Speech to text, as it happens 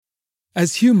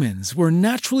As humans, we're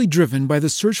naturally driven by the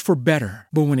search for better.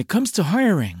 But when it comes to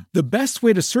hiring, the best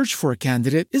way to search for a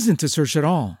candidate isn't to search at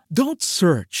all. Don't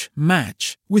search,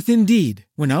 match with Indeed.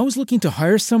 When I was looking to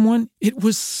hire someone, it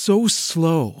was so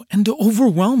slow and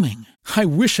overwhelming. I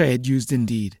wish I had used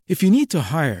Indeed. If you need to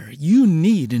hire, you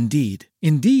need Indeed.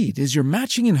 Indeed is your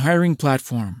matching and hiring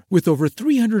platform with over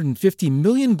 350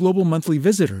 million global monthly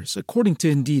visitors, according to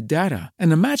Indeed data,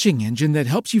 and a matching engine that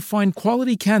helps you find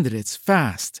quality candidates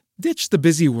fast. Ditch the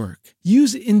busy work.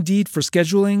 Use Indeed for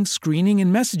scheduling, screening,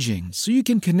 and messaging so you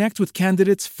can connect with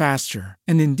candidates faster.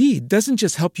 And Indeed doesn't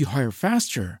just help you hire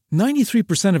faster.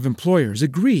 93% of employers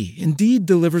agree Indeed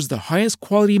delivers the highest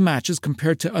quality matches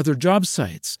compared to other job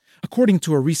sites, according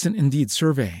to a recent Indeed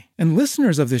survey. And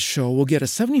listeners of this show will get a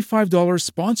 $75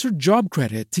 sponsored job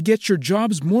credit to get your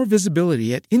jobs more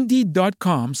visibility at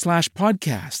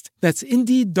Indeed.com/podcast. That's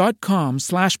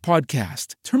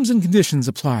Indeed.com/podcast. Terms and conditions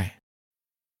apply.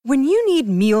 When you need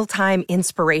mealtime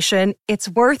inspiration, it's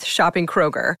worth shopping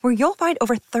Kroger, where you'll find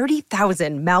over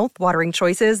 30,000 mouth-watering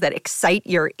choices that excite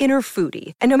your inner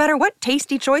foodie. And no matter what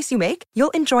tasty choice you make,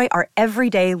 you'll enjoy our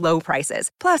everyday low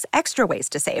prices, plus extra ways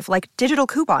to save, like digital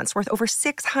coupons worth over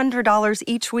 $600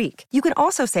 each week. You can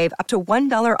also save up to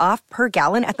 $1 off per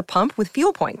gallon at the pump with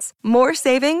fuel points. More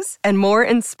savings and more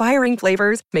inspiring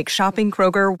flavors make shopping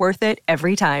Kroger worth it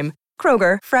every time.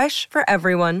 Kroger, fresh for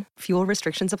everyone. Fuel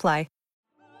restrictions apply.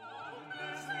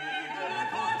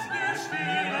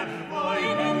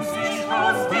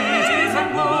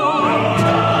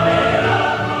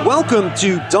 Welcome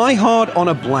to Die Hard on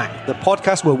a Blank, the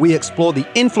podcast where we explore the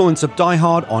influence of Die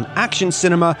Hard on action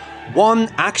cinema, one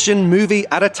action movie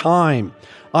at a time.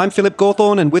 I'm Philip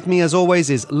Gawthorne, and with me as always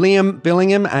is Liam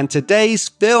Billingham, and today's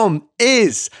film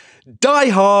is Die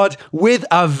Hard with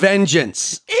a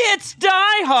Vengeance. It's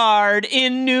Die Hard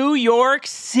in New York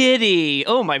City.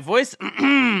 Oh, my voice.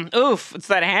 Oof. It's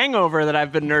that hangover that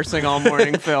I've been nursing all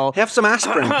morning, Phil. Have some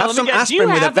aspirin. Have some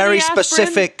aspirin with a very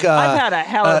specific I've had a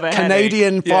hell of a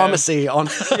Canadian pharmacy on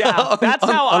Yeah, that's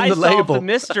how on I the solved label. the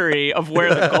mystery of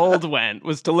where the gold went,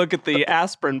 was to look at the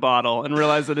aspirin bottle and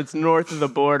realize that it's north of the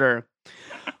border.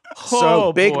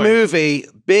 So big movie.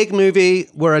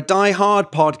 We're a Die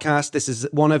Hard podcast. This is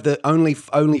one of the only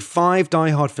 5 Die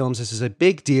Hard films. This is a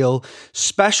big deal,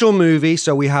 special movie.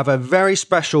 So we have a very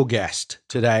special guest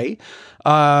today.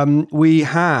 We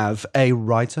have a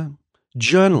writer,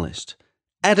 journalist,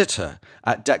 editor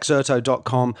at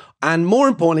Dexerto.com, and more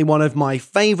importantly, one of my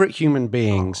favorite human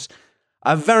beings.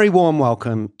 A very warm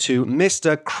welcome to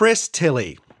Mr. Chris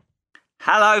Tilley.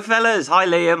 Hello, fellas. Hi,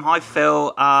 Liam. Hi,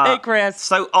 Phil. Hey, Chris.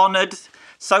 So honoured.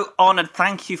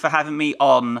 Thank you for having me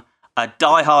on a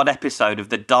Die Hard episode of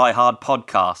the Die Hard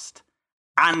podcast.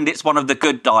 And it's one of the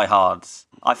good Die Hards.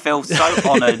 I feel so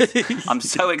honoured. I'm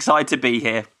so excited to be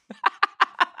here.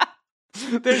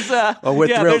 There's we're thrilled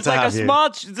there's to like have a you. small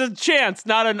chance,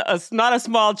 not a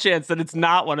small chance that it's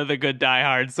not one of the good Die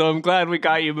Hards. So I'm glad we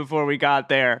got you before we got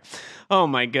there. Oh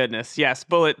my goodness, yes,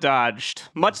 bullet dodged,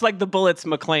 much like the bullets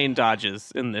McClane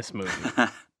dodges in this movie.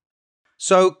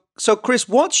 So Chris,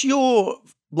 what's your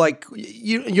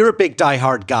you're a big Die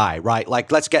Hard guy, right?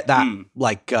 Like, let's get that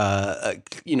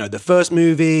the first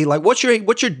movie. Like, what's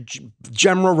your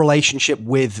general relationship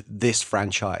with this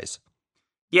franchise?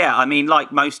 Yeah, I mean,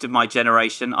 like most of my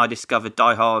generation, I discovered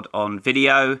Die Hard on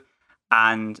video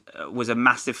and was a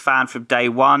massive fan from day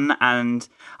one. And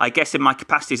I guess in my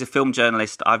capacity as a film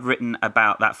journalist, I've written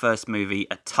about that first movie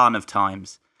a ton of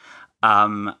times.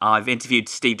 I've interviewed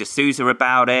Steve D'Souza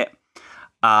about it.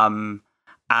 And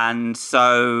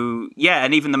so, yeah,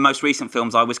 and even the most recent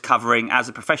films I was covering as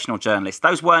a professional journalist,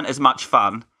 those weren't as much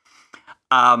fun.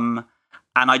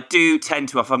 And I do tend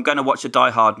to, if I'm going to watch a Die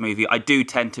Hard movie, I do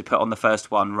tend to put on the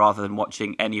first one rather than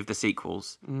watching any of the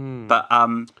sequels. But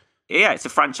yeah, it's a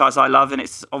franchise I love, and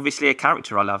it's obviously a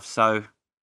character I love. So,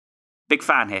 big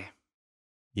fan here.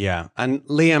 Yeah, and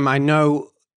Liam, I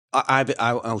know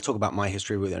I'll talk about my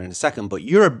history with it in a second, but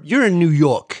you're a New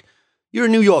York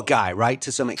guy, right?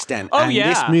 To some extent. Oh, and yeah.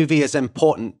 This movie is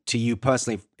important to you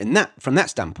personally from that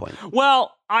standpoint.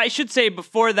 Well, I should say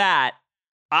before that,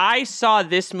 I saw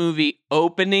this movie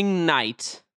opening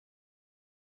night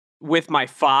with my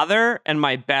father and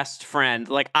my best friend.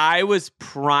 Like, I was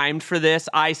primed for this.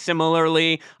 I was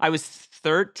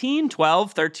 13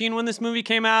 when this movie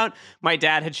came out. My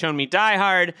dad had shown me Die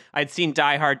Hard. I'd seen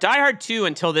Die Hard. Die Hard 2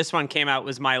 until this one came out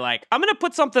was my, I'm going to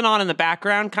put something on in the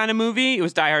background kind of movie. It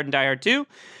was Die Hard and Die Hard 2.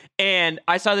 And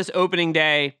I saw this opening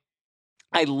day.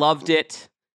 I loved it.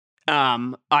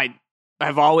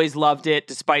 I've always loved it,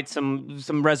 despite some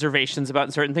reservations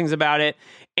about certain things about it.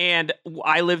 And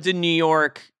I lived in New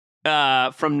York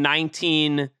from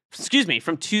 19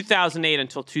 from 2008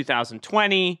 until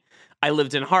 2020. I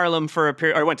lived in Harlem for a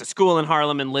period, or I went to school in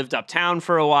Harlem and lived uptown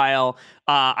for a while.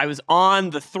 I was on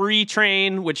the 3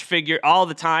 train, which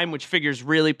figures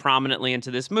really prominently into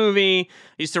this movie. I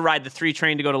used to ride the 3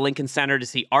 train to go to Lincoln Center to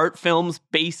see art films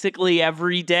basically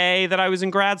every day that I was in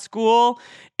grad school.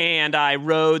 And I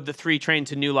rode the 3 train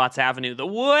to New Lots Avenue, the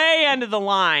way end of the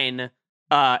line,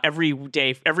 every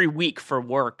week for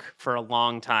work for a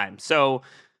long time. So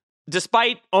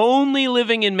despite only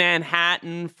living in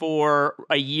Manhattan for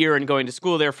a year and going to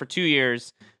school there for 2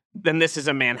 years, then this is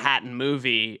a Manhattan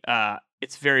movie.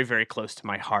 It's very, very close to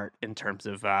my heart in terms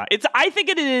of I think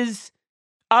it is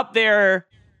up there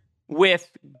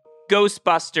with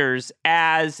Ghostbusters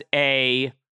as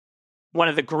one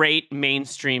of the great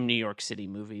mainstream New York City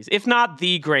movies, if not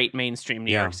the great mainstream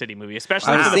New York City movie,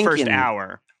 especially for the first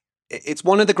hour. It's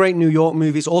one of the great New York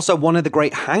movies, also one of the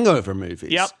great hangover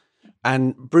movies. Yep.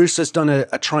 And Bruce has done a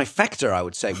trifecta, I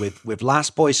would say, with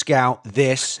Last Boy Scout,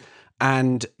 this,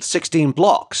 and 16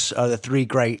 Blocks are the 3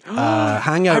 great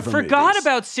hangover movies. I forgot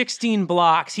about 16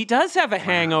 Blocks. He does have a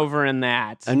hangover in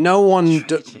that. And no one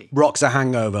rocks a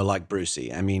hangover like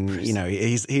Brucey. I mean,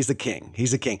 he's the king.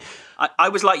 He's the king. I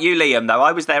was like you, Liam, though.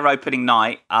 I was there opening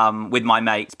night with my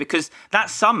mates because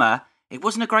that summer, it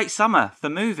wasn't a great summer for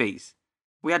movies.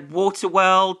 We had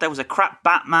Waterworld, there was a crap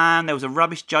Batman, there was a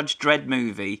rubbish Judge Dredd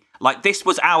movie. Like, this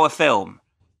was our film.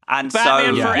 And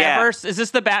Batman Forever? Yeah. Is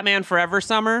this the Batman Forever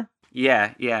summer?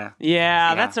 Yeah.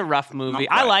 Yeah, that's a rough movie.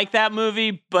 I like that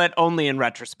movie, but only in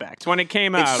retrospect. When it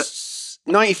came out...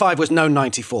 95 was no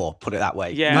 94, put it that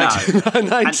way. Yeah.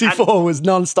 94 was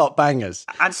non-stop bangers.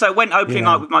 And so I went opening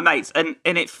night with my mates, and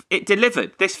it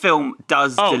delivered. This film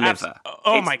does deliver.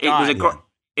 My God.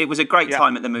 It was a great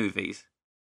time at the movies.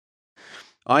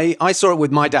 I saw it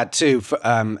with my dad too.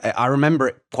 I remember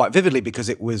it quite vividly because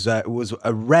it was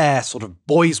a rare sort of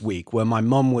boys' week where my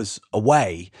mum was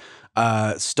away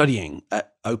studying at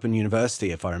Open University,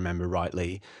 if I remember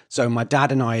rightly. So my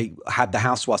dad and I had the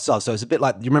house to ourselves. So it's a bit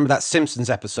like, you remember that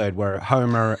Simpsons episode where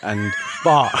Homer and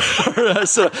Bart are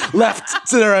sort of left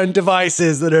to their own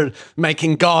devices that are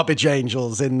making garbage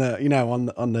angels in the,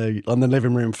 on the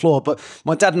living room floor. But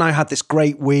my dad and I had this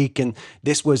great week, and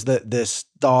this was the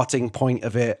starting point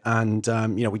of it. And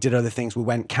we did other things. We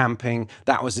went camping.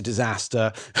 That was a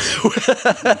disaster.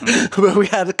 We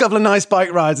had a couple of nice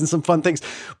bike rides and some fun things.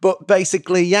 But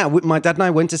basically, my dad and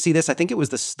I went to see this. I think it was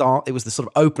the start. It was the sort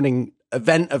of opening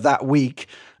event of that week.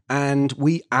 And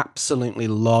we absolutely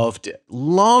loved it.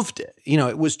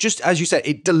 It was just, as you said,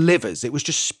 it delivers. It was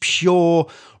just pure,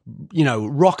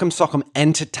 rock'em sock'em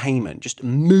entertainment. Just a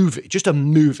movie.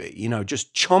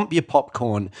 Just chomp your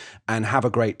popcorn and have a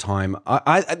great time.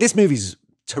 This movie's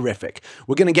terrific.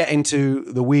 We're going to get into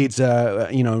the weeds, we're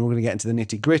going to get into the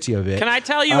nitty gritty of it. Can I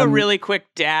tell you a really quick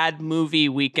dad movie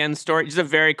weekend story? Just a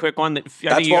very quick one that I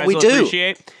think you guys will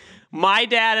appreciate. My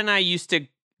dad and I used to,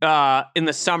 in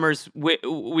the summers,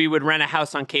 we would rent a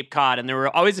house on Cape Cod, and there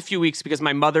were always a few weeks because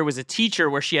my mother was a teacher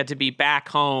where she had to be back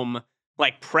home,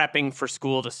 like prepping for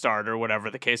school to start or whatever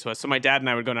the case was. So my dad and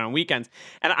I would go down on weekends.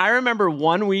 And I remember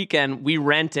one weekend we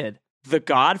rented The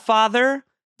Godfather,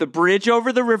 The Bridge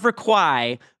Over the River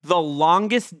Kwai, The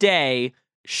Longest Day,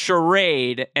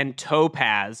 Charade, and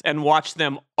Topaz, and watched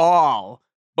them all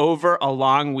over a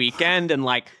long weekend. And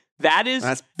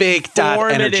that's big dad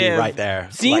energy right there.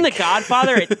 Seeing The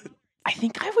Godfather, I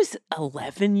think I was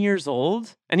 11 years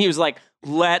old, and he was like,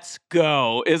 "Let's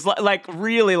go." Is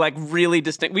really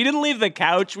distinct. We didn't leave the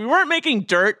couch. We weren't making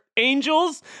dirt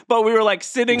angels, but we were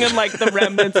sitting in the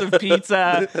remnants of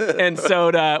pizza and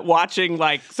soda, watching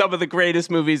some of the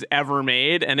greatest movies ever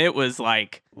made, and it was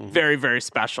very, very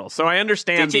special. So I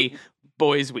understand the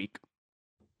boys' week.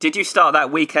 Did you start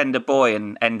that weekend a boy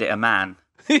and end it a man?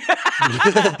 No,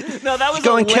 that was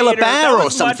go and kill a bear or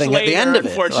something at the end of it.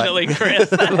 Unfortunately, Chris,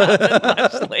 that happened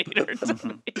much later to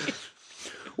me.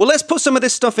 Well, let's put some of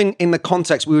this stuff in the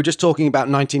context. We were just talking about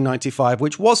 1995,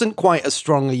 which wasn't quite as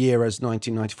strong a year as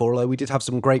 1994, although we did have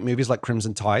some great movies like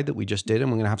Crimson Tide that we just did,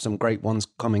 and we're going to have some great ones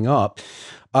coming up.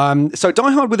 So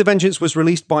Die Hard with a Vengeance was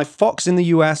released by Fox in the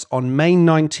US on May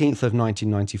 19th of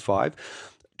 1995.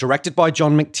 Directed by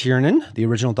John McTiernan, the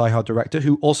original Die Hard director,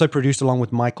 who also produced along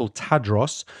with Michael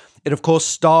Tadros. It, of course,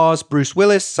 stars Bruce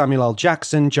Willis, Samuel L.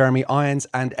 Jackson, Jeremy Irons,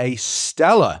 and a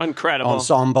stellar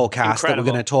ensemble cast that we're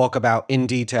going to talk about in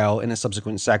detail in a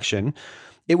subsequent section.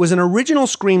 It was an original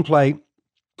screenplay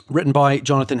written by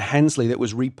Jonathan Hensley that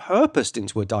was repurposed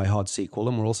into a Die Hard sequel,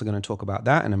 and we're also going to talk about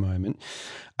that in a moment.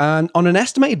 And on an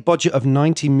estimated budget of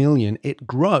 $90 million, it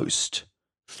grossed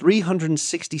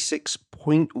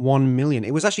 $366.1 million.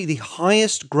 It was actually the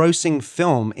highest grossing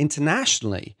film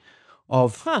internationally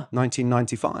of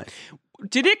 1995.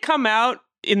 Did it come out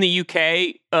in the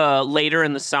UK later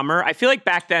in the summer? I feel like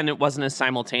back then it wasn't as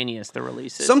simultaneous, the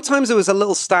releases. Sometimes there was a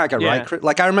little stagger, right?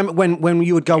 Like I remember when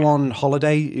you would go on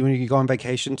holiday, when you go on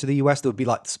vacation to the US, there would be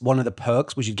like one of the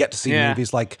perks was you'd get to see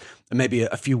movies like maybe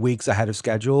a few weeks ahead of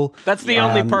schedule. That's the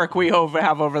only perk we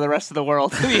have over the rest of the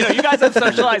world. You guys have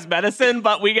socialized medicine,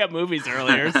 but we get movies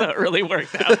earlier, so it really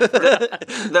worked out.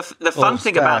 The fun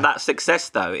thing about that success,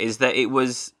 though, is that it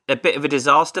was a bit of a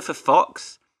disaster for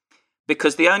Fox,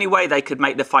 because the only way they could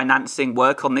make the financing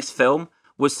work on this film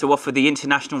was to offer the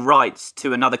international rights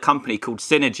to another company called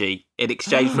Synergy in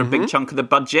exchange for a big chunk of the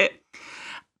budget.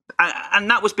 And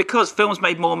that was because films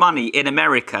made more money in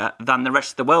America than the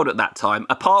rest of the world at that time,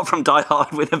 apart from Die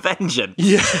Hard with a Vengeance.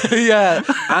 Yeah.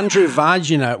 Andrew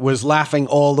Vagina was laughing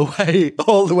all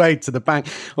the way to the bank.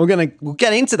 We'll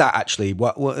get into that, actually.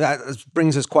 That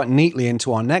brings us quite neatly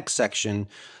into our next section,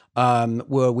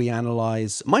 where we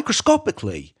analyze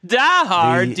microscopically Die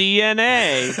Hard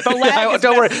DNA.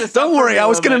 Don't worry. I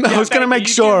was gonna make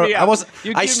sure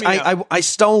I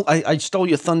stole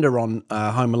your thunder on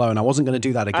Home Alone. I wasn't gonna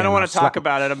do that again. I don't want to talk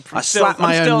about it. I slapped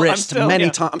my own wrist many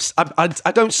times.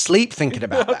 I don't sleep thinking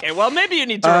about that. Okay, well maybe you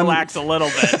need to relax a little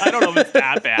bit. I don't know if it's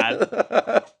that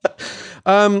bad.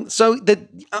 So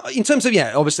in terms of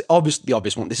obviously the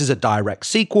obvious one, this is a direct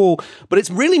sequel, but it's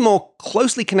really more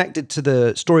closely connected to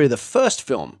the story of the first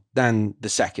film than the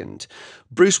second.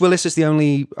 Bruce Willis is the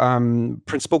only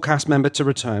principal cast member to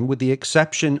return, with the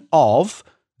exception of,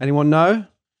 anyone know?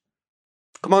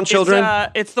 Come on, children.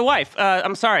 It's the wife.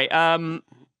 I'm sorry.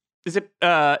 Is it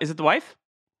the wife?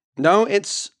 No,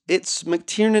 it's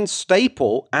McTiernan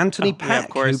Staple, Anthony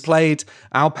Peck, who played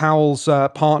Al Powell's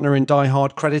partner in Die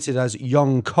Hard, credited as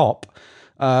young cop,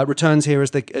 returns here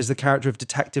as the character of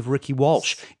Detective Ricky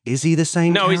Walsh. Is he the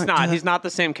same character? No, he's not. He's not the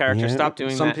same character. Yeah, Stop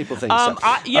doing that. Some people think so.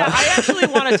 I actually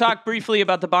want to talk briefly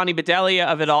about the Bonnie Bedelia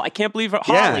of it all. I can't believe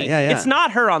Harley. Yeah. It's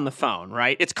not her on the phone,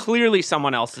 right? It's clearly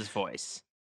someone else's voice.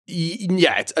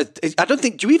 Yeah, I don't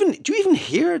think. Do you even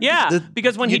hear? Yeah,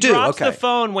 because when he drops the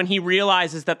phone, when he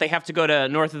realizes that they have to go to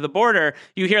north of the border,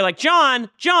 you hear like John,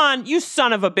 you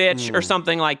son of a bitch, or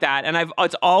something like that. And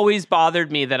it's always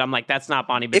bothered me that I'm like, that's not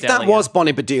Bonnie Bedelia. If that was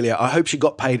Bonnie Bedelia, I hope she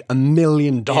got paid $1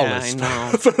 million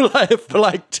for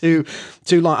like too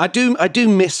long. I do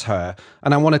miss her,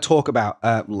 and I want to talk about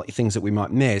things that we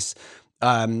might miss.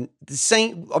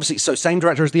 Same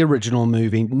director as the original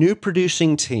movie, new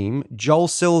producing team. Joel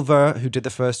Silver, who did the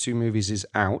first two movies, is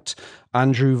out.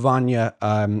 Andrew Vanya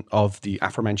of the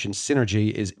aforementioned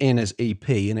Synergy is in as EP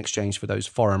in exchange for those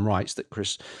foreign rights that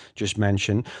Chris just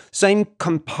mentioned. Same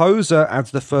composer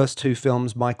as the first two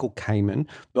films, Michael Kamen,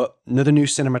 but another new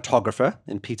cinematographer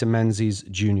in Peter Menzies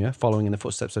Jr., following in the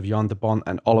footsteps of Jan de Bont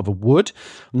and Oliver Wood.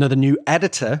 Another new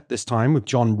editor, this time with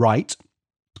John Wright,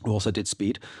 who also did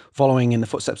Speed, following in the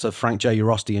footsteps of Frank J.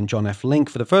 Urosti and John F. Link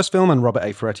for the first film, and Robert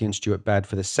A. Ferretti and Stuart Baird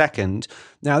for the second.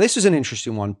 Now, this is an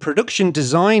interesting one. Production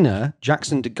designer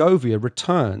Jackson DeGovia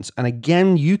returns and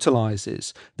again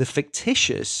utilizes the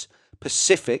fictitious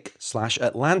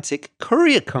Pacific/Atlantic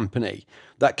courier company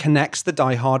that connects the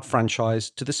Die Hard franchise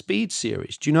to the Speed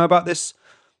series. Do you know about this,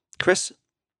 Chris?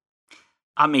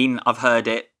 I mean, I've heard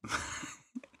it.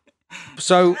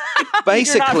 So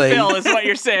basically, you're not Phil, is what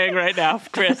you're saying right now,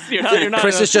 Chris. You're not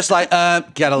Chris is just like,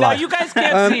 get a life. No, you guys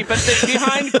can't see, but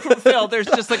behind Phil, there's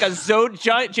just like a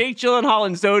Jake Gyllenhaal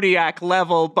and Zodiac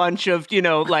level bunch of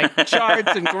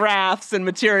charts and graphs and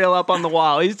material up on the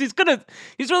wall. He's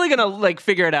really gonna like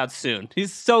figure it out soon.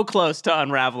 He's so close to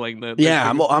unraveling the. Yeah,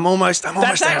 I'm almost there.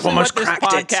 I've almost cracked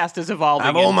it. This podcast is evolving.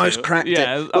 I've almost cracked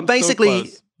it. But basically.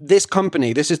 So this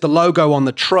company, this is the logo on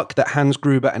the truck that Hans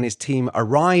Gruber and his team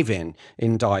arrive in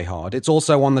Die Hard. It's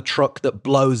also on the truck that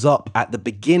blows up at the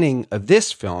beginning of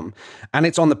this film, and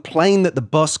it's on the plane that the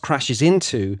bus crashes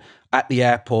into at the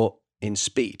airport in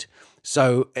Speed.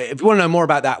 So if you want to know more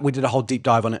about that, we did a whole deep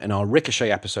dive on it in our Ricochet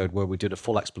episode where we did a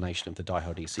full explanation of the Die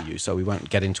Hard ECU, so we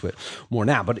won't get into it more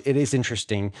now, but it is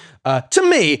interesting to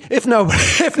me, if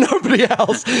nobody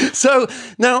else. So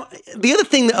now, the other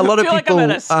thing that a lot of people... I feel like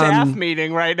I'm at a staff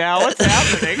meeting right now. What's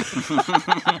happening?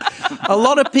 A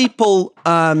lot of people,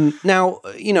 now,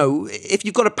 if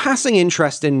you've got a passing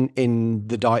interest in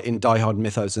Die Hard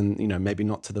mythos, and, maybe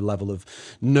not to the level of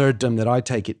nerddom that I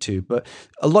take it to, but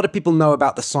a lot of people know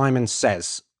about the Simon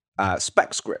Says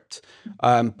spec script,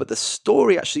 but the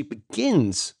story actually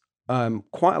begins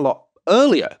quite a lot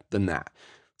earlier than that.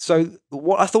 So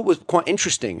what I thought was quite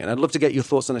interesting, and I'd love to get your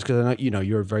thoughts on this, because I know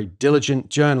you're a very diligent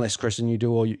journalist, Chris, and you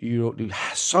do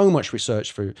so much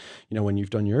research for when you've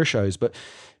done your shows. But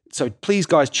so please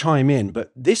guys chime in,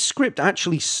 but this script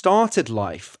actually started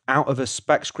life out of a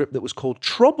spec script that was called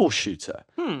Troubleshooter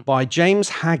by James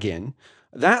Haggin.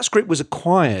 That script was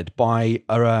acquired by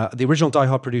the original Die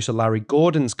Hard producer Larry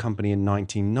Gordon's company in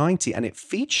 1990, and it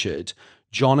featured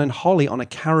John and Holly on a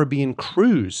Caribbean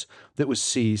cruise that was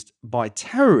seized by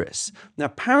terrorists. Now,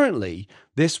 apparently,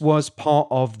 this was part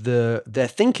of their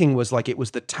thinking was like it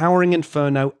was the Towering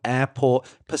Inferno Airport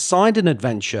Poseidon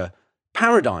adventure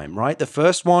paradigm, right? The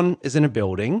first one is in a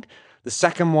building, the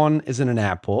second one is in an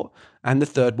airport, and the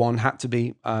third one had to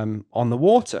be on the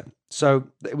water. So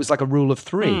it was like a rule of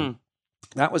three.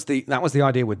 That was the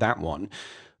idea with that one.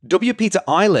 W. Peter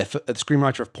Iliff, the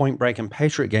screenwriter of Point Break and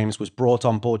Patriot Games, was brought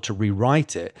on board to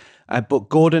rewrite it. But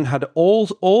Gordon had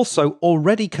also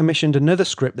already commissioned another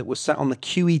script that was set on the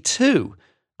QE2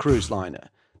 cruise liner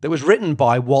that was written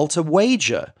by Walter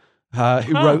Wager,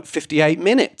 who wrote 58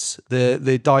 Minutes,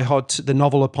 the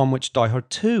novel upon which Die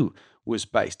Hard 2 was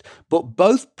based. But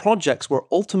both projects were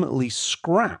ultimately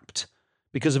scrapped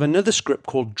because of another script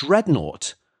called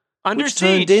Dreadnought, which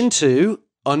turned into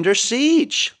Under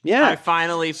Siege. Yeah. I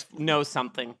finally know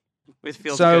something. It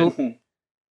feels good.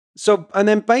 So, and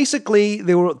then basically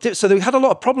they had a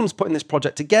lot of problems putting this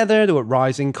project together. There were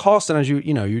rising costs, and as you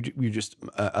just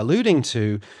alluding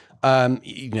to,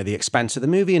 the expense of the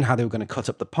movie and how they were going to cut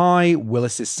up the pie.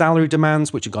 Willis's salary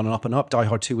demands, which had gone up and up. Die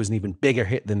Hard 2 was an even bigger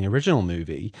hit than the original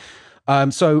movie.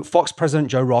 So Fox president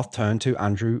Joe Roth turned to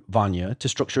Andrew Vania to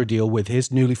structure a deal with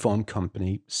his newly formed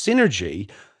company, Synergy.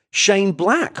 Shane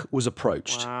Black was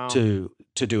approached to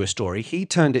do a story. He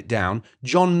turned it down.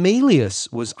 John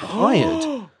Milius was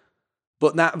hired.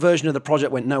 But that version of the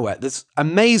project went nowhere. There's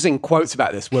amazing quotes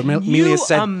about this where Milius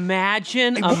said...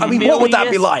 imagine what would that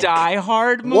be like? Die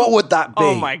Hard movie? What would that be?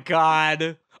 Oh my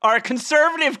God. Our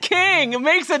conservative king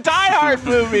makes a Die Hard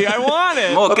movie. I want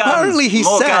it. More guns. Apparently he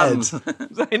More said... guns.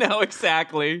 I know,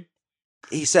 exactly.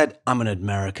 He said, I'm an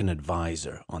American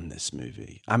advisor on this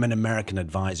movie. I'm an American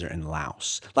advisor in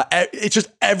Laos. Like, it's just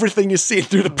everything you see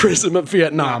through the prism of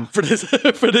Vietnam for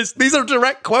this. These are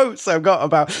direct quotes I've got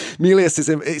about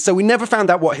Milius. So we never found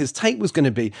out what his take was going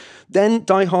to be. Then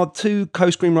Die Hard 2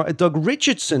 co-screenwriter Doug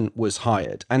Richardson was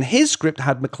hired, and his script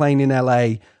had McClane in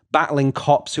LA battling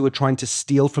cops who were trying to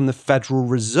steal from the Federal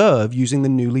Reserve using the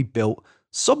newly built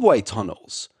subway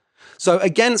tunnels. So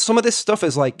again, some of this stuff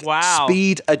is like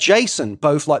Speed adjacent,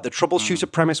 both like the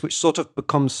Troubleshooter premise, which sort of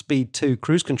becomes Speed 2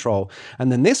 Cruise Control.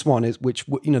 And then this one is, which,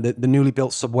 the newly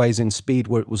built subways in Speed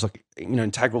was like,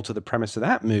 integral to the premise of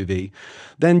that movie.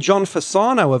 Then John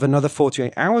Fasano of Another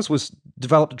 48 Hours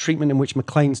developed a treatment in which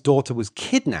McClane's daughter was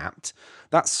kidnapped.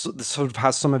 That sort of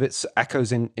has some of its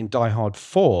echoes in Die Hard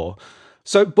 4.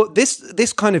 So, but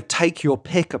this kind of take your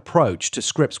pick approach to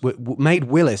scripts made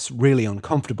Willis really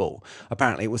uncomfortable.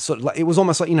 Apparently, it was sort of like, it was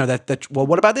almost like, well,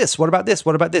 what about this? What about this?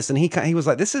 What about this? And he was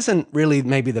like, this isn't really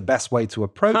maybe the best way to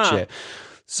approach it.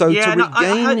 So yeah,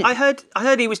 I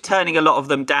heard he was turning a lot of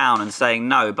them down and saying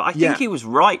no, but I think he was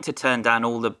right to turn down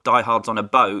all the Die Hards on a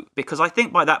boat, because I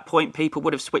think by that point people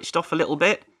would have switched off a little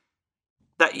bit.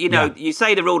 That, you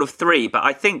say the rule of three, but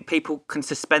I think people can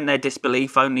suspend their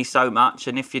disbelief only so much.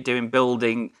 And if you're doing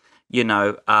building,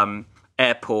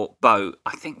 airport, boat,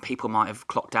 I think people might have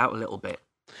clocked out a little bit.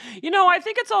 I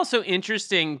think it's also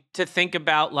interesting to think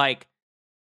about like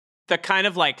the kind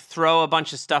of like throw a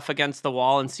bunch of stuff against the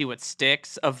wall and see what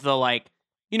sticks of the like,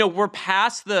 we're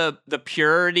past the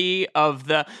purity of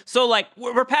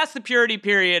we're past the purity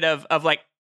period of like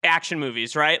action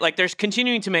movies, right? Like they're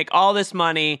continuing to make all this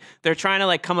money. They're trying to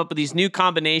like come up with these new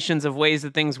combinations of ways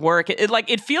that things work.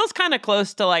 It feels kind of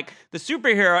close to like the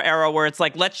superhero era where it's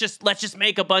like, let's just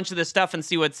make a bunch of this stuff and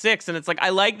see what sticks. And it's like, I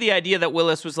like the idea that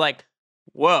Willis was like,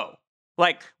 whoa,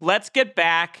 like let's get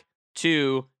back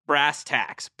to brass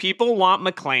tacks. People want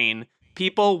McClane.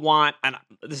 People want, and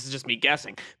this is just me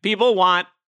guessing, people want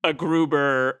a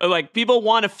Gruber, like people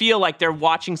want to feel like they're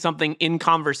watching something in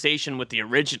conversation with the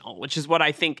original, which is what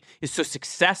I think is so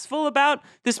successful about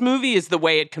this movie, is the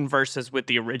way it converses with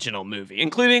the original movie,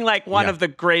 including like one of the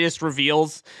greatest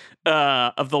reveals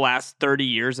of the last 30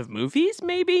 years of movies,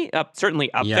 maybe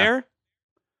certainly up there.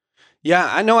 Yeah,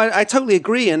 I know. I totally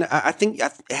agree, and I think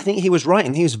he was right,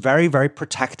 and he was very, very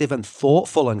protective and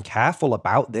thoughtful and careful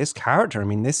about this character. I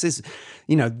mean, this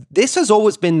has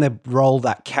always been the role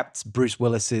that kept Bruce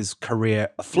Willis's career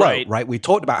afloat. Right? We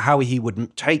talked about how he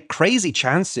would take crazy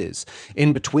chances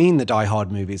in between the Die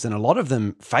Hard movies, and a lot of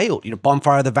them failed.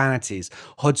 Bonfire of the Vanities,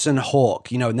 Hudson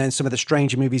Hawk, and then some of the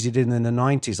stranger movies he did in the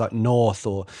 90s, like North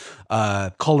or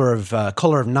Color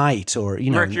of Night, or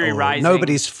Mercury Rising,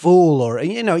 Nobody's Fool, or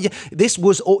this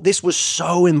was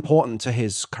so important to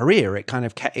his career. It kind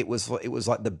of it was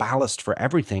like the ballast for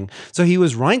everything. So he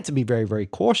was right to be very, very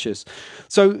cautious.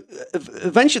 So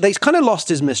eventually, they kind of lost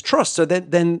his mistrust. So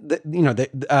then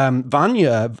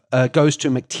Vanya goes to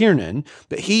McTiernan,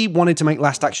 but he wanted to make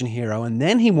Last Action Hero, and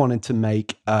then he wanted to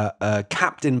make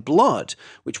Captain Blood,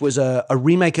 which was a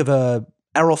remake of a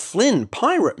Errol Flynn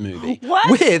pirate movie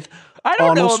with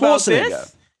Arnold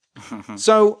Schwarzenegger.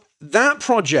 So that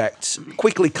project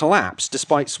quickly collapsed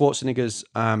despite Schwarzenegger's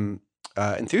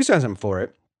enthusiasm for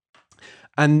it.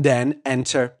 And then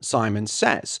enter Simon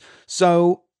Says.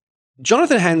 So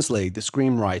Jonathan Hensleigh, the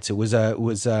screenwriter,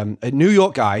 was a New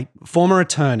York guy, former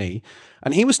attorney,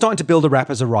 and he was starting to build a rep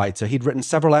as a writer. He'd written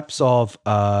several episodes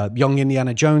of Young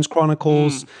Indiana Jones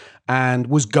Chronicles and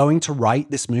was going to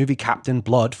write this movie, Captain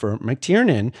Blood, for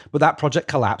McTiernan, but that project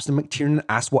collapsed, and McTiernan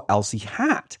asked what else he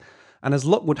had. And as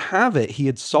luck would have it, he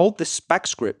had sold this spec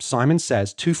script, Simon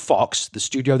Says, to Fox, the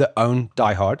studio that owned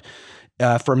Die Hard,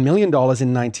 for $1 million in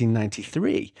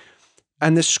 1993.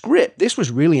 And the script, this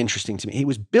was really interesting to me. It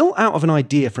was built out of an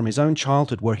idea from his own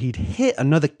childhood where he'd hit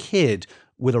another kid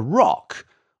with a rock,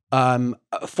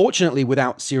 fortunately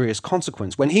without serious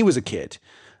consequence, when he was a kid,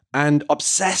 and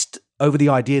obsessed over the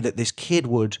idea that this kid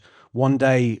would one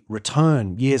day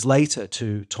return years later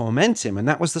to torment him. And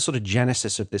that was the sort of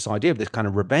genesis of this idea of this kind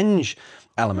of revenge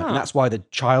element. And that's why the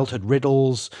childhood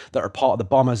riddles that are part of the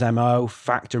bomber's MO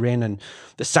factor in. And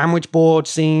the sandwich board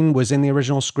scene was in the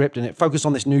original script, and it focused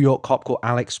on this New York cop called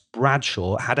Alex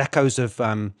Bradshaw. It had echoes of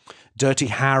Dirty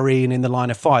Harry and In the Line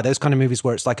of Fire, those kind of movies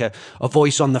where it's like a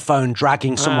voice on the phone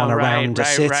dragging someone around a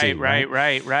city. Right.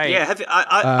 Yeah,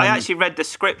 I actually read the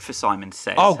script for Simon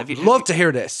Says. Love to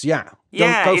hear this. Yeah.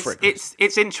 Go for it.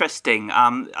 It's interesting.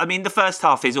 I mean, the first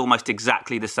half is almost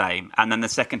exactly the same, and then the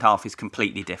second half is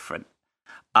completely different.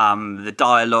 The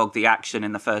dialogue, the action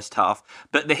in the first half,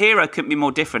 but the hero couldn't be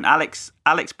more different. Alex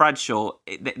Bradshaw.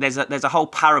 There's a whole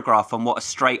paragraph on what a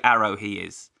straight arrow he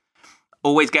is.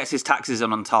 Always gets his taxes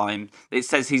on time. It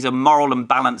says he's a moral and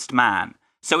balanced man.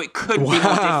 So it could be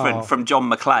more different from John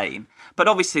McClane, but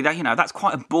obviously that's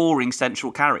quite a boring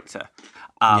central character.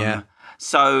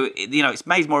 So it's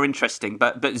made more interesting.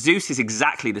 But Zeus is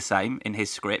exactly the same in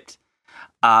his script.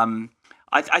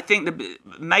 I think the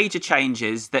major change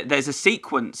is that there's a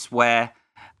sequence where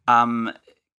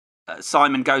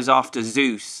Simon goes after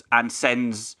Zeus and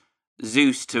sends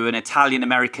Zeus to an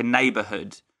Italian-American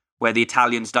neighborhood where the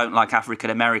Italians don't like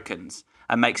African Americans,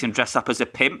 and makes him dress up as a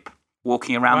pimp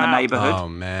walking around the neighborhood. Oh,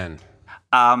 man.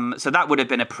 So that would have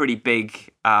been a pretty big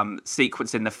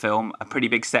sequence in the film, a pretty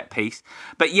big set piece.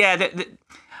 But yeah,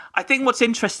 I think what's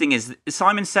interesting is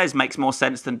Simon Says makes more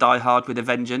sense than Die Hard with a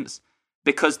Vengeance,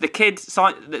 because the kid,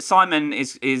 Simon,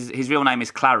 is his real name is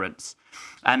Clarence.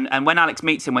 And when Alex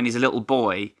meets him when he's a little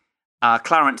boy,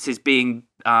 Clarence is being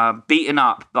beaten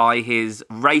up by his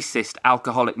racist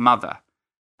alcoholic mother.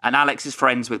 And Alex is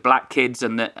friends with black kids,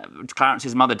 and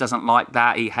Clarence's mother doesn't like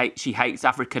that. She hates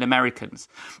African Americans.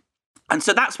 And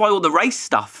so that's why all the race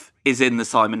stuff is in the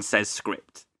Simon Says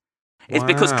script. It's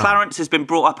because Clarence has been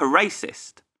brought up a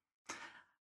racist.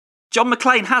 John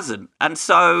McClane hasn't, and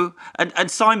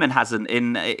Simon hasn't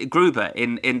in Gruber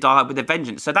in Die Hard with a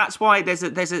Vengeance. So that's why there's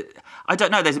a I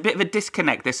don't know, there's a bit of a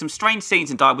disconnect. There's some strange scenes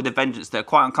in Die Hard with a Vengeance that are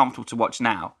quite uncomfortable to watch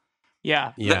now.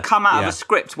 That come out of a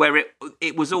script where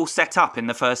it was all set up in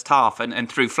the first half and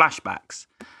through flashbacks.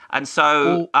 And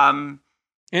so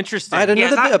interesting. I had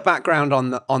another bit of background on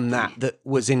that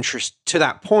was interest to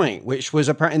that point, which was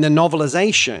apparently in the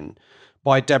novelization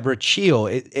by Deborah Cheel.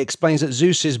 It explains that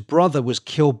Zeus's brother was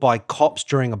killed by cops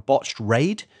during a botched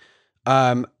raid.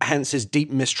 Hence his deep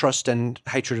mistrust and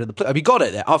hatred of the police. Have you got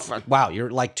it there? Oh, wow,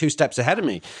 you're like 2 steps ahead of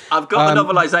me. I've got the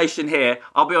novelization here.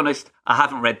 I'll be honest, I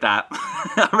haven't read that.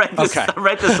 I read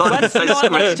the Simon Says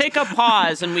script. Let's take a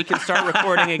pause and we can start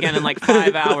recording again in like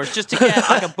 5 hours just to get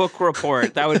like a book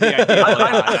report. That would be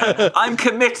ideal. I'm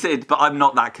committed, but I'm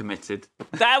not that committed.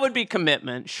 That would be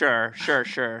commitment. Sure.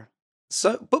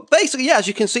 So, but basically, yeah, as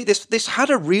you can see, this had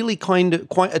a really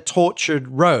quite a tortured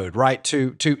road, right?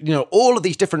 To all of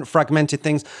these different fragmented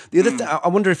things. The other, I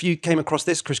wonder if you came across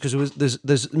this, Chris, because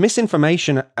there's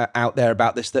misinformation out there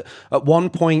about this. That at one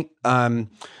point,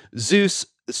 Zeus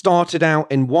started out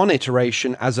in one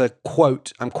iteration as a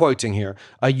quote. I'm quoting here,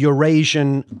 a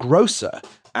Eurasian grocer,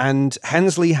 and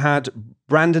Hensleigh had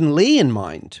Brandon Lee in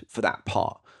mind for that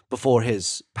part before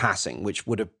his passing, which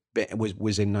would have.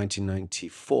 Was in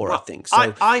 1994, I think.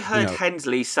 So I heard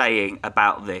Hensleigh saying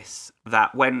about this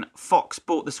that when Fox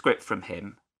bought the script from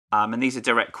him, and these are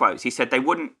direct quotes, he said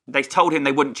they told him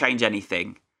they wouldn't change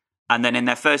anything, and then in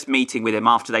their first meeting with him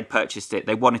after they'd purchased it,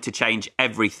 they wanted to change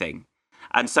everything,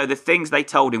 And so the things they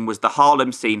told him was the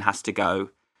Harlem scene has to go,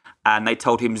 and they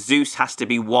told him Zeus has to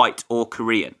be white or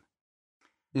Korean.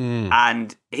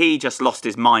 And he just lost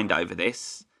his mind over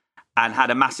this and had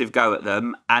a massive go at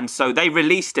them. And so they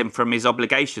released him from his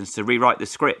obligations to rewrite the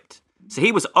script. So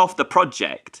he was off the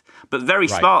project, but very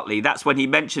smartly, that's when he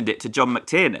mentioned it to John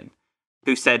McTiernan,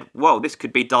 who said, well, this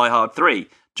could be Die Hard 3.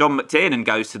 John McTiernan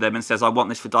goes to them and says, I want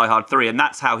this for Die Hard 3. And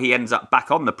that's how he ends up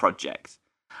back on the project,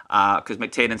 because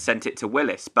McTiernan sent it to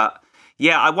Willis. But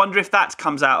yeah, I wonder if that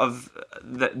comes out of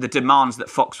the demands that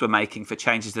Fox were making for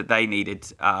changes that they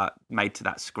needed made to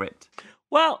that script.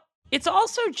 Well, it's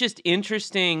also just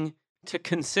interesting to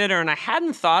consider, and I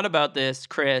hadn't thought about this,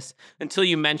 Chris, until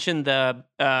you mentioned the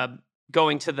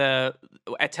going to the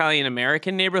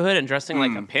Italian-American neighborhood and dressing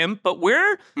like a pimp. But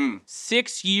we're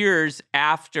 6 years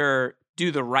after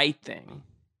Do the Right Thing,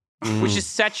 which is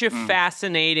such a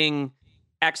fascinating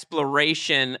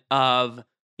exploration of,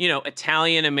 you know,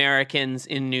 Italian Americans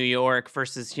in New York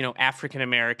versus, you know, African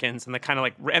Americans, and the kind of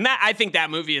like, and that, I think that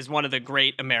movie is one of the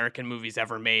great American movies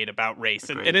ever made about race,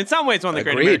 and in some ways one of the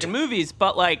great American movies.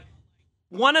 But like,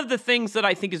 one of the things that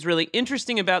I think is really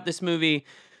interesting about this movie,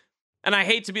 and I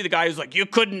hate to be the guy who's like, you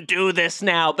couldn't do this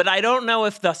now, but I don't know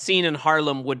if the scene in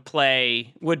Harlem would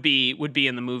be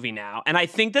in the movie now. And I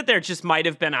think that there just might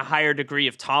have been a higher degree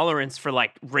of tolerance for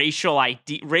like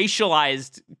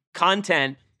racialized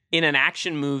content in an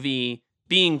action movie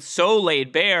being so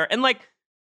laid bare. And like,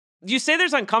 you say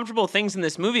there's uncomfortable things in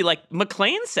this movie. Like,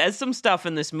 McClane says some stuff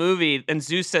in this movie and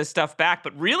Zeus says stuff back,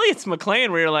 but really it's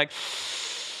McClane where you're like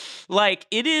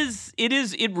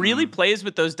it really plays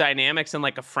with those dynamics in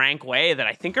like a frank way that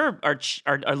I think are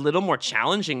a little more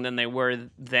challenging than they were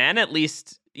then. At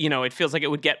least, you know, it feels like it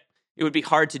would be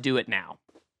hard to do it now.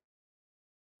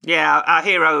 Yeah, our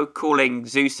hero calling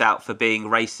Zeus out for being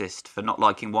racist, for not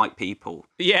liking white people.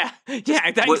 Yeah,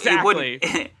 exactly.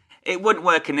 It wouldn't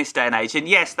work in this day and age. And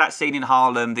yes, that scene in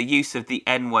Harlem, the use of the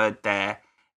N-word there,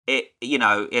 it, you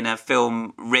know, in a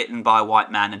film written by a white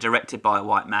man and directed by a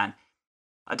white man,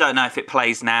 I don't know if it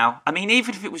plays now. I mean,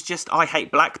 even if it was just I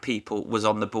hate black people was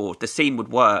on the board, the scene would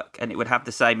work and it would have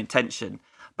the same intention.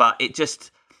 But it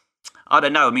just, I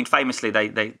don't know. I mean, famously,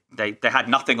 they had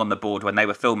nothing on the board when they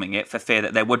were filming it for fear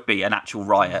that there would be an actual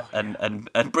riot and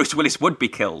Bruce Willis would be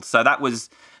killed. So that was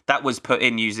put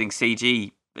in using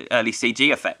early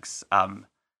CG effects,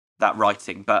 that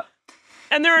writing. But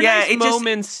and there are nice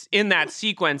moments in that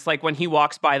sequence, like when he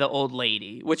walks by the old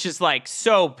lady, which is like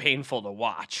so painful to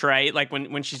watch, right? Like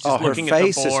when she's just looking at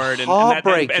the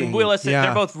board, and Willis,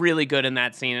 they're both really good in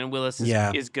that scene, and Willis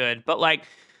is good. But like,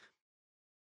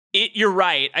 you're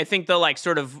right. I think the like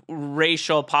sort of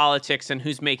racial politics and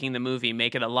who's making the movie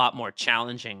make it a lot more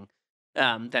challenging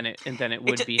than it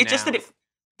would be now.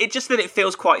 It's just that it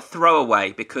feels quite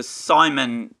throwaway because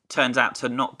Simon turns out to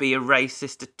not be a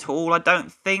racist at all. I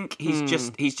don't think he's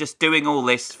just doing all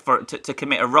this to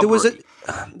commit a robbery.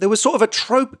 There was sort of a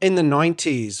trope in the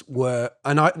 90s where,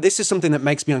 and this is something that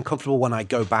makes me uncomfortable when I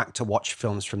go back to watch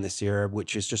films from this era,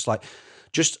 which is just like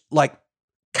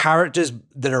characters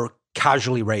that are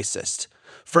casually racist.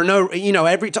 For no, you know,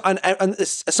 every time, and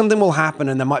something will happen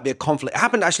and there might be a conflict. It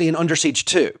happened actually in Under Siege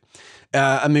 2.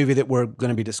 A movie that we're going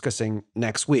to be discussing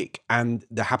next week. And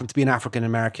there happened to be an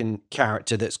African-American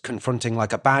character that's confronting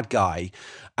like a bad guy,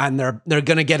 and they're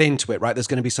going to get into it, right? There's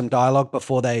going to be some dialogue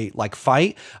before they like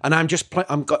fight. And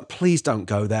please don't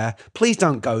go there. Please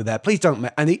don't go there. Please don't.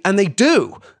 And they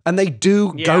do go there.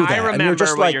 I remember and you're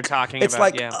just what you're talking it's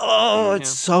about. It's like, it's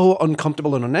so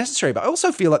uncomfortable and unnecessary. But I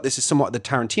also feel like this is somewhat the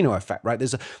Tarantino effect, right?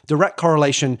 There's a direct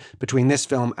correlation between this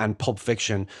film and Pulp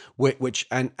Fiction, which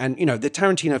and you know, the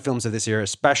Tarantino films of this era,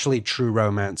 especially True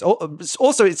Romance.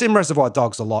 Also, it's in Reservoir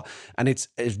Dogs a lot, and it's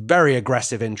very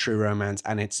aggressive in True Romance,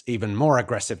 and it's even more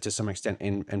aggressive to some extent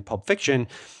in Pulp Fiction.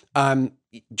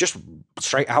 Just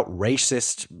straight out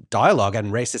racist dialogue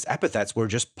and racist epithets were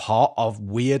just part of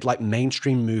weird, like,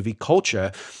 mainstream movie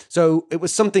culture. So it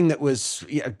was something that was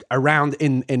around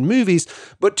in movies.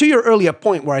 But to your earlier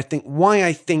point, where I think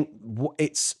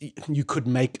you could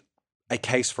make a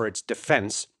case for its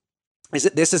defense, is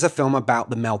that this is a film about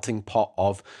the melting pot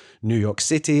of New York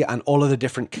City and all of the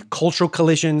different cultural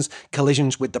collisions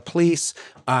with the police,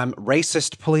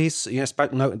 racist police. You know,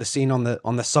 note the scene on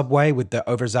the subway with the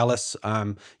overzealous.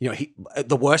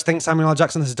 The worst thing Samuel L.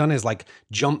 Jackson has done is like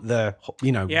jump the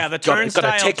the turnstile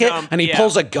got a ticket jump, and he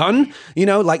pulls a gun. You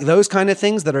know, like those kind of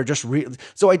things that are just real.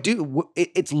 So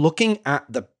it's looking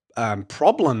at the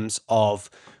problems of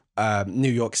New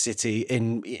York City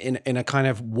in a kind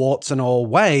of warts and all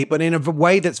way, but in a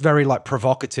way that's very like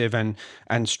provocative and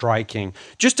striking.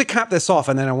 Just to cap this off,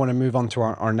 and then I want to move on to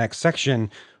our next section.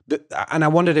 and I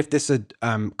wondered if this had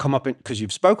come up because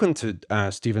you've spoken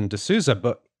to Steven de Souza,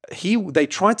 but they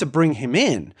tried to bring him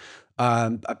in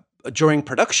during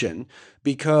production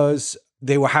because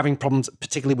they were having problems,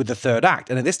 particularly with the third act.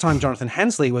 And at this time, Jonathan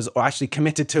Hensleigh was actually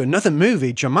committed to another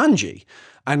movie, Jumanji,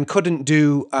 and couldn't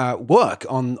do work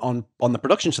on the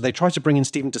production. So they tried to bring in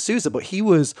Steven de Souza, but he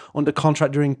was under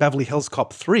contract during Beverly Hills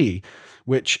Cop 3,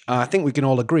 which I think we can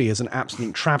all agree is an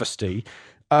absolute travesty.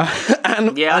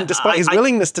 And despite his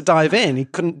willingness to dive in, he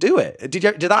couldn't do it. Did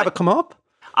that ever come up?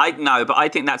 No, but I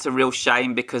think that's a real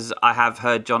shame because I have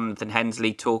heard Jonathan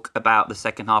Hensleigh talk about the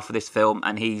second half of this film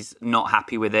and he's not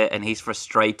happy with it and he's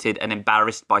frustrated and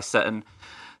embarrassed by certain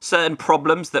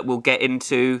problems that we'll get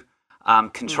into,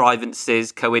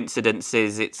 contrivances,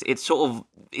 coincidences. It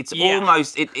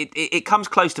comes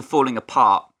close to falling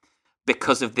apart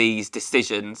because of these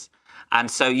decisions. And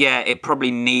so, it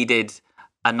probably needed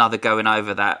another going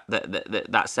over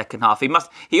that second half.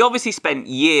 He obviously spent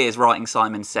years writing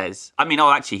Simon Says.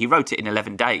 He wrote it in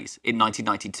 11 days in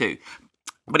 1992.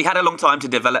 But he had a long time to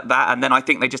develop that, and then I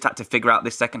think they just had to figure out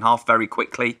this second half very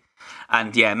quickly.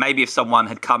 And maybe if someone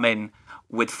had come in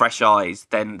with fresh eyes,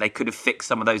 then they could have fixed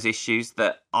some of those issues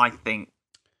that I think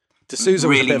de Souza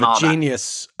really was a bit of a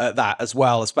genius at that as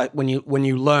well. Especially when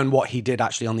you learn what he did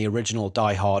actually on the original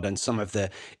Die Hard and some of the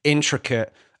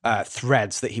intricate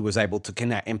threads that he was able to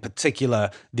connect, in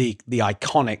particular the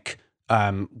iconic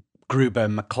Gruber,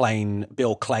 McClane,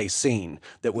 Bill Clay scene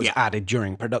that was added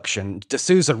during production. De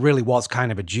Souza really was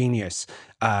kind of a genius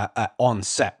on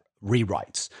set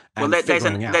rewrites and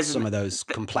figuring out some of those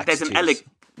complexities.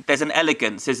 There's an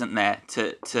elegance, isn't there,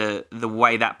 to the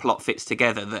way that plot fits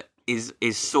together that is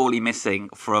sorely missing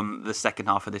from the second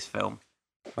half of this film.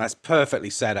 That's perfectly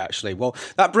said, actually. Well,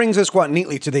 that brings us quite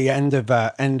neatly to the end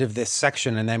of this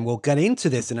section, and then we'll get into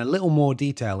this in a little more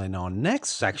detail in our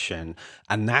next section,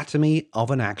 Anatomy of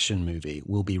an Action Movie.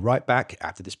 We'll be right back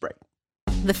after this break.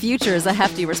 The future is a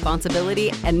hefty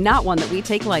responsibility and not one that we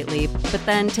take lightly. But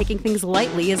then taking things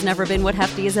lightly has never been what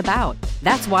Hefty is about.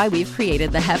 That's why we've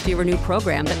created the Hefty Renew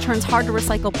program that turns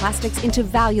hard-to-recycle plastics into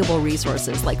valuable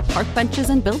resources like park benches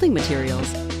and building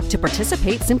materials. To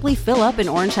participate, simply fill up an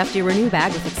orange Hefty Renew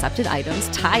bag with accepted items,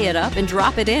 tie it up, and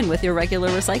drop it in with your regular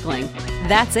recycling.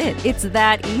 That's it. It's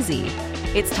that easy.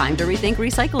 It's time to rethink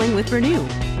recycling with Renew.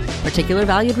 Particular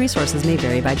valued resources may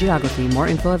vary by geography. More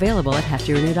info available at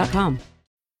heftyrenew.com.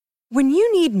 When you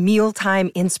need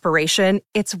mealtime inspiration,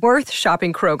 it's worth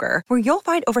shopping Kroger, where you'll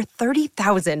find over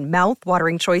 30,000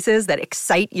 mouth-watering choices that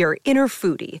excite your inner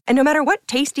foodie. And no matter what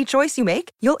tasty choice you make,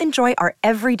 you'll enjoy our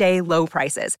everyday low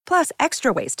prices, plus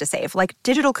extra ways to save, like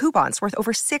digital coupons worth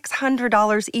over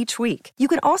 $600 each week. You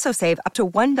can also save up to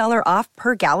 $1 off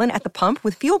per gallon at the pump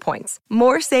with fuel points.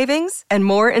 More savings and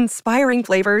more inspiring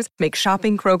flavors make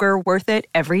shopping Kroger worth it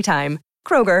every time.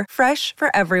 Kroger, fresh for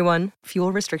everyone.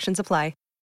 Fuel restrictions apply.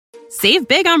 Save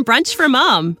big on brunch for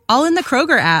mom, all in the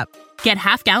Kroger app. Get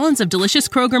half gallons of delicious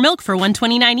Kroger milk for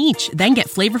 $1.29 each. Then get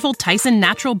flavorful Tyson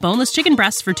natural boneless chicken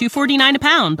breasts for $2.49 a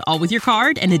pound, all with your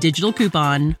card and a digital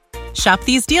coupon. Shop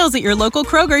these deals at your local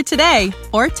Kroger today,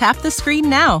 or tap the screen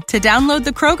now to download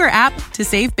the Kroger app to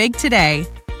save big today.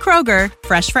 Kroger,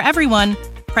 fresh for everyone.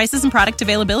 Prices and product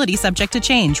availability subject to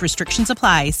change. Restrictions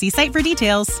apply. See site for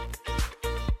details.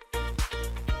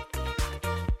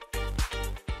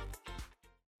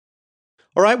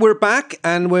 All right, we're back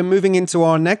and we're moving into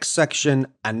our next section,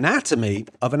 Anatomy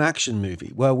of an Action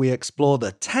Movie, where we explore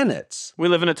the tenets. We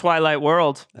live in a twilight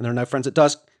world. And there are no friends at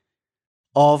dusk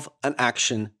of an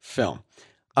action film.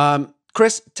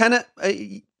 Chris, tenet,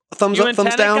 thumbs up,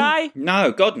 thumbs down? Guy?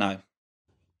 No, God, no.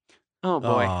 Oh,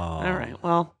 boy. All right,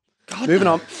 well. God, moving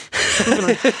on.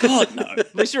 God, no.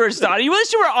 At least you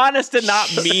were honest and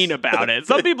not mean about it.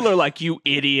 Some people are like, you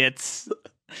idiots.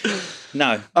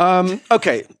 No.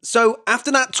 Okay, so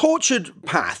after that tortured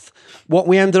path, what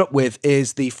we ended up with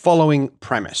is the following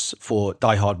premise for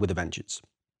Die Hard with a Vengeance.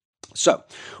 So,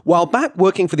 while back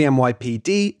working for the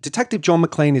NYPD, Detective John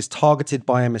McClane is targeted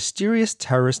by a mysterious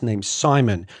terrorist named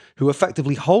Simon, who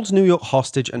effectively holds New York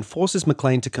hostage and forces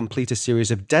McClane to complete a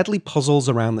series of deadly puzzles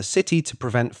around the city to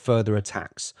prevent further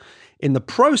attacks. In the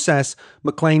process,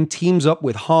 McClane teams up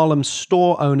with Harlem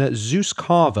store owner Zeus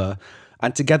Carver,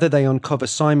 and together they uncover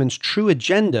Simon's true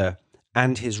agenda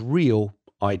and his real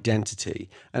identity.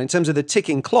 And in terms of the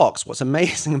ticking clocks, what's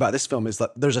amazing about this film is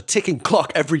that there's a ticking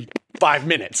clock every 5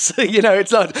 minutes.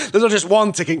 There's not just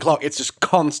one ticking clock. It's just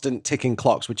constant ticking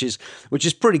clocks, which is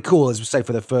pretty cool, as we say,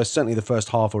 for certainly the first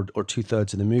half or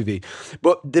 2/3 of the movie.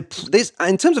 But this,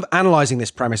 in terms of analyzing this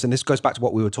premise, and this goes back to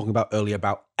what we were talking about earlier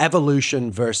about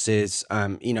evolution versus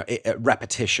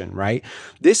repetition, right?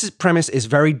 This premise is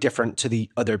very different to the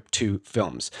other two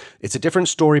films. It's a different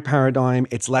story paradigm.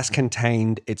 It's less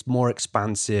contained. It's more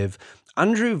expansive.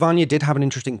 Andrew Vanya did have an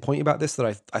interesting point about this that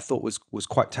I thought was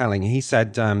quite telling. He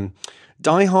said,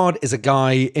 Die Hard is a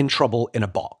guy in trouble in a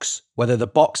box. Whether the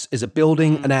box is a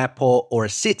building, an airport, or a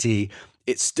city,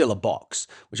 it's still a box,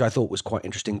 which I thought was quite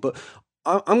interesting. But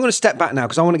I'm going to step back now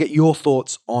because I want to get your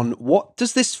thoughts on what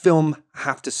does this film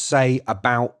have to say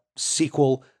about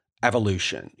sequel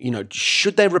evolution?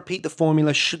 Should they repeat the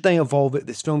formula? Should they evolve it?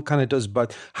 This film kind of does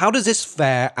both. How does this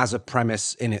fare as a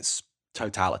premise in its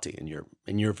totality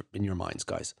in your minds,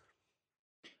 guys?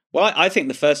 Well, I think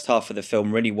the first half of the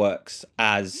film really works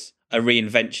as a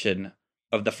reinvention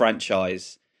of the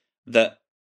franchise that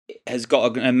has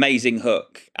got an amazing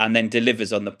hook and then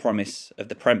delivers on the promise of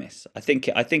the premise. I think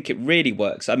it really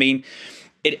works. I mean,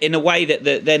 in a way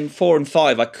that then 4 and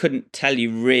 5, I couldn't tell you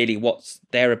really what's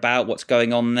they're about, what's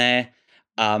going on there.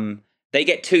 They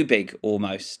get too big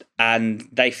almost, and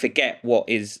they forget what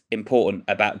is important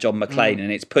about John McClane,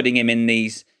 and it's putting him in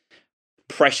these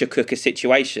pressure cooker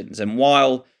situations. And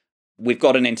while we've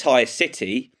got an entire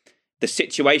city, the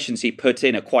situations he put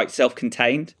in are quite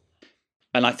self-contained.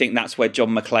 And I think that's where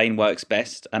John McClane works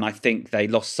best. And I think they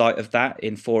lost sight of that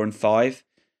in 4 and 5.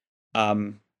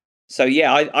 So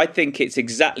yeah, I think it's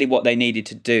exactly what they needed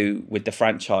to do with the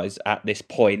franchise at this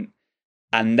point.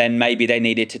 And then maybe they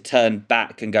needed to turn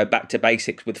back and go back to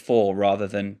basics with 4 rather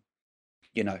than,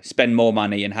 spend more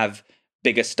money and have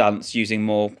bigger stunts using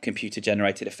more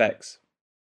computer-generated effects.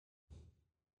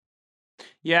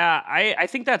 Yeah, I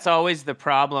think that's always the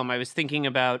problem. I was thinking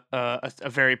about a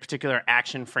very particular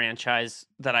action franchise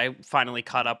that I finally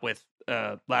caught up with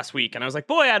last week, and I was like,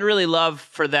 boy, I'd really love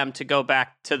for them to go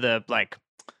back to the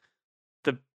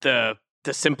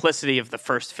simplicity of the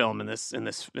first film in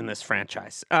this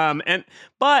franchise.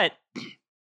 But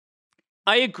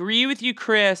I agree with you,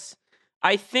 Chris.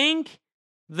 I think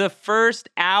the first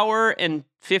hour and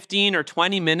 15 or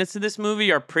 20 minutes of this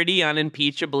movie are pretty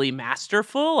unimpeachably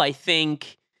masterful. I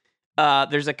think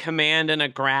there's a command and a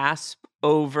grasp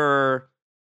over,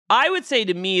 I would say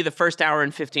to me, the first hour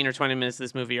and 15 or 20 minutes of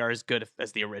this movie are as good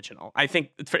as the original. I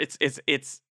think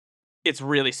it's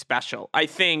really special. I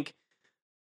think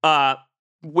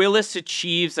Willis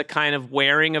achieves a kind of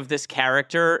wearing of this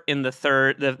character in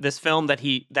this film that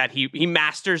he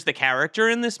masters the character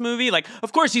in this movie. Like,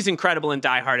 of course, he's incredible in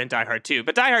Die Hard and Die Hard 2,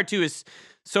 but Die Hard 2 is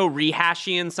so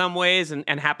rehashy in some ways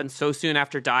and happens so soon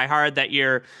after Die Hard that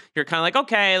you're kind of like,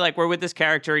 okay, like we're with this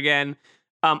character again.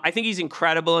 I think he's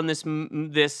incredible in this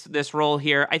role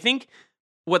here. I think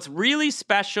what's really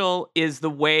special is the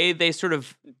way they sort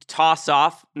of toss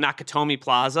off Nakatomi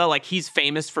Plaza. Like, he's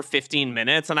famous for 15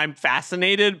 minutes, and I'm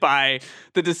fascinated by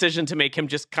the decision to make him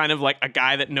just kind of like a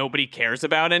guy that nobody cares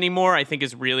about anymore. I think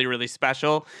is really, really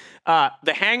special.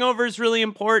 The Hangover is really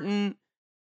important.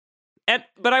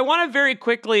 But I want to very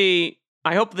quickly,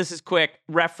 I hope this is quick,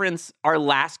 reference our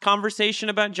last conversation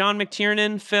about John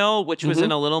McTiernan, Phil, which was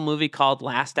in a little movie called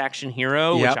Last Action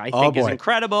Hero, which I think is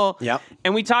incredible. Yep.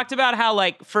 And we talked about how,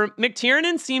 like, for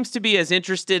McTiernan seems to be as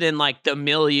interested in, like, the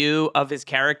milieu of his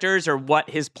characters or what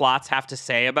his plots have to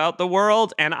say about the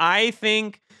world. And I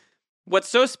think what's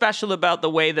so special about the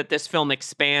way that this film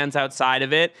expands outside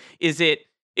of it is it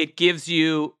gives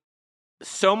you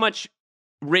so much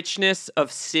richness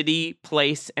of city,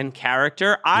 place, and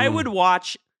character. I would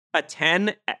watch a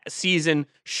 10-season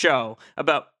show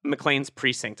about McClane's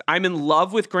precinct. I'm in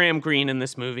love with Graham Greene in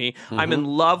this movie. I'm in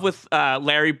love with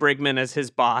Larry Brigman as his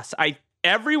boss.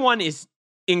 Everyone is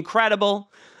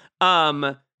incredible.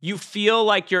 You feel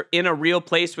like you're in a real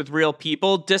place with real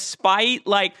people, despite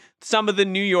like some of the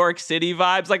New York City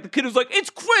vibes. Like the kid was like,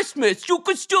 "It's Christmas, you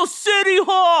could still City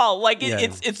Hall." Like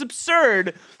it's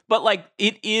absurd, but like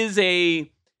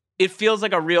it feels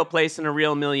like a real place and a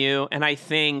real milieu. And I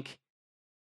think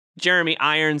Jeremy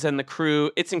Irons and the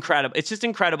crew, it's incredible. It's just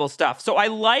incredible stuff. So I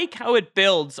like how it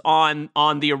builds on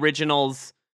the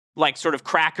original's like sort of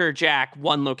crackerjack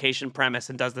one location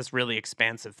premise and does this really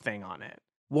expansive thing on it.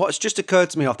 What's just occurred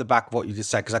to me off the back of what you just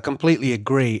said, because I completely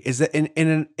agree, is that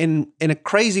in a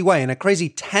crazy way, in a crazy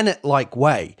Tenet-like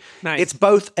way, it's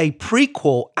both a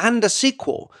prequel and a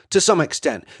sequel to some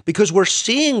extent, because we're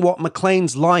seeing what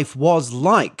McClane's life was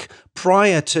like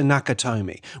prior to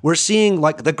Nakatomi. We're seeing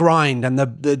like the grind and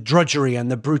the drudgery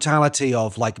and the brutality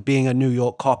of like being a New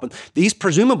York cop. And these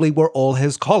presumably were all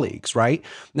his colleagues, right?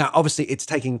 Now, obviously it's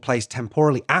taking place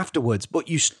temporally afterwards, but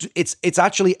it's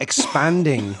actually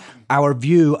expanding our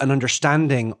view and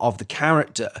understanding of the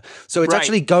character. So it's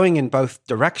actually going in both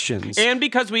directions. And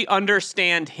because we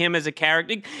understand him as a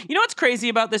character. You know what's crazy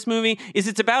about this movie is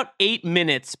it's about 8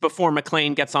 minutes before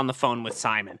McClane gets on the phone with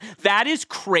Simon. That is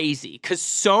crazy because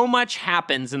so much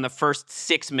happens in the first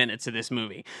 6 minutes of this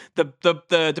movie.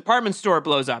 The department store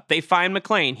blows up. They find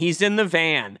McClane. He's in the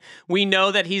van. We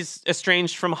know that he's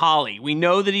estranged from Holly. We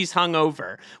know that he's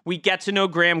hungover. We get to know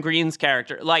Graham Greene's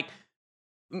character. Like,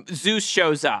 Zeus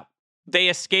shows up. They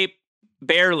escape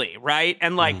barely, right?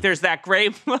 And like, there's that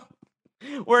great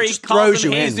where he calls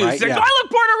him Jesus. Right? Like, I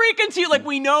look Puerto Rican to you. Like,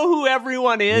 we know who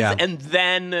everyone is, and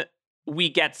then we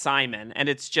get Simon, and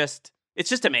it's just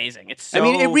amazing. It's so. I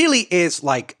mean, it really is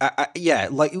like,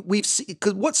 like we've seen,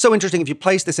 because what's so interesting, if you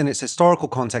place this in its historical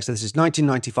context, this is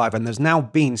 1995, and there's now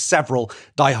been several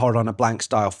Die Hard on a Blank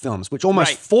style films, which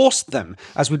almost forced them,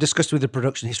 as we discussed with the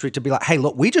production history, to be like, hey,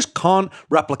 look, we just can't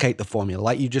replicate the formula,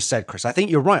 like you just said, Chris. I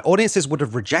think you're right. Audiences would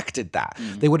have rejected that.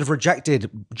 They would have rejected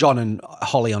John and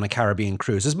Holly on a Caribbean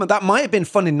cruise. That might have been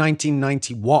fun in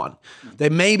 1991. They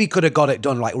maybe could have got it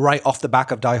done like right off the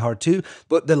back of Die Hard 2,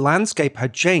 but the landscape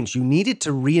had changed. You needed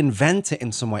to reinvent it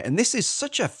in some way. And this is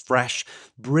such a fresh,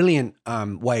 brilliant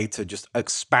way to just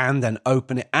expand and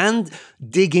open it and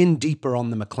dig in deeper on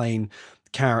the McClane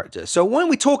character. So why don't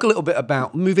we talk a little bit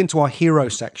about, move into our hero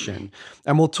section,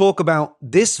 and we'll talk about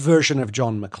this version of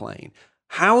John McClane.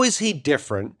 How is he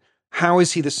different? How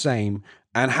is he the same?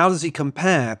 And how does he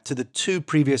compare to the two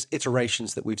previous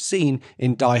iterations that we've seen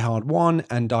in Die Hard 1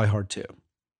 and Die Hard 2?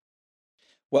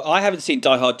 Well, I haven't seen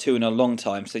Die Hard 2 in a long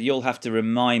time, so you'll have to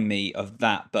remind me of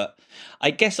that. But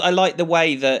I guess I like the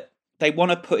way that they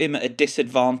want to put him at a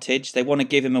disadvantage. They want to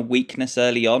give him a weakness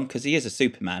early on, because he is a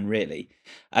Superman, really.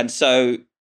 And so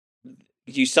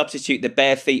you substitute the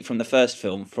bare feet from the first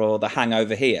film for the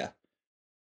hangover here.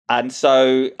 And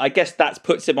so I guess that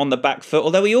puts him on the back foot,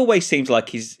 although he always seems like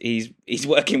he's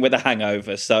working with a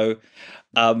hangover. So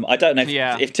I don't know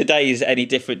if today is any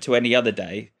different to any other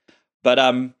day. But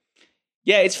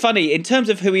yeah, it's funny. In terms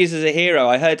of who he is as a hero,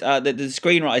 I heard that the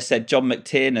screenwriter said John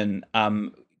McTiernan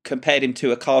compared him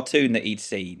to a cartoon that he'd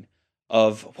seen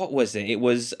of, what was it? It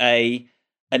was an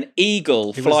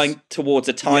eagle flying towards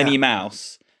a tiny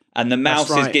mouse, and the mouse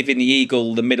is giving the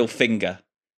eagle the middle finger.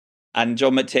 And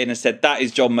John McTiernan said, that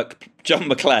is John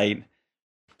McClane.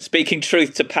 Speaking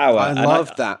truth to power. I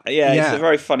love that. Yeah, it's a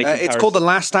very funny comparison. It's called The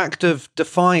Last Act of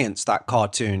Defiance, that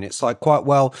cartoon. It's like quite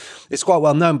well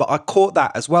known, but I caught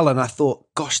that as well, and I thought,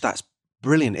 gosh, that's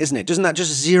brilliant, isn't it? Doesn't that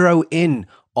just zero in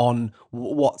on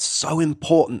what's so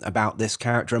important about this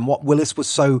character and what Willis was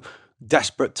so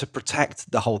desperate to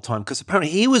protect the whole time? Because apparently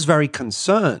he was very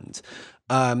concerned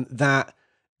that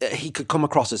he could come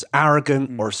across as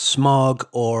arrogant or smug,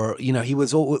 or, you know, he was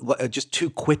just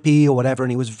too quippy or whatever. And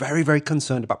he was very, very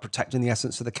concerned about protecting the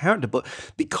essence of the character. But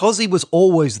because he was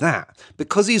always that,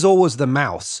 because he's always the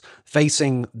mouse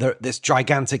facing this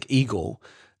gigantic eagle,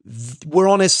 we're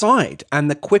on his side.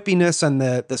 And the quippiness and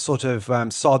the sort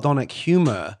of sardonic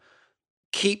humor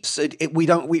keeps it.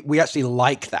 We actually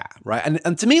like that, right?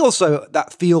 And to me also,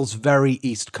 that feels very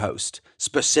East Coast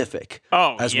specific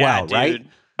as well, dude. Right?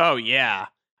 Oh, yeah.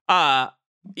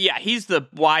 Yeah, he's the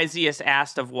wisiest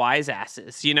ass of wise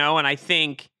asses, you know? And I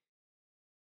think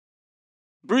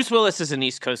Bruce Willis is an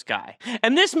East Coast guy.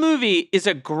 And this movie is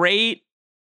a great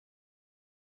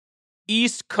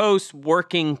East Coast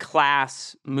working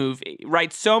class movie,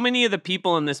 right? So many of the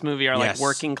people in this movie are like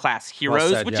working class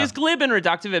heroes, which is glib and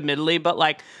reductive, admittedly, but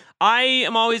like, I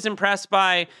am always impressed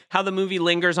by how the movie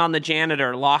lingers on the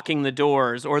janitor locking the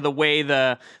doors, or the way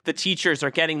the teachers are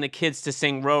getting the kids to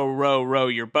sing "Row, row, row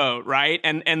your boat," right?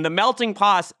 And the melting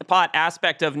pot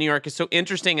aspect of New York is so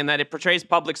interesting in that it portrays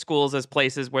public schools as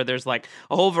places where there's like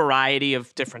a whole variety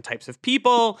of different types of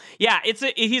people. Yeah,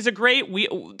 he's a great.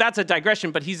 That's a digression,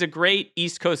 but he's a great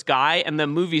East Coast guy, and the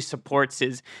movie supports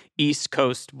his East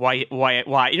Coast white.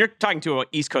 You're talking to an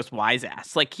East Coast wise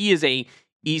ass. Like, he is a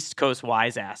East Coast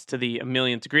wise ass to the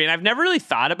 1,000,000th degree. And I've never really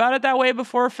thought about it that way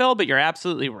before, Phil, but you're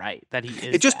absolutely right that he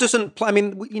is. It just doesn't play. I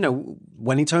mean, you know,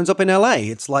 when he turns up in LA,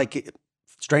 it's like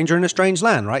stranger in a strange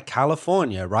land, right?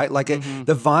 California, right? Like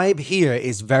the vibe here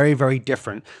is very, very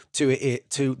different to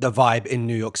the vibe in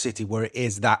New York City, where it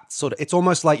is that sort of, it's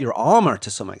almost like your armor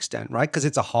to some extent, right? Because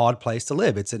it's a hard place to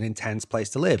live. It's an intense place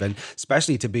to live. And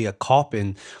especially to be a cop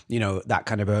in, you know, that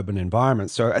kind of urban environment.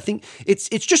 So I think it's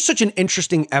just such an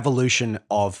interesting evolution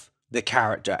of the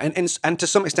character, and to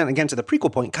some extent, again, to the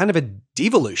prequel point, kind of a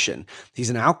devolution.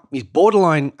 He's he's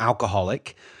borderline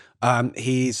alcoholic.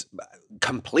 He's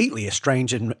completely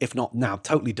estranged, and if not now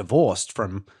totally divorced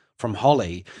from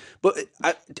Holly. But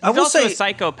I will also say, a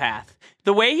psychopath.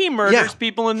 The way he murders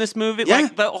people in this movie,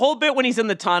 like the whole bit when he's in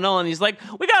the tunnel and he's like,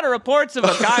 "We got reports of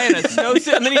a guy in a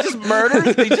snowsuit," and then he just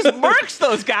murks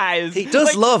those guys. He does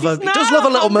like, love a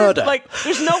little murder. Like,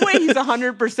 there's no way he's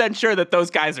 100% sure that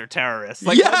those guys are terrorists.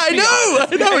 Like, I know.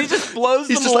 And he just blows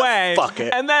them away. Like, fuck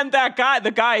it. And then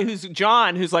the guy who's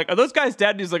John, who's like, "Are those guys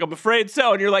dead?" And he's like, "I'm afraid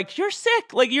so." And you're like, "You're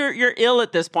sick. Like, you're ill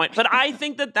at this point." But I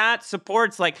think that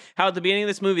supports like how at the beginning of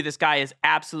this movie, this guy is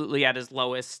absolutely at his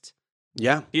lowest.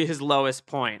 Yeah. His lowest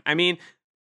point. I mean,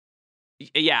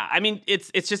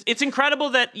 it's incredible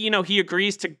that, he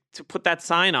agrees to put that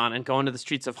sign on and go into the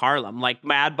streets of Harlem, like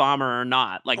Mad Bomber or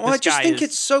not. Like, I just think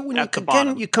it's so, when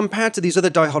you compare to these other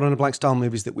Die Hard on a Blank style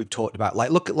movies that we've talked about,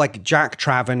 like look at like Jack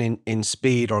Traven in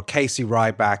Speed or Casey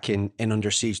Ryback in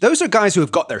Under Siege. Those are guys who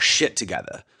have got their shit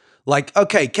together. Like,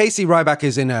 okay, Casey Ryback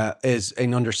is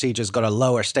in Under Siege, has got a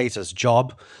lower status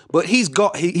job, but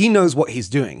he knows what he's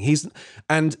doing.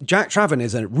 And Jack Traven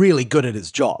is really good at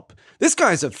his job. This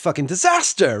guy's a fucking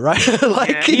disaster, right?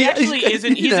 He actually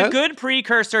isn't. He's a good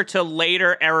precursor to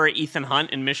later era Ethan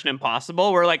Hunt in Mission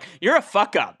Impossible, where like you're a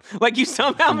fuck up, like you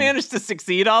somehow manage to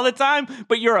succeed all the time,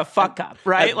 but you're a fuck up,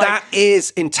 right? Like, that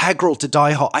is integral to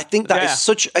Die Hard. I think that is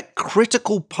such a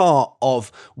critical part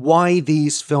of why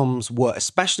these films work,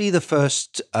 especially the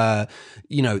first, the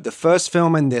first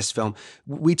film and this film.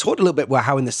 We talked a little bit about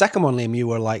how in the second one, Liam, you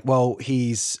were like, well,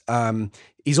 he's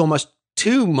almost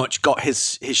too much got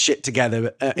his shit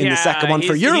together in the second one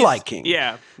for your liking.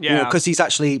 Yeah. Because he's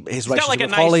actually, his relationship like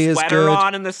with Holly is good. He's got like a nice sweater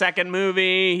on in the second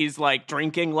movie. He's like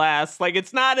drinking less. Like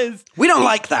it's not as... We don't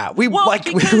like that. We want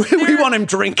him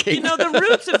drinking. The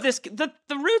roots of this, the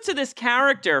roots of this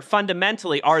character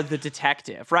fundamentally are the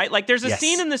detective, right? Like there's a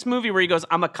scene in this movie where he goes,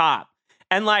 "I'm a cop."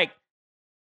 And like,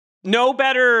 no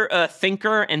better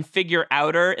thinker and figure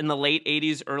outer in the late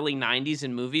 80s, early 90s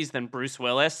in movies than Bruce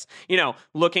Willis.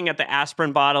 Looking at the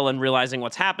aspirin bottle and realizing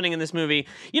what's happening in this movie.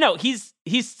 He's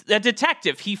a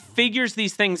detective. He figures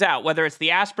these things out, whether it's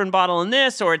the aspirin bottle in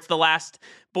this or it's the last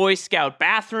Boy Scout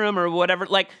bathroom or whatever.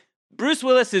 Like, Bruce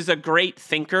Willis is a great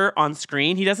thinker on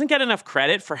screen. He doesn't get enough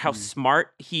credit for how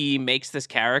smart he makes this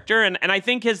character. And I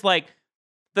think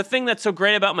the thing that's so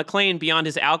great about McClane, beyond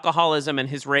his alcoholism and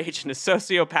his rage and his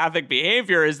sociopathic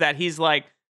behavior, is that he's like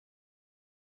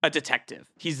a detective.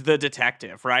 He's the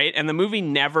detective, right? And the movie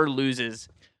never loses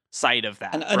sight of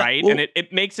that, right? And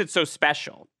it makes it so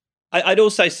special. I'd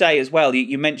also say as well,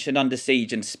 you mentioned Under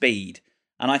Siege and Speed.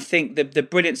 And I think the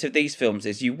brilliance of these films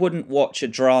is you wouldn't watch a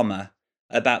drama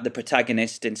about the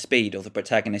protagonist in Speed or the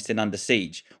protagonist in Under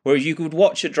Siege, whereas you could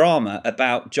watch a drama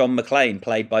about John McClane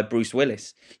played by Bruce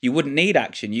Willis. You wouldn't need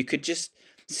action. You could just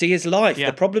see his life,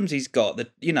 the problems he's got,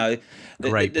 the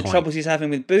troubles he's having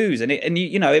with booze, and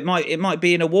it might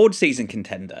be an award season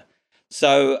contender.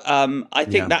 So I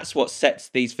think that's what sets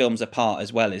these films apart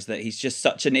as well, is that he's just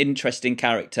such an interesting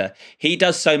character. He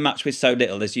does so much with so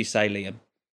little, as you say, Liam.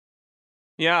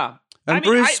 Yeah. And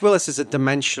Bruce Willis is a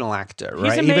dimensional actor,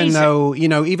 right? Amazing.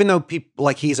 Even though people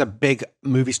like he's a big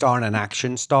movie star and an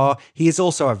action star, he is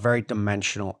also a very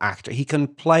dimensional actor. He can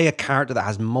play a character that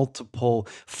has multiple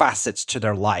facets to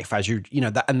their life,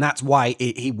 and that's why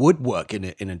he would work in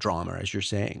a drama, as you're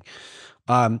saying.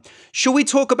 Shall we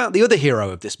talk about the other hero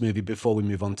of this movie before we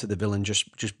move on to the villain?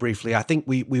 Just briefly, I think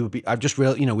we would be. I've just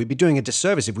realized, we'd be doing a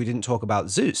disservice if we didn't talk about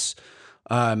Zeus,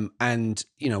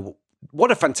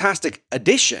 what a fantastic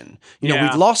addition.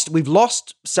 We've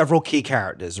lost several key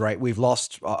characters, right? We've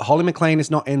lost Holly McClane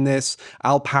is not in this.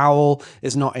 Al Powell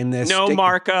is not in this. No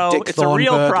Marco. Dick it's Thornburg.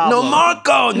 A real problem. No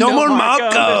Marco. No more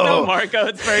Marco. There's no Marco.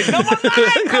 It's very no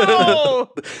more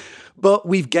Marco. But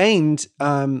we've gained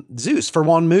Zeus for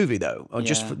one movie, though.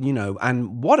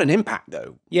 And what an impact,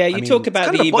 though. Yeah, talk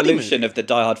about the evolution of the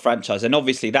Die Hard franchise, and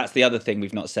obviously that's the other thing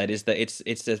we've not said, is that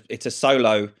it's a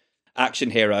solo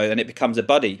action hero, and it becomes a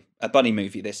buddy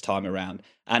movie this time around.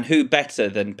 And who better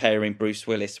than pairing Bruce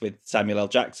Willis with Samuel L.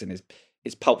 Jackson,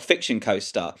 his Pulp Fiction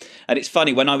co-star? And it's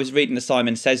funny, when I was reading the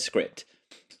Simon Says script,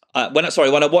 when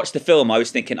I watched the film, I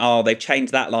was thinking, they've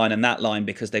changed that line and that line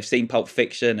because they've seen Pulp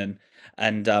Fiction,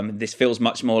 and this feels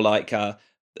much more like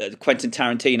Quentin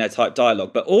Tarantino type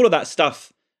dialogue. But all of that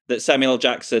stuff that those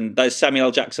Samuel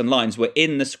L. Jackson lines were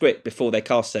in the script before they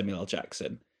cast Samuel L.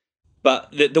 Jackson.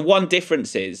 But the one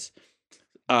difference is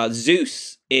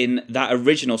Zeus in that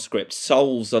original script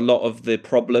solves a lot of the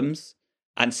problems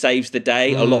and saves the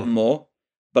day a lot more.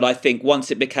 But I think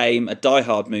once it became a Die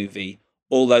Hard movie,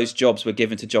 all those jobs were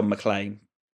given to John McClane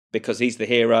because he's the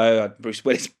hero. Bruce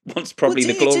Willis wants probably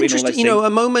the glory. It's and all interesting, those you know,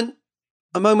 things.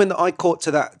 a moment that I caught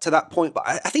to that point, but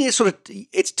I think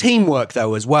it's teamwork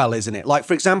though as well, isn't it? Like,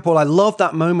 for example, I love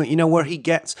that moment, you know, where he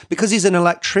gets, because he's an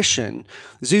electrician,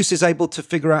 Zeus is able to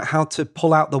figure out how to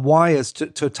pull out the wires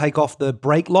to take off the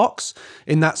brake locks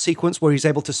in that sequence where he's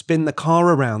able to spin the car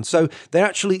around. So they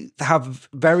actually have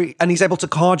and he's able to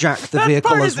carjack the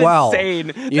vehicle as well.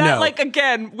 Insane. Like,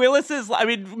 again,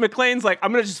 McClane's like,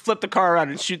 I'm going to just flip the car around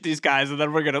and shoot these guys and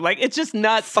then we're going to, like, it's just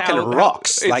nuts. Fucking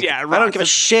rocks. Like, rocks. I don't give a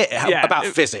shit about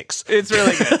physics. It's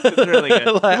really good. It's really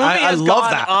good. Like, the movie has love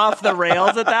gone that. off the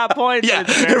rails at that point. Yeah,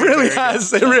 It's very, it really very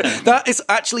has. good. That is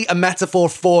actually a metaphor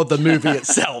for the movie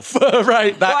itself,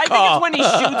 right? I think it's when he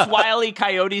shoots Wile E.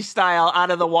 Coyote style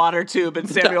out of the water tube and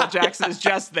Samuel Jackson is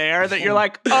just there that you're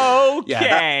like,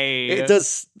 okay. It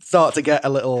does start to get a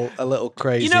little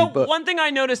crazy. You know, but one thing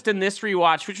I noticed in this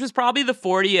rewatch, which was probably the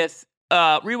 40th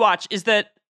rewatch, is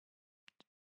that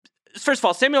first of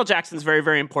all, Samuel Jackson's very,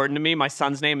 very important to me. My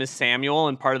son's name is Samuel,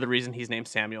 and part of the reason he's named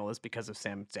Samuel is because of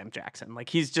Sam Jackson. Like,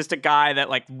 he's just a guy that,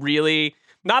 like, really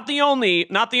not the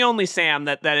only Sam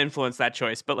that influenced that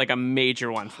choice, but like a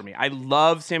major one for me. I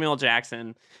love Samuel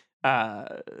Jackson.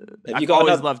 I've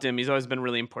always loved him. He's always been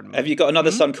really important to me. Have you got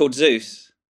another son called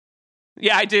Zeus?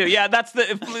 Yeah, I do. Yeah, that's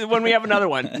when we have another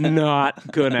one.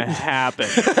 Not gonna happen.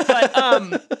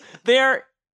 But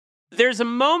there's a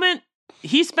moment.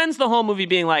 He spends the whole movie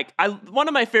being like, one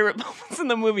of my favorite moments in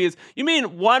the movie is, you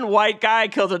mean one white guy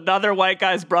killed another white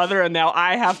guy's brother and now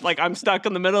I'm stuck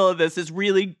in the middle of this.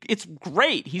 It's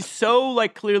great. He's so,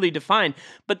 like, clearly defined.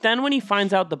 But then when he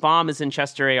finds out the bomb is in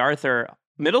Chester A. Arthur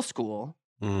Middle School,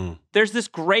 there's this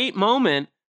great moment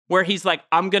where he's like,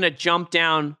 I'm going to jump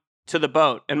down to the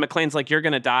boat. And McClane's like, you're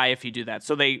going to die if you do that.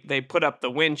 So they put up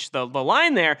the winch, the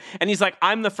line there. And he's like,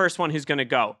 I'm the first one who's going to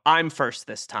go. I'm first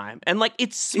this time. And, like,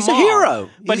 it's small. He's a hero.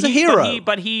 He's a hero.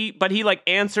 But he like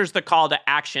answers the call to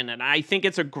action. And I think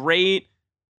it's a great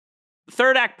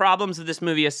third act problems of this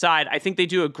movie aside. I think they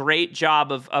do a great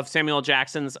job of Samuel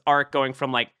Jackson's arc going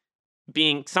from, like,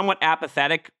 being somewhat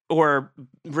apathetic or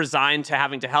resigned to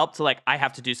having to help to, like, I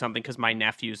have to do something because my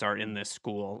nephews are in this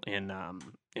school in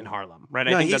Harlem, right?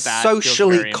 No, I think he's that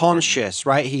socially conscious,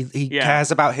 right? He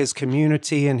cares about his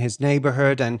community and his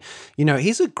neighborhood, and, you know,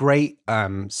 he's a great,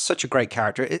 such a great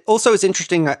character. It also is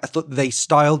interesting. I thought they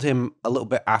styled him a little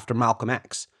bit after Malcolm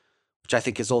X, which I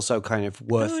think is also kind of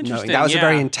worth noting. That was a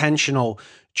very intentional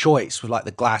choice with, like,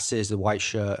 the glasses, the white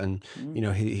shirt, and you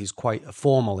know, he's quite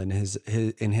formal in his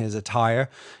attire.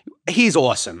 He's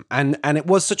awesome, and it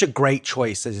was such a great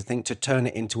choice, I think, to turn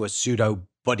it into a pseudo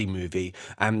buddy movie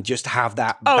and just have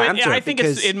that banter. I think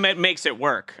it makes it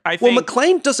work. Well,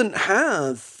 McClane doesn't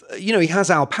have, you know, he has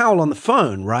Al Powell on the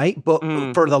phone, right? But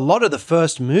for a lot of the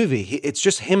first movie, it's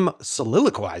just him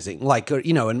soliloquizing, like,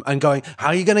 you know, and going, how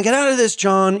are you going to get out of this,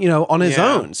 John? You know, on his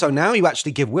own. So now you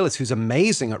actually give Willis, who's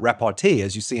amazing at repartee,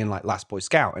 as you see in, like, Last Boy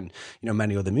Scout and, you know,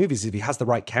 many other movies. If he has the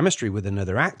right chemistry with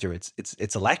another actor,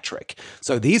 it's electric.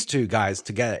 So these two guys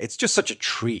together, it's just such a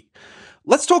treat.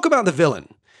 Let's talk about the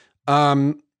villain.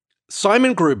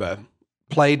 Simon Gruber,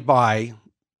 played by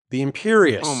the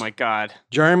imperious. Oh my God.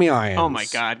 Jeremy Irons. Oh my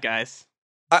God, guys.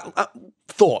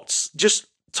 Thoughts? Just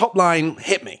top line,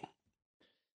 hit me.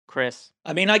 Chris.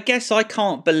 I mean, I guess I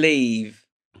can't believe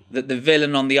that the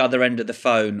villain on the other end of the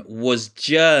phone was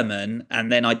German,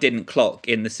 and then I didn't clock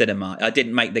in the cinema. I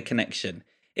didn't make the connection.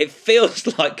 It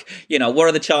feels like, you know, what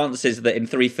are the chances that in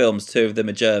 3 films, 2 of them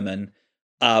are German?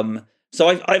 So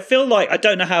I feel like, I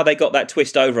don't know how they got that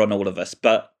twist over on all of us,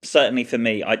 but certainly for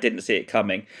me, I didn't see it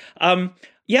coming.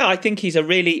 Yeah, I think he's a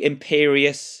really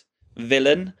imperious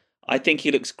villain. I think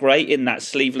he looks great in that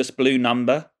sleeveless blue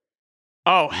number.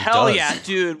 Oh, hell yeah,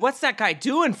 dude. What's that guy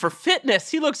doing for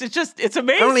fitness? It's amazing.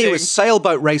 Apparently he was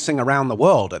sailboat racing around the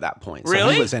world at that point. So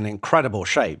really? He was in incredible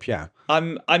shape, yeah.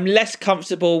 I'm less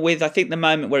comfortable with, I think, the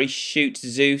moment where he shoots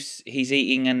Zeus, he's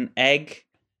eating an egg.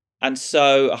 And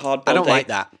so a hard-boiled egg. I don't like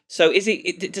that. So does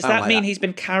that mean he's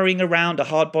been carrying around a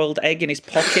hard-boiled egg in his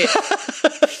pocket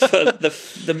for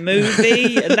the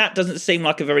movie? And that doesn't seem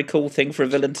like a very cool thing for a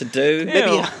villain to do.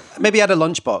 Maybe he had a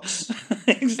lunchbox.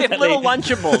 Exactly. Little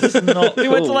Lunchables. It's not cool. He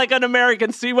went to like an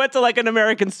American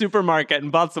supermarket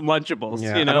and bought some Lunchables.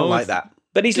 Yeah, you know? I don't like that.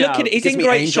 But he's in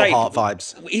great Angel shape. Heart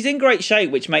vibes. He's in great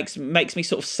shape, which makes me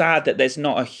sort of sad that there's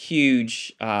not a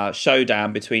huge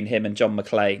showdown between him and John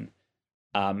McClane.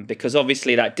 Because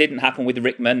obviously that didn't happen with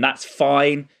Rickman. That's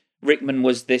fine. Rickman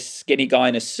was this skinny guy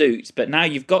in a suit, but now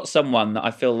you've got someone that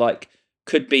I feel like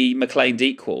could be McClane's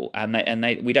equal, and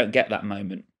we don't get that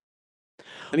moment.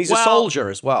 And he's a soldier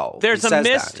as well. There's a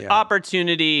missed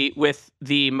opportunity with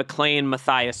the McClane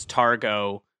Matthias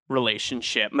Targo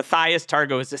relationship. Matthias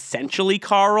Targo is essentially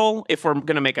Carl, if we're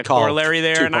going to make a corollary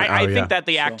there. And I think that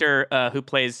the actor who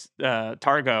plays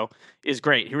Targo is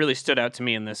great. He really stood out to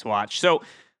me in this watch. So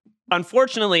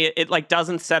unfortunately, it like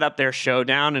doesn't set up their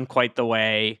showdown in quite the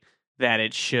way that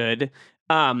it should.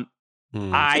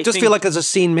 I just feel like there's a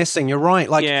scene missing. You're right.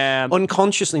 Like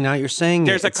unconsciously now you're saying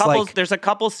there's a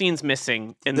couple scenes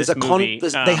missing in this movie.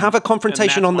 They have a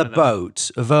confrontation on the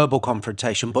boat, a verbal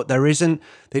confrontation, but there isn't.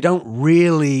 They don't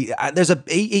really. There's a.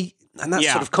 And that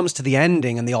sort of comes to the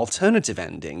ending and the alternative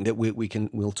ending that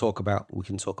we'll talk about. We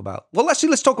can talk about. Well,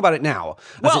 let's talk about it now.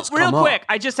 Well, real quick,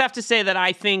 I just have to say that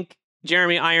I think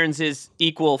Jeremy Irons is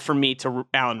equal for me to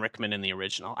Alan Rickman in the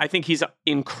original. I think he's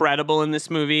incredible in this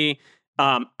movie.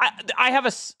 I have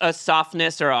a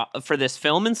softness for this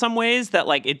film in some ways that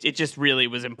like it just really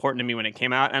was important to me when it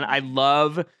came out, and I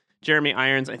love Jeremy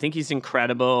Irons. I think he's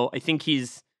incredible. I think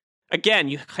he's, again,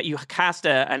 you cast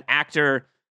an actor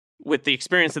with the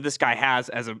experience that this guy has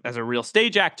as a real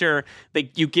stage actor.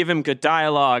 You give him good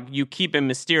dialogue, you keep him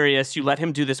mysterious, you let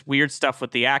him do this weird stuff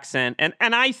with the accent, and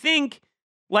I think,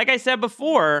 like I said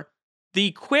before,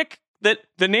 that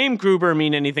the name Gruber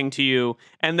mean anything to you,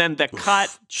 and then the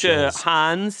cut to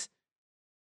Hans,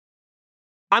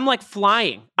 I'm like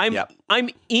flying. I'm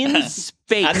in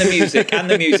space. and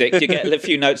the music. You get a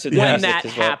few notes of the when music that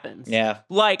as well. happens. Yeah.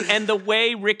 Like, and the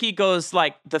way Ricky goes,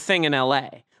 like, the thing in LA.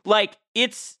 Like,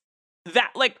 it's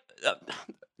that, like,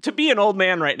 to be an old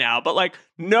man right now, but like,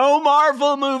 no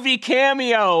Marvel movie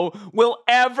cameo will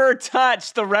ever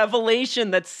touch the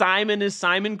revelation that Simon is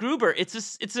Simon Gruber.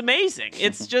 It's amazing.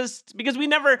 It's just because we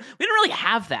didn't really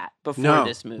have that before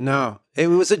this movie. No, it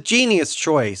was a genius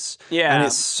choice. Yeah, and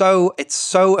it's so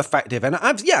effective. And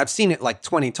I've seen it like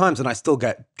 20 times, and I still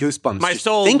get goosebumps. My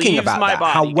soul thinking leaves about my that.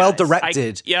 body, how well guys.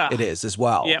 directed it is as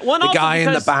well. Yeah, well, the guy in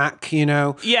the because, back, you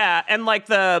know. Yeah, and like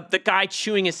the guy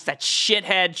chewing his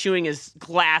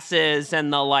glasses,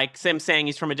 and the like him saying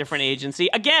he's from a different agency.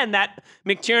 Again, that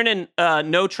McTiernan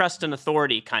no trust and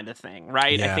authority kind of thing,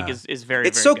 right? Yeah. I think is very,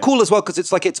 it's very so good. cool as well because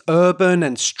it's like it's urban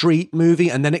and street movie,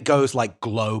 and then it goes like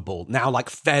global. Now like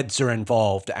feds are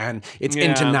involved and it's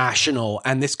international,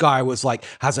 and this guy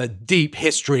has a deep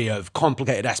history of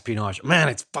complicated espionage. Man,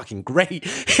 it's fucking great.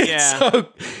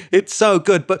 It's so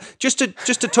good. But just to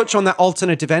touch on that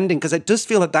alternative ending, because it does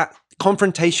feel like that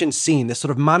confrontation scene, this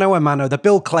sort of mano a mano, the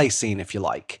Bill Clay scene, if you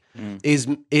like,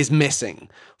 is missing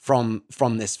from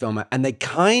this film, and they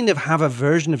kind of have a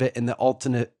version of it in the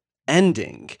alternate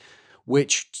ending.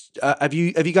 Which have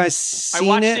you guys seen? I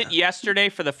watched it yesterday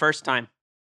for the first time.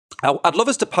 I'd love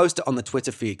us to post it on the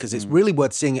Twitter feed because it's really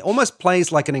worth seeing. It almost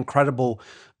plays like an incredible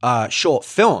short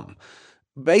film.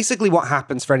 Basically, what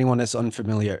happens for anyone that's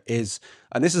unfamiliar is,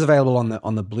 and this is available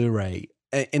on the Blu-ray,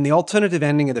 in the alternative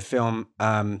ending of the film,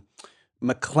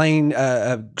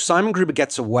 Simon Gruber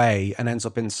gets away and ends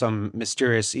up in some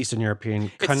mysterious Eastern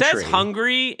European country. It says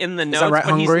Hungary in the notes, right,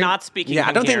 but Hungary? he's not speaking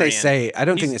I don't think they say.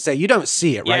 You don't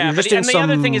see it, right? Yeah, You're just and the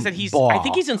other thing is that I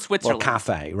think he's in Switzerland or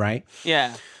cafe, right?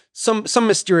 Yeah, some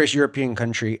mysterious European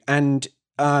country, and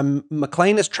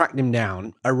McClane has tracked him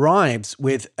down. Arrives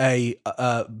with a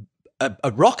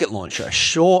rocket launcher, a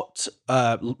short,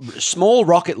 small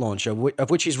rocket launcher, of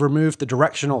which he's removed the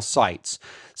directional sights,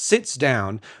 sits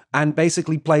down and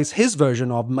basically plays his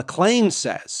version of McClane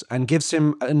Says and gives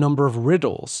him a number of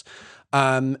riddles.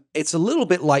 It's a little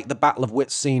bit like the Battle of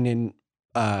Wits scene in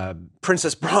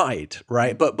Princess Bride,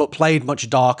 right? But played much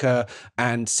darker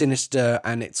and sinister,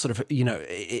 and it's sort of,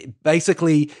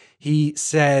 basically he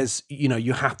says,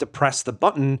 you have to press the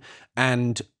button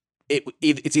and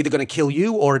it's either going to kill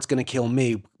you or it's going to kill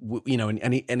me,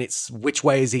 and it's which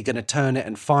way is he going to turn it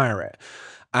and fire it.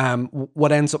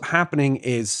 What ends up happening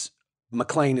is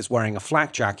McClane is wearing a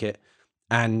flak jacket,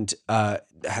 and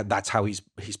that's how he's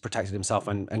protected himself,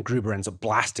 and Gruber ends up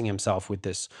blasting himself with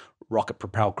this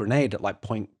rocket-propelled grenade at like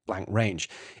point-blank range.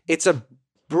 It's a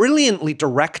brilliantly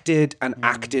directed and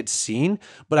acted scene,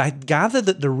 but I gather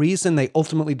that the reason they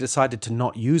ultimately decided to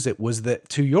not use it was that,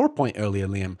 to your point earlier,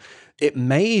 Liam, it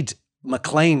made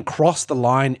McClane cross the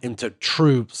line into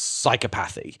true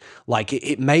psychopathy. Like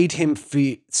it made him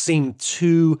seem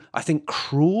too, I think,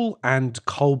 cruel and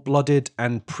cold-blooded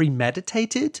and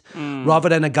premeditated, rather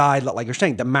than a guy like you're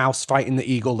saying, the mouse fighting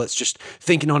the eagle that's just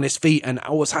thinking on his feet and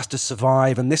always has to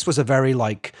survive. And this was a very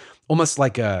almost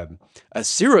like a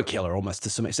serial killer almost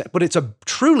to some extent, but it's a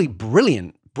truly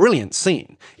brilliant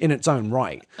scene in its own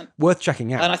right, worth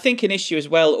checking out. And I think an issue as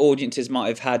well audiences might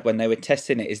have had when they were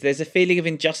testing it is there's a feeling of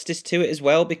injustice to it as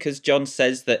well, because John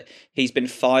says that he's been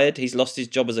fired, he's lost his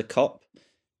job as a cop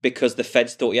because the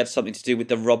feds thought he had something to do with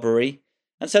the robbery.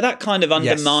 And so that kind of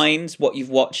undermines what you've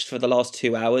watched for the last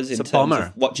 2 hours in terms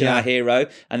of watching our hero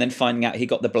and then finding out he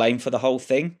got the blame for the whole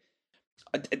thing.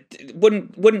 You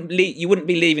wouldn't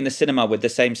be leaving the cinema with the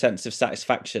same sense of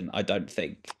satisfaction, I don't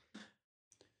think.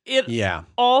 It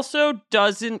also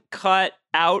doesn't cut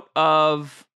out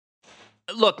of...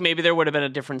 Look, maybe there would have been a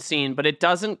different scene, but it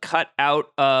doesn't cut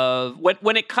out of...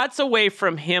 When it cuts away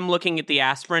from him looking at the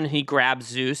aspirin, he grabs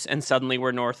Zeus, and suddenly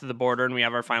we're north of the border and we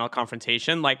have our final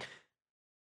confrontation. Like,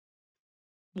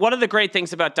 one of the great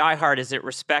things about Die Hard is it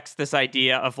respects this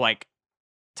idea of, like,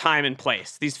 time and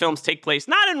place. These films take place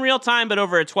not in real time, but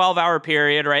over a 12-hour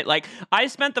period, right? Like, I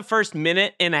spent the first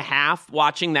minute and a half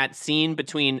watching that scene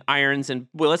between Irons and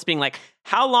Willis being like,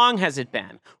 how long has it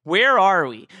been? Where are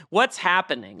we? What's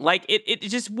happening? Like, it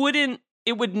just wouldn't...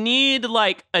 It would need,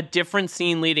 like, a different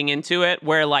scene leading into it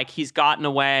where, like, he's gotten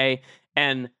away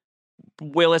and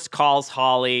Willis calls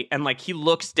Holly and, like, he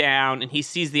looks down and he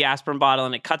sees the aspirin bottle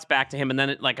and it cuts back to him and then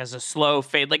it, like, has a slow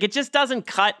fade. Like, it just doesn't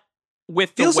cut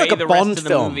with the feels way like a the Bond rest of the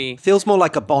film. movie. Feels more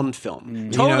like a Bond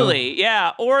film. Totally,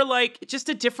 yeah. Or, like, just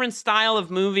a different style of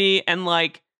movie and,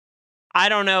 like, I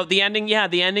don't know. The ending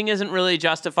isn't really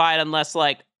justified unless,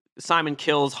 like, Simon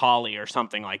kills Holly or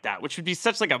something like that, which would be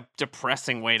such, like, a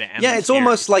depressing way to end. Yeah, it's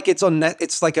almost like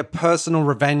it's like a personal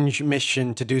revenge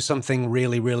mission to do something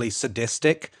really, really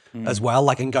sadistic as well,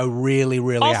 like, and go really,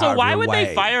 really out of your way. Also, why would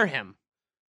they fire him?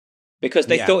 Because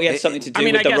they thought he had something to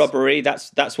do with the robbery.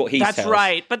 That's what he says. That's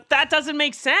right, but that doesn't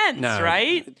make sense,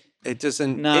 right? It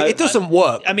doesn't. No, it doesn't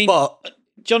work. I mean, but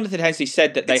Jonathan Hensleigh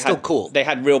said that they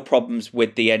had real problems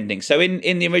with the ending. So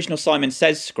in the original Simon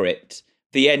Says script,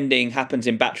 the ending happens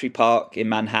in Battery Park in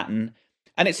Manhattan,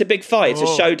 and it's a big fight. It's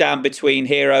a showdown between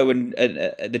hero and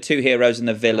the two heroes and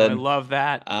the villain. I love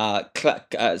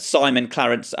that. Simon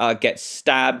Clarence gets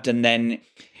stabbed, and then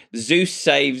Zeus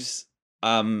saves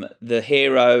the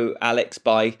hero Alex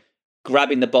by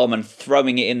grabbing the bomb and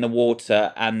throwing it in the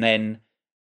water, and then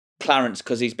Clarence,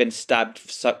 because he's been stabbed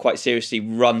quite seriously,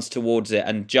 runs towards it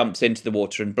and jumps into the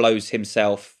water and blows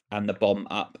himself and the bomb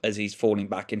up as he's falling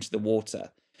back into the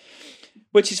water,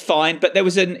 which is fine. But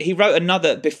he wrote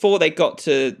another, before they got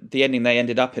to the ending they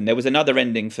ended up in, there was another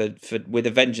ending for with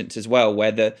A Vengeance as well,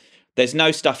 where there's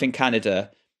no stuff in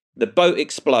Canada, the boat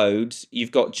explodes,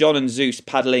 you've got John and Zeus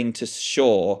paddling to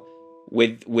shore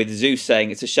with Zeus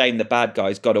saying it's a shame the bad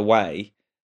guys got away,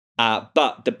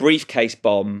 but the briefcase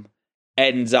bomb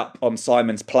ends up on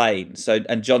Simon's plane.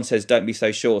 And John says, "Don't be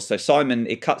so sure." So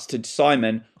it cuts to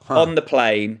Simon on the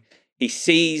plane. He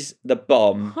sees the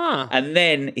bomb, and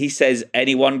then he says,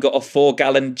 "Anyone got a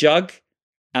 4-gallon jug?"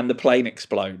 And the plane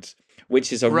explodes,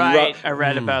 which is a right. I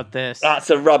read about this. That's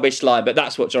a rubbish line, but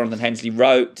that's what Jonathan Hensleigh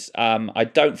wrote. I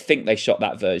don't think they shot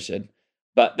that version.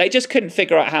 But they just couldn't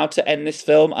figure out how to end this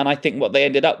film, and I think what they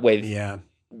ended up with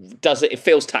it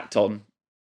feels tacked on.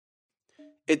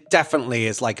 It definitely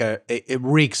is like it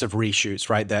reeks of reshoots,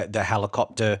 right? The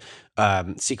helicopter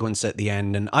sequence at the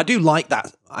end, and I do like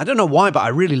that. I don't know why, but I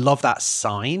really love that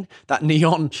sign, that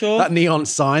neon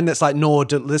sign. That's like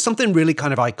there's something really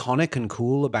kind of iconic and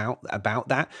cool about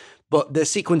that. But the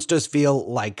sequence does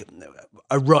feel like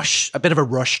a bit of a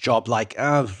rush job, like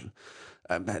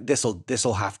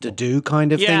this'll have to do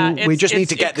kind of thing. We just need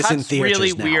to get this in theaters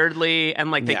really now. Weirdly, and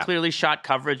like they clearly shot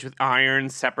coverage with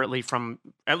Irons separately from,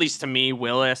 at least to me,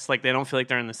 Willis. Like they don't feel like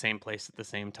they're in the same place at the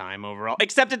same time overall.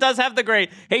 Except it does have the great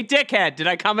 "Hey dickhead, did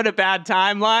I come at a bad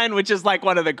time?" line, which is like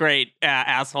one of the great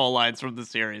asshole lines from the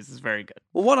series. It's very good.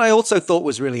 Well, what I also thought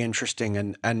was really interesting,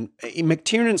 and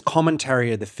McTiernan's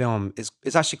commentary of the film is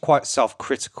actually quite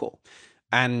self-critical,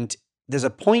 and there's a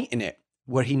point in it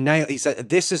where he said,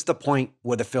 this is the point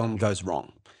where the film goes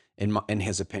wrong, in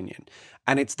his opinion.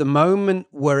 And it's the moment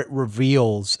where it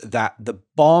reveals that the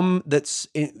bomb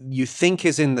you think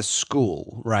is in the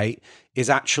school, right, is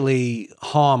actually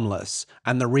harmless.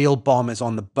 And the real bomb is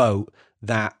on the boat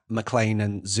that McClane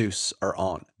and Zeus are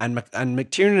on. And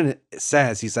McTiernan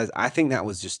says, I think that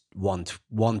was just one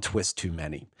twist too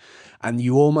many. And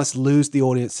you almost lose the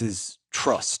audience's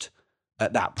trust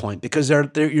at that point, because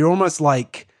you're almost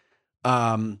like,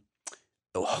 what's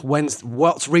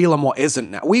real and what isn't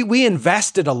now. We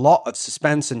invested a lot of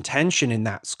suspense and tension in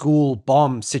that school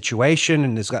bomb situation,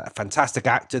 and there's got a fantastic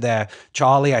actor there,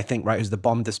 Charlie, I think, right, who's the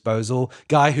bomb disposal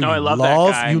guy who I love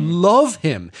that guy. You love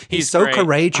him. He's so great.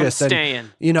 courageous. I'm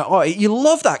staying. And you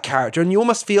love that character, and you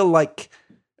almost feel like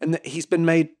he's been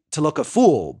made to look a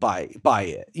fool by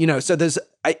it. So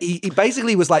he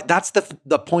basically was like, that's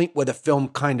the point where the film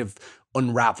kind of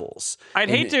unravels. I'd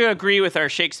hate to disagree with our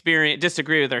Shakespearean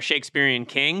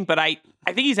king, but I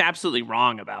think he's absolutely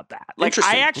wrong about that. Like,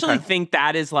 I actually think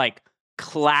that is like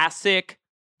classic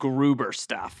Gruber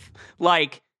stuff.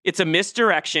 Like, it's a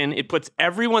misdirection. It puts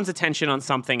everyone's attention on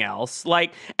something else.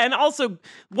 Like, and also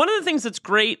one of the things that's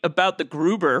great about the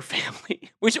Gruber family,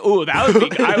 which, I would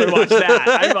watch that.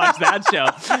 I'd watch that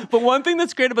show. But one thing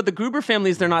that's great about the Gruber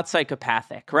family is they're not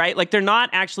psychopathic, right? Like, they're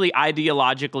not actually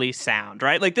ideologically sound,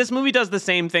 right? Like, this movie does the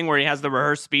same thing where he has the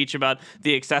rehearsed speech about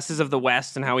the excesses of the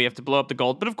West and how we have to blow up the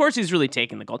gold. But of course, he's really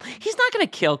taking the gold. He's not going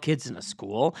to kill kids in a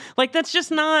school. Like, that's just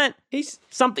not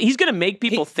something. He's going to make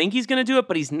people think he's going to do it,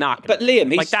 but he's not going to. But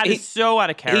Liam, that is so out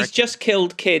of character. He's just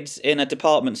killed kids in a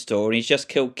department store, and he's just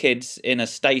killed kids in a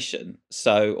station,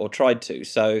 or tried to.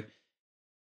 So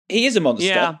he is a monster.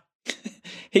 Yeah.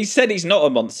 He said he's not a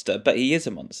monster, but he is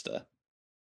a monster.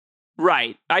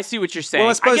 Right. I see what you're saying. Well,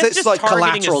 I suppose it's like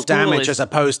collateral damage as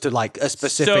opposed to like a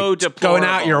specific going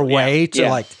out your way to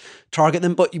like target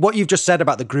them. But what you've just said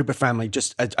about the Gruber family,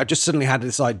 I just suddenly had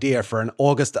this idea for an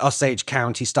August Osage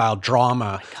County style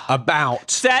drama about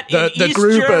the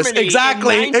Grubers. Germany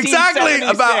exactly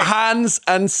about Hans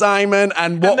and Simon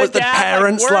and what was the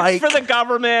parents like. Works for the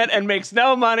government and makes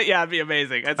no money. Yeah, it'd be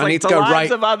amazing. It's like The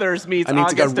Lives of Others meets I need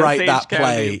to go write that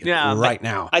County. play right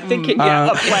now. I think a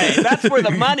play. That's where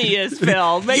the money is,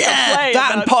 Phil. Make a play.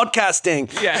 That and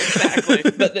podcasting. Yeah,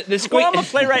 exactly. But the screen. Well, I'm a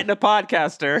playwright and a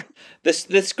podcaster. The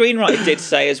screenwriter did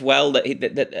say as well that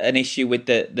an issue with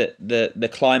the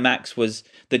climax was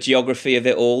the geography of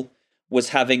it all, was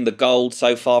having the gold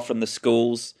so far from the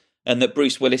schools, and that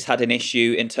Bruce Willis had an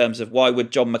issue in terms of why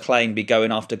would John McClane be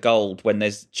going after gold when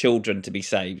there's children to be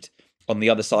saved on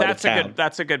the other side of town.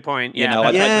 That's a good point. Yeah,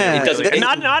 it doesn't.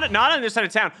 Not on this side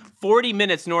of town. 40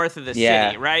 minutes north of the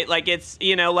city, right? Like it's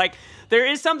like. There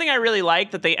is something I really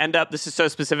like that they end up. This is so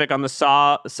specific on the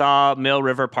Sawmill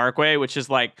River Parkway, which is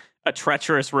like a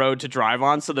treacherous road to drive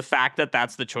on. So the fact that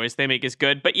that's the choice they make is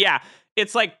good. But yeah,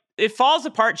 it's like it falls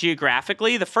apart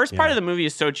geographically. The first part of the movie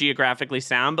is so geographically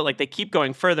sound, but like they keep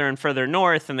going further and further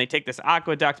north, and they take this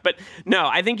aqueduct. But no,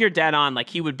 I think you're dead on. Like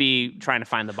he would be trying to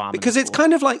find the bomb because it's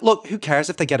kind of like, look, who cares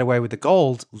if they get away with the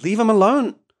gold? Leave them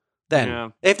alone.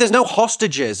 Then, if there's no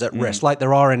hostages at risk, like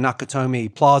there are in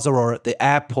Nakatomi Plaza or at the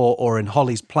airport or in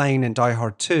Holly's Plain in Die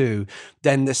Hard 2,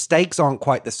 then the stakes aren't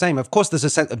quite the same. Of course, there's a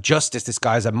sense of justice. This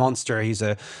guy's a monster. He's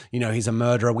a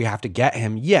murderer. We have to get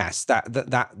him. Yes,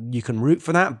 that you can root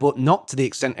for that, but not to the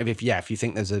extent of if you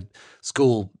think there's a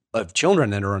school of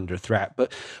children that are under threat.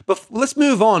 But let's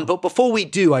move on. But before we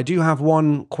do, I do have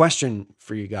one question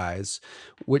for you guys,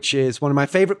 which is one of my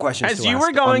favorite questions. As you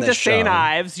were going to St.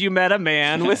 Ives, you met a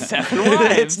man with 7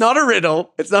 wives. It's not a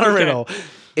riddle. It's not a riddle.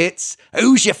 It's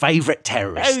who's your favorite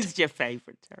terrorist? Who's your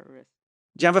favorite terrorist?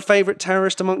 Do you have a favorite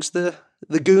terrorist amongst the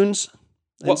goons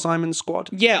in Simon's squad?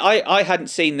 Yeah, I hadn't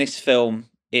seen this film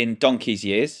in donkey's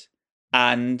years,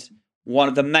 and one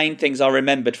of the main things I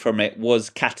remembered from it was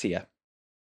Katia.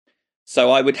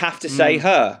 So I would have to say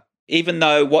her, even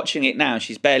though watching it now,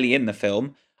 she's barely in the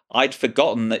film. I'd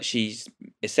forgotten that she's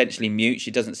essentially mute.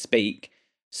 She doesn't speak.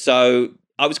 So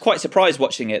I was quite surprised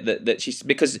watching it that she's,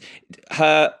 because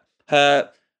her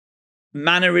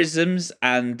mannerisms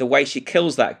and the way she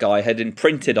kills that guy had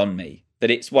imprinted on me,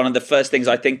 that it's one of the first things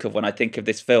I think of when I think of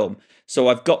this film. So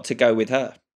I've got to go with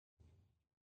her.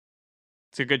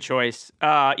 It's a good choice.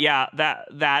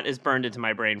 That is burned into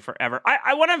my brain forever.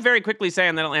 I want to very quickly say,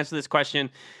 and then I'll answer this question,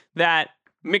 that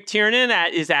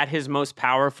McTiernan is at his most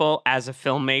powerful as a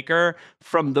filmmaker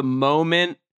from the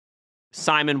moment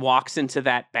Simon walks into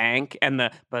that bank and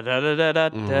the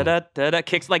ba-da-da-da-da-da-da-da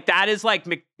kicks. Like, that is like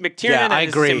McTiernan I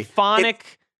agree.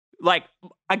 Symphonic. Like,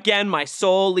 again, my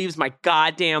soul leaves my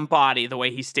goddamn body the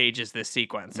way he stages this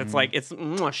sequence. It's like, it's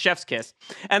chef's kiss.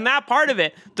 And that part of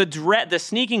it, the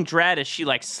sneaking dread as she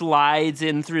like slides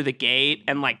in through the gate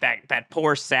and like that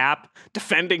poor sap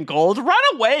defending gold.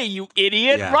 Run away, you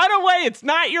idiot. Yeah. Run away. It's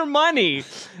not your money.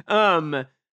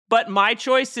 But my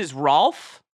choice is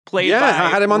Rolf, played by I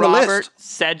had him on Robert the list.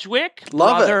 Sedgwick,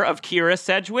 Love brother it. of Kira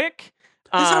Sedgwick.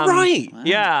 Is that right?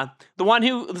 Yeah. The one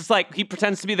who is like, he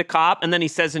pretends to be the cop and then he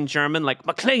says in German, like,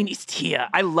 McClane is here.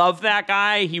 I love that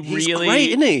guy. He's really great,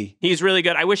 isn't he? He's really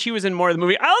good. I wish he was in more of the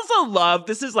movie. I also love,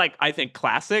 this is like, I think,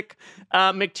 classic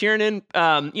McTiernan,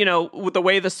 with the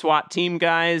way the SWAT team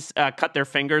guys cut their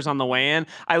fingers on the way in.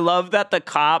 I love that the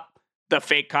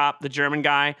fake cop, the German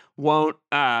guy, won't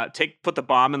put the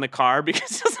bomb in the car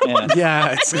because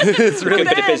it's really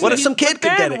good business. What if some kid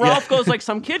could get it? Ralph goes like,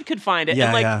 some kid could find it.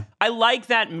 I like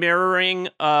that mirroring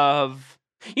of,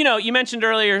 you mentioned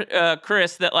earlier,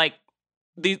 Chris, that like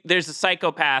there's a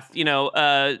psychopath,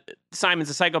 Simon's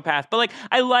a psychopath, but like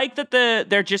I like that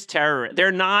they're just terrorists.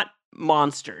 They're not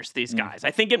monsters, these guys.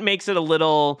 I think it makes it a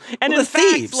little, and well, in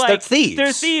fact, thieves. like, they're thieves.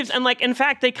 They're thieves, and like, in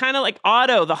fact, they kind of like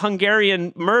Otto, the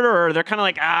Hungarian murderer. They're kind of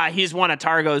like, he's one of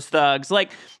Targo's thugs.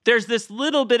 Like, there's this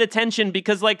little bit of tension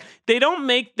because like they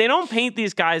don't paint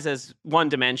these guys as one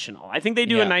dimensional. I think they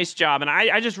do a nice job, and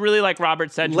I just really like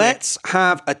Robert Sedgwick. Let's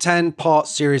have a 10-part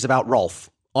series about Rolf.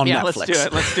 On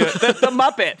Netflix. Let's do it. The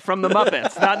Muppet from the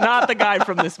Muppets, not the guy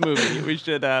from this movie. We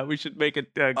should make a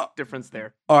difference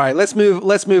there. All right, let's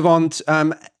move on. Do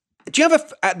you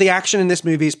have the action in this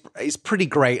movie is pretty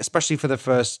great, especially for the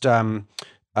first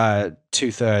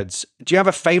 2/3. Do you have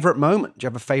a favorite moment? Do you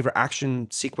have a favorite action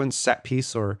sequence, set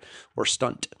piece, or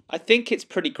stunt? I think it's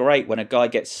pretty great when a guy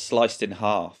gets sliced in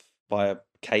half by a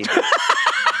cable.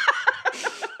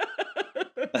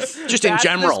 Just in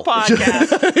general. This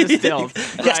podcast distilled,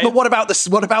 right? Yes, but what about the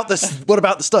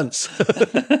stunts?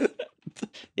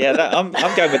 Yeah, I'm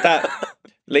going with that.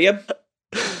 Liam?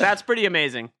 That's pretty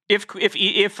amazing.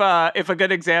 If a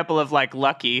good example of like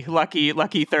lucky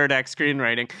third act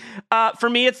screenwriting, for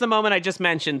me it's the moment I just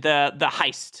mentioned, the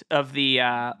heist of the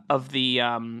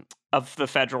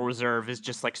Federal Reserve is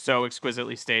just like so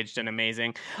exquisitely staged and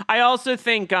amazing. I also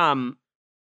think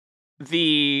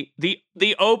the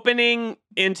opening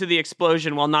into the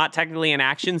explosion, while not technically an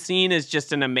action scene, is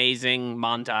just an amazing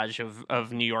montage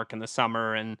of New York in the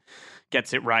summer and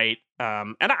gets it right.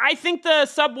 And I think the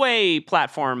subway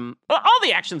platform, all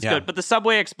the action's good, but the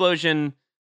subway explosion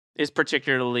is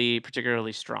particularly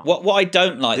strong. What I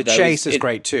don't like, the though, chase is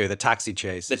great too. The taxi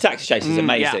chase. The taxi chase is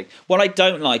amazing. Yeah. What I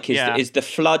don't like is the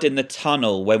flood in the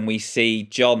tunnel when we see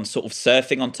John sort of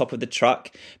surfing on top of the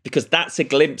truck, because that's a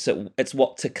glimpse at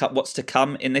what's to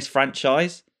come in this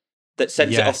franchise that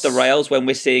sends it off the rails when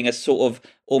we're seeing a sort of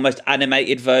almost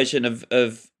animated version of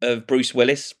Bruce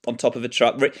Willis on top of a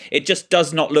truck. It just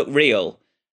does not look real.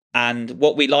 And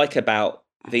what we like about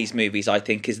these movies, I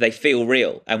think, is they feel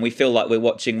real, and we feel like we're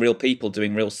watching real people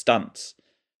doing real stunts.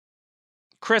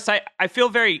 Chris, I feel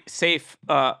very safe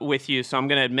with you, so I'm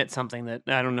going to admit something that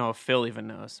I don't know if Phil even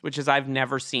knows, which is I've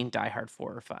never seen Die Hard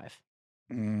 4 or 5.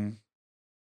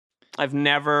 I've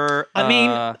never... I mean,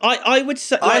 I would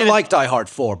say... I like Die Hard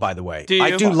 4, by the way.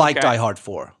 I do like Die Hard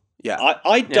 4. Yeah,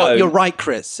 I don't. You're right,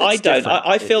 Chris. I don't.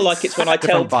 I feel like it's when I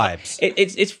tell vibes.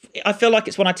 I feel like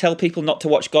it's when I tell people not to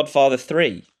watch Godfather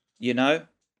 3. You know,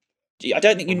 I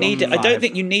don't think you need it. I don't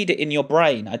think you need it in your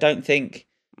brain. I don't think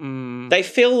they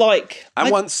feel like. I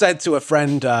once said to a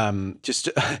friend, I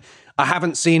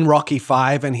haven't seen Rocky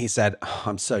 5, and he said,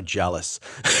 I'm so jealous.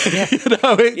 Because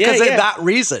of that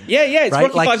reason. Yeah. It's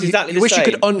right? Rocky 5's exactly the same. You wish you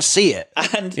could unsee it.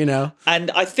 And and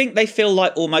I think they feel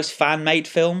like almost fan-made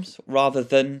films rather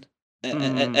than.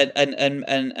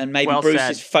 And maybe well Bruce said.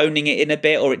 Is phoning it in a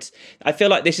bit, or it's. I feel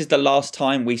like this is the last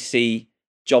time we see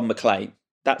John McClane.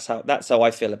 That's how I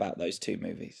feel about those two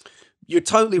movies. You're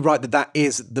totally right that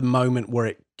is the moment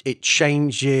where it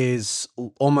changes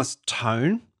almost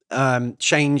tone.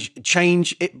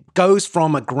 Change. It goes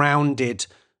from a grounded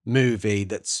movie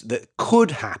that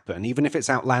could happen, even if it's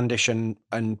outlandish and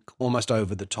almost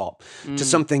over the top, to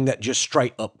something that just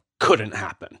straight up couldn't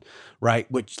happen,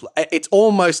 right? Which it's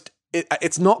almost.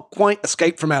 It's not quite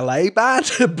Escape from LA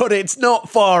bad, but it's not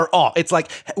far off. It's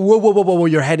like, whoa,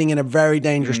 you're heading in a very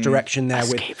dangerous direction there.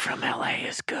 Escape from LA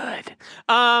is good.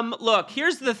 Look,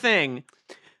 here's the thing.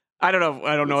 I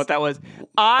don't know what that was.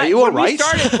 Are you all right?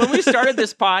 When we started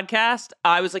this podcast,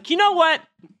 I was like, you know what?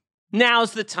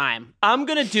 Now's the time. I'm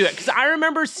going to do it. Because I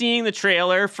remember seeing the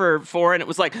trailer for 4, and it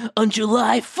was like, on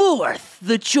July 4th,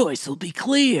 the choice will be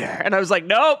clear. And I was like,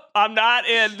 nope, I'm not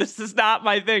in. This is not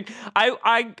my thing.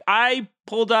 I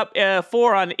pulled up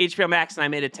 4 on HBO Max, and I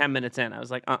made it 10 minutes in. I was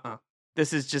like,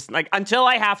 This is just like, until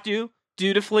I have to,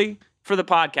 dutifully, for the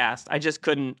podcast, I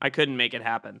couldn't make it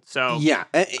happen. So yeah,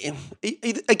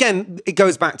 again, it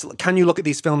goes back to, can you look at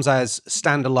these films as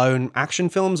standalone action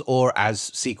films or as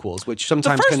sequels, which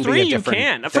sometimes can be a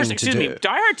different thing to do.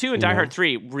 Die Hard 2 and Die Hard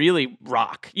 3 really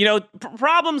rock. You know,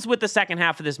 problems with the second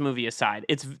half of this movie aside,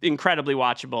 it's incredibly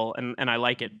watchable, and I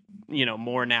like it, you know,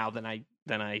 more now than I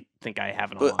think I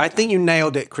have in a long time. I think you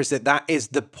nailed it, Chris, that is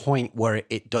the point where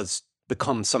it does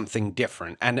become something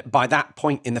different. And by that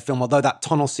point in the film, although that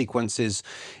tunnel sequence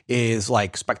is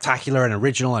like spectacular and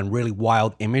original and really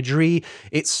wild imagery,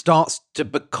 it starts to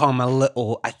become a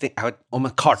little, I think,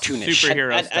 almost cartoonish.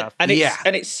 Superhero stuff. And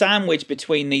it's sandwiched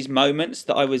between these moments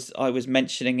that I was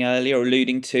mentioning earlier, or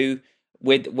alluding to,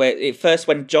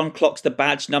 when John clocks the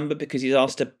badge number because he's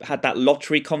had that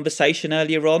lottery conversation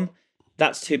earlier on.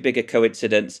 That's too big a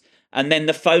coincidence. And then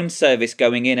the phone service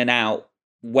going in and out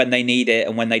when they need it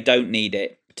and when they don't need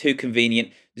it. Too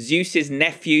convenient. Zeus's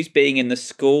nephews being in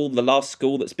the last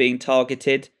school that's being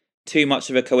targeted. too much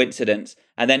of a coincidence,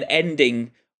 and then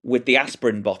ending with the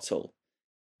aspirin bottle.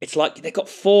 It's like they've got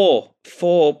four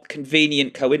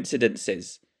convenient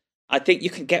coincidences. I think you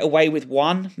can get away with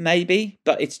one, maybe,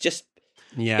 but it's just...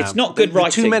 Yeah, it's not good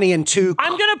writing. Too many in too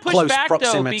I'm going to push close back,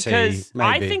 proximity, though, because maybe.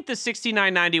 I think the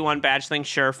 6991 badge thing,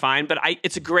 sure, fine, but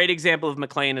it's a great example of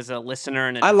McClane as a listener.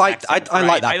 And I like that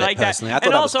bit personally. I thought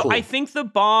and that also, was cool. I think the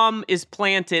bomb is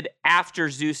planted after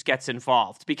Zeus gets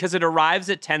involved because it arrives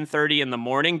at 10:30 in the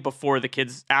morning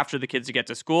after the kids get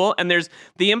to school. And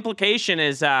the implication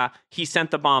is he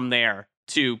sent the bomb there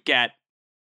to get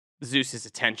Zeus's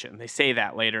attention. They say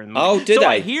that later in the movie. Oh, did they?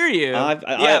 I hear you. I've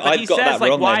got that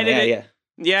wrong. Why then. did Yeah.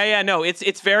 Yeah, no,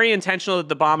 it's very intentional that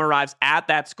the bomb arrives at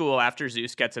that school after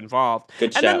Zeus gets involved.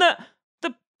 Good shout. And then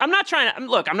I'm not trying to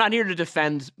look. I'm not here to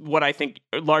defend what I think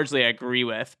largely I agree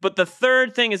with. But the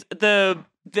third thing is the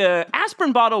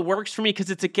aspirin bottle works for me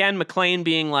because it's again McClane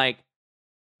being like,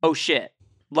 oh shit.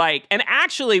 Like, and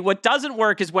actually what doesn't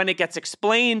work is when it gets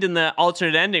explained in the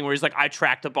alternate ending where he's like, I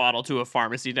tracked the bottle to a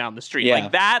pharmacy down the street. Yeah.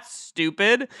 Like, that's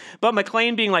stupid. But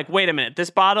McClane being like, wait a minute, this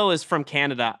bottle is from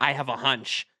Canada. I have a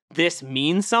hunch. This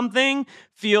means something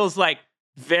feels like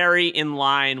very in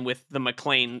line with the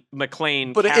McClane.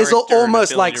 But it is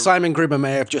almost like Simon Gruber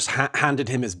may have just handed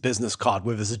him his business card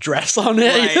with his address on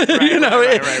it.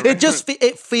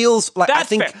 It feels like That's I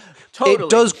think. fair. Totally, it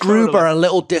does Gruber totally. a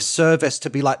little disservice to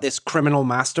be like this criminal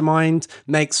mastermind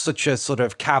makes such a sort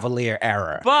of cavalier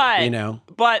error.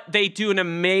 But they do an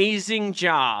amazing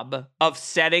job of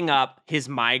setting up his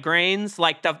migraines.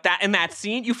 Like that in that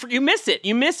scene, you miss it.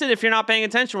 You miss it if you're not paying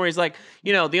attention. Where he's like,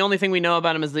 the only thing we know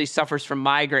about him is that he suffers from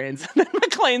migraines. And then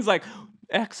McClane's like,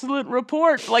 excellent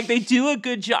report. Like they do a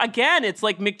good job. Again, it's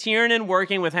like McTiernan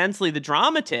working with Hensley, the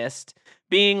dramatist,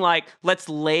 being like, let's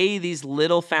lay these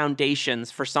little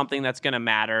foundations for something that's going to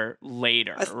matter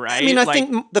later, right? I mean, I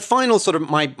think the final sort of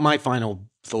my final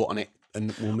thought on it,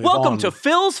 and we'll move on. Welcome to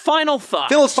Phil's final thought.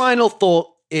 Phil's final thought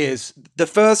is the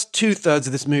first 2/3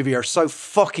 of this movie are so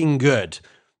fucking good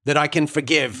that I can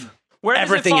forgive Where does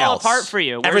everything it fall else. apart for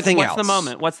you? Everything else.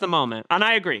 else. What's the moment? And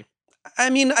I agree.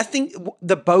 I mean, I think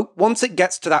the boat, once it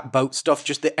gets to that boat stuff,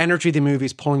 just the energy of the movie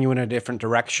is pulling you in a different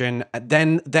direction.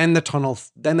 Then the tunnel,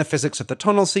 then the physics of the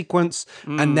tunnel sequence,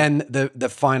 and then the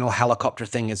final helicopter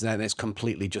thing is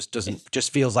completely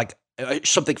just feels like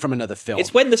something from another film.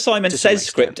 It's when the Simon Says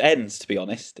script ends, to be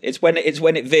honest. It's when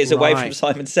it veers away from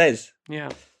Simon Says. Yeah.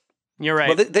 You're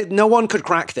right. Well, no one could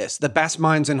crack this. The best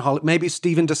minds in Hollywood, maybe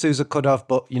Steven D'Souza could have,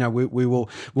 but we'll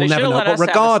never know. But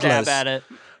regardless, at it.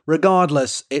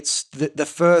 Regardless, it's the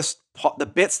first pot. The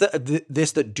bits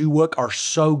that do work are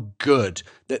so good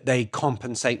that they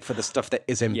compensate for the stuff that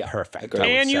is imperfect.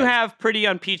 And you have pretty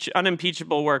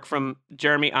unimpeachable work from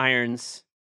Jeremy Irons,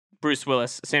 Bruce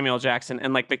Willis, Samuel Jackson,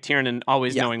 and like McTiernan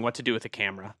always knowing what to do with a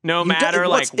camera, no matter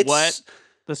what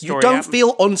the story. You don't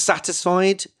feel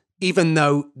unsatisfied, even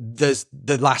though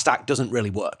the last act doesn't really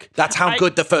work. That's how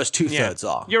good the first 2/3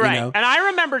 are. You're right. know? And I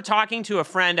remember talking to a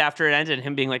friend after it ended,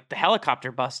 him being like, the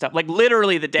helicopter bus stuff, like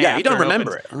literally the day after you don't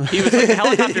remember it. He was like, the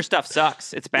helicopter stuff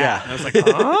sucks. It's bad. Yeah. And I was like,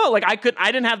 oh, like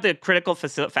I didn't have the critical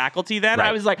faculty then. Right.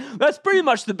 I was like, that's pretty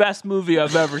much the best movie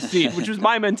I've ever seen, which was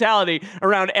my mentality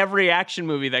around every action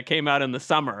movie that came out in the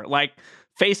summer. Like,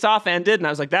 Face Off ended, and I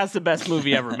was like, that's the best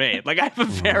movie ever made. Like, I have a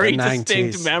very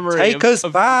distinct memory. Take us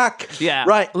back. Yeah.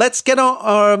 Right, let's get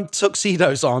our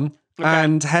tuxedos on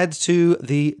and head to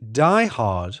the Die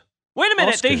Hard. Wait a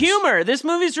minute, Oscars. the humor. This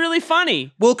movie's really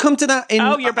funny. We'll come to that in...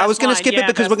 your best I was going to skip line. it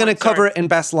because we're going to cover it in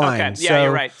Best Line. Okay, yeah, so,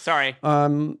 you're right. Sorry.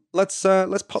 Let's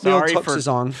pop the old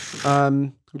tuxes on.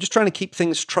 I'm just trying to keep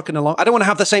things trucking along. I don't want to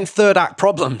have the same third act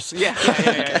problems.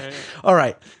 Yeah. All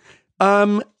right.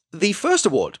 The first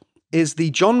award is the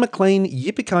John McClane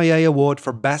Yippee-Ki-Yay Award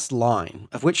for Best Line,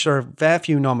 of which there are very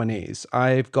few nominees.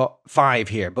 I've got 5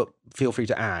 here, but feel free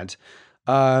to add.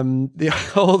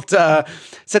 The old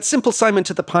said, "Simple Simon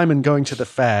to the pieman going to the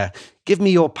fair. Give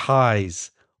me your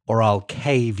pies, or I'll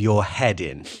cave your head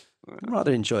in." I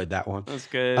rather enjoyed that one. That's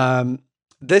good.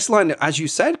 This line, as you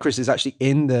said, Chris, is actually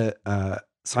in the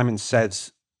Simon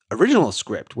Says original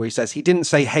script, where he says he didn't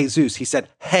say, "Hey Zeus," he said,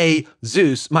 "Hey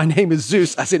Zeus, my name is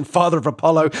Zeus, as in father of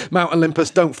Apollo, Mount Olympus,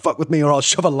 don't fuck with me or I'll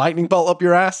shove a lightning bolt up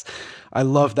your ass." I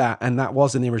love that, and that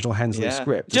was in the original Hensley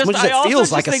script. As much as it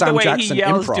feels like a Sam Jackson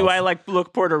improv. "Do I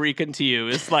look Puerto Rican to you?"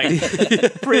 It's like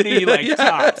pretty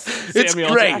tops. It's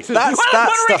Samuel great. Jackson. That Puerto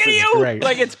stuff Rican to is you? great.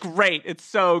 Like, it's great. It's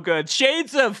so good.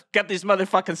 Shades of get these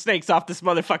motherfucking snakes off this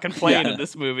motherfucking plane in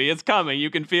this movie. It's coming. You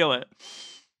can feel it.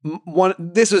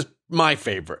 This was my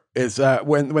favorite is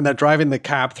when they're driving the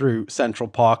cab through Central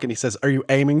Park and he says, Are you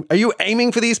aiming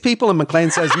for these people? And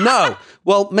McClane says, no.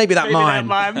 Well, maybe that mime.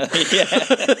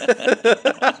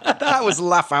 That was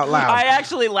laugh out loud. I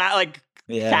actually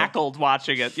cackled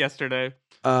watching it yesterday.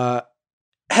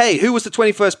 Hey, who was the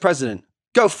 21st president?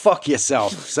 Go fuck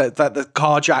yourself, said that the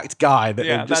carjacked guy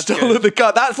that just stole the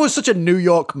car. That was such a New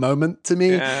York moment to me,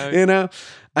 you know?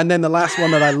 And then the last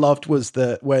one that I loved was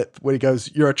where he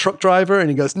goes, you're a truck driver? And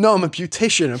he goes, no, I'm a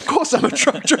beautician. Of course I'm a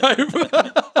truck driver.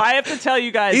 I have to tell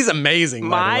you guys. He's amazing,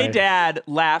 My dad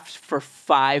laughed for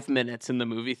 5 minutes in the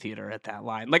movie theater at that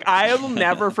line. Like, I will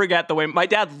never forget the way my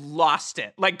dad lost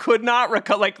it. Like, could not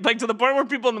recover. Like to the point where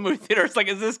people in the movie theater, it's like,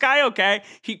 is this guy okay?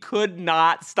 He could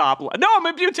not stop. No, I'm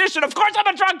a beautician. Of course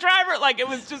I'm a truck driver. Like, it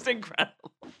was just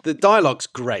incredible. The dialogue's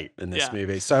great in this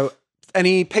movie. So,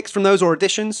 any picks from those or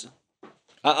additions?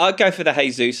 I'd go for the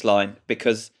Jesus line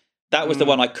because that was the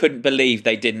one I couldn't believe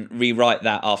they didn't rewrite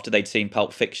that after they'd seen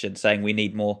Pulp Fiction, saying we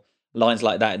need more lines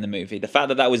like that in the movie. The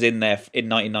fact that was in there in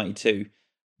 1992,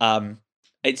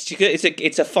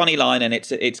 it's a funny line and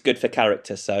it's good for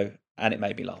character. So, and it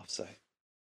made me laugh. So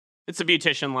it's a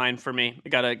beautician line for me. I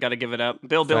gotta give it up.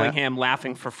 Bill Billingham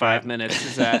laughing for 5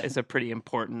 minutes is a pretty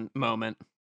important moment.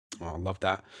 Oh, I love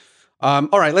that. All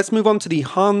right, let's move on to the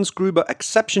Hans Gruber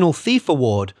Exceptional Thief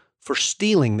Award for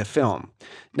stealing the film.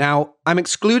 Now, I'm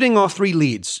excluding our 3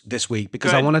 leads this week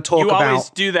because I want to talk about. You always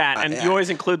do that, and you always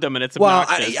include them, and it's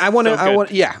obnoxious. I want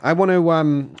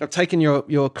to. I've taken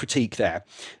your critique there,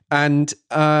 and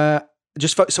so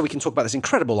we can talk about this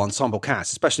incredible ensemble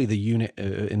cast, especially the unit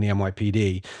in the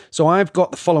NYPD. So I've got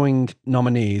the following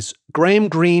nominees: Graham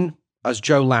Greene as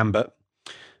Joe Lambert,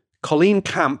 Colleen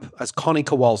Camp as Connie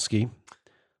Kowalski,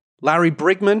 Larry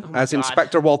Brigman as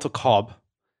Inspector Walter Cobb,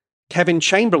 Kevin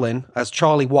Chamberlain as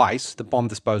Charlie Weiss, the bomb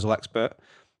disposal expert,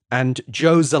 and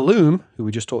Joe Zaloom, who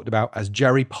we just talked about, as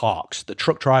Jerry Parks, the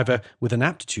truck driver with an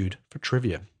aptitude for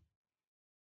trivia.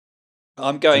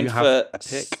 I'm going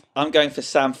for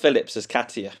Sam Phillips as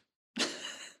Katia.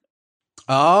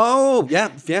 Oh, yeah.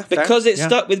 Because it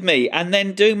stuck with me. And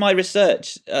then doing my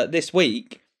research this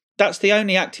week, that's the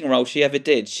only acting role she ever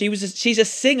did. She's a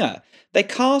singer. They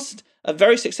cast a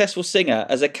very successful singer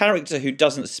as a character who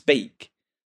doesn't speak.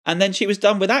 And then she was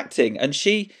done with acting, and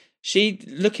she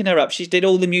looking her up, she did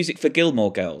all the music for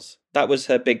Gilmore Girls. That was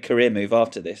her big career move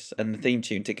after this, and the theme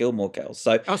tune to Gilmore Girls.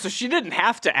 So she didn't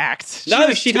have to act. She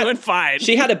was doing fine.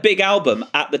 She had a big album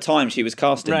at the time she was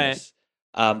casting this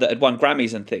that had won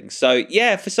Grammys and things. So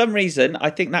yeah, for some reason, I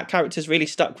think that character's really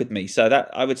stuck with me. So that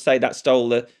I would say that stole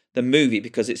the movie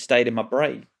because it stayed in my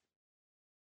brain.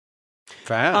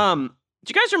 Fair.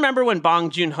 Do you guys remember when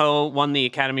Bong Joon-ho won the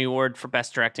Academy Award for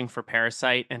Best Directing for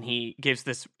Parasite? And he gives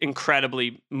this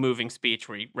incredibly moving speech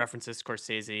where he references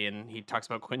Scorsese and he talks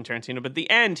about Quentin Tarantino. But at the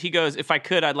end, he goes, if I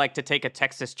could, I'd like to take a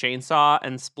Texas chainsaw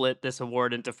and split this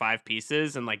award into 5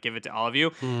 pieces and give it to all of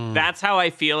you. That's how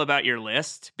I feel about your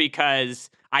list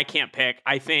because I can't pick.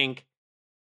 I think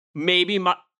maybe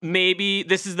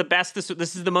this is the best. This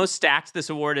is the most stacked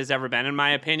this award has ever been, in my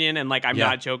opinion. And I'm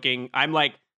not joking. I'm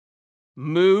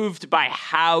moved by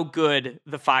how good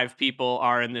the 5 people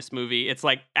are in this movie. It's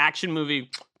action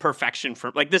movie perfection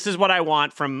for this is what I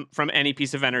want from any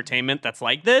piece of entertainment that's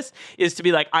like this, is to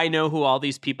be I know who all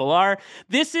these people are.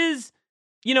 This is,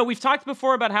 we've talked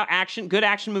before about how good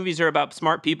action movies are about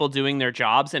smart people doing their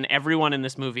jobs, and everyone in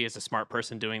this movie is a smart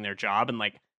person doing their job, and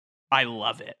I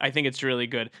love it. I think it's really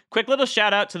good. Quick little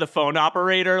shout out to the phone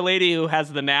operator lady who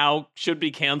has the now should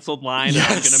be canceled line, I'm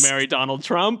going to marry Donald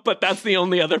Trump, but that's the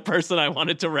only other person I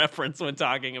wanted to reference when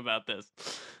talking about this.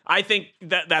 I think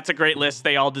that's a great list.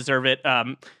 They all deserve it.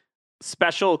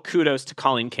 Special kudos to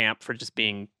Colleen Camp for just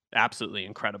being absolutely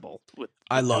incredible.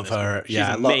 I love her. She's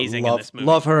amazing in this movie.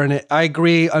 Love her in it. I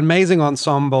agree. Amazing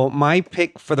ensemble. My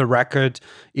pick for the record,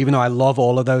 even though I love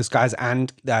all of those guys,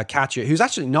 and Katya, who's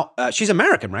actually not, she's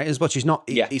American, right? But she's not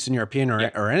Eastern European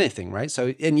or anything, right?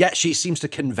 So, and yet she seems to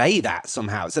convey that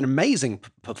somehow. It's an amazing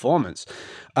performance.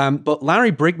 But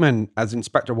Larry Brigman as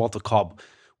Inspector Walter Cobb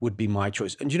would be my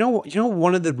choice. And you know what?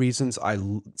 One of the reasons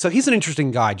so he's an interesting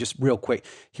guy, just real quick.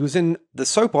 He was in the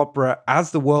soap opera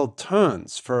As the World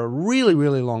Turns for a really,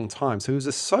 really long time. So he was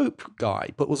a soap guy,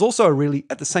 but was also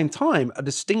at the same time, a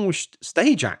distinguished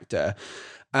stage actor.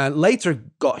 And later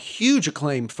got huge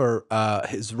acclaim for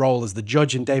his role as the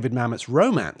judge in David Mamet's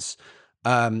Romance, which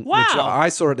I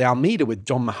saw at the Almeida with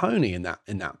John Mahoney in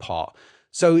that part.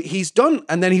 So he's done,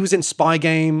 and then he was in Spy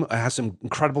Game. I have some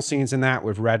incredible scenes in that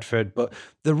with Redford. But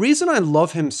the reason I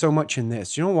love him so much in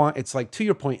this, you know what? It's to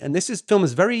your point, and film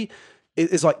is very,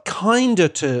 is kinder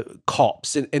to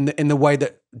Cops in the way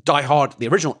that Die Hard, the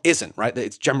original, isn't, right?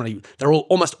 It's generally, they're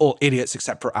almost all idiots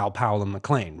except for Al Powell and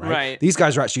McClane, right? These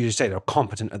guys are actually, you say, they're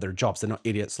competent at their jobs. They're not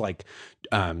idiots like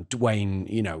Dwayne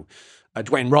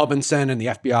Robinson and the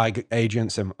FBI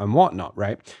agents and whatnot,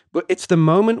 right? But it's the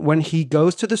moment when he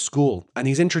goes to the school and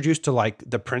he's introduced to like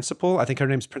the principal. I think her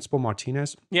name's Principal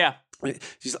Martinez. Yeah.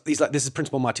 He's like, this is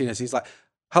Principal Martinez. He's like,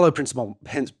 hello, Principal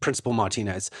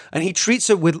Martinez. And he treats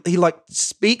her he like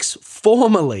speaks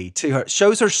formally to her,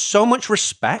 shows her so much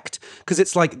respect because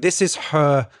it's like, this is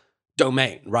her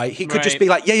domain, right? He could just be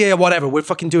like, yeah, whatever. We're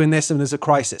fucking doing this and there's a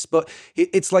crisis. But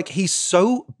it's like, he's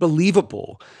so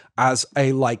believable as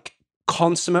a like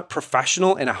consummate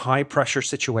professional in a high pressure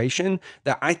situation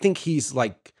that I think he's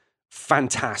like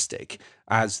fantastic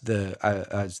as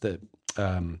the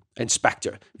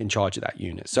inspector in charge of that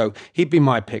unit. So he'd be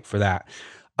my pick for that.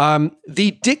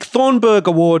 The Dick Thornburg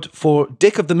Award for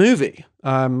Dick of the Movie.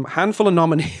 Handful of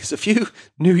nominees, a few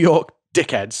New York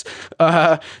dickheads.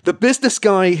 The business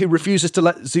guy who refuses to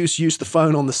let Zeus use the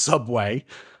phone on the subway.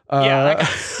 That guy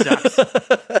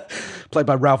sucks. Played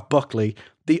by Ralph Buckley.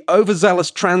 The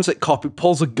overzealous transit cop who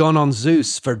pulls a gun on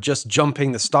Zeus for just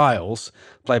jumping the stiles.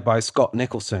 Played by Scott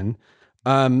Nicholson.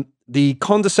 The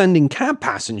condescending cab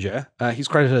passenger, he's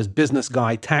credited as business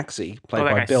guy Taxi, played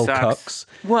by Bill Cux.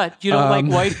 What? You don't like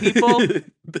white people?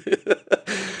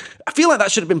 I feel like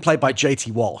that should have been played by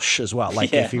JT Walsh as well.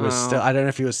 Like if he was still, I don't know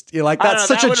if he was, you're like, that's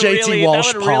such a JT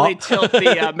Walsh part. That would really tilt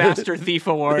the Master Thief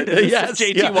Award. Yes,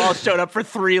 JT Walsh showed up for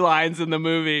 3 lines in the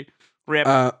movie. Rip.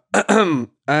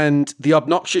 And the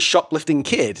obnoxious shoplifting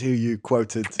kid who you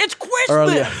quoted. It's Christmas!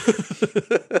 Earlier.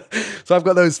 So I've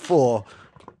got those 4.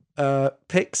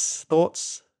 Picks,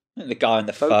 thoughts? The guy on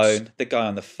the phone. The guy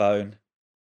on the phone.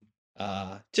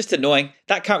 Just annoying.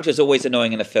 That character is always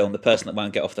annoying in a film, the person that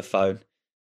won't get off the phone.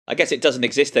 I guess it doesn't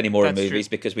exist anymore in movies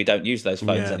because we don't use those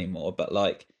phones anymore. But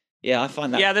like, I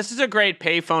find that. Yeah, this is a great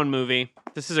payphone movie.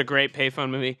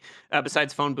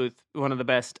 Besides Phone Booth, one of the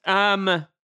best.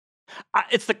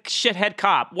 It's the shithead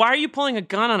cop. Why are you pulling a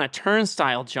gun on a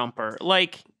turnstile jumper?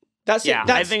 Like, I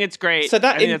think it's great. So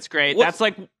I think that's great. That's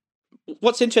like.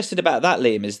 What's interesting about that,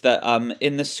 Liam, is that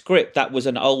in the script, that was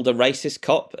an older racist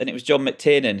cop, and it was John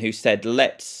McTiernan who said,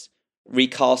 let's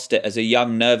recast it as a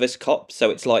young, nervous cop, so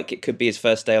it's like it could be his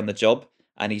first day on the job,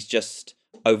 and he's just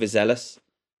overzealous.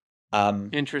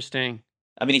 Interesting.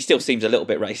 I mean, he still seems a little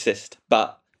bit racist,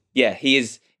 but yeah, he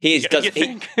is.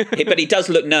 But he does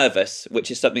look nervous,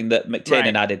 which is something that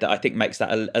McTiernan added that I think makes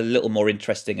that a little more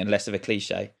interesting and less of a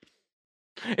cliche.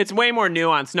 It's way more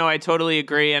nuanced. No, I totally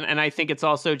agree. And I think it's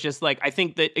also just like, I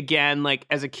think that, again, like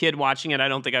as a kid watching it, I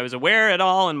don't think I was aware at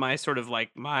all in my sort of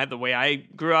like the way I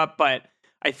grew up. But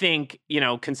I think,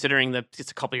 considering that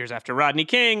it's a couple years after Rodney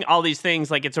King, all these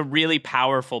things, like it's a really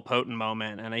powerful, potent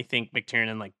moment. And I think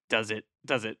McTiernan like does it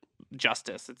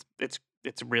justice. It's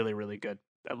really, really good.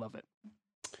 I love it.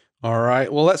 All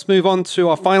right, well, let's move on to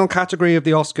our final category of the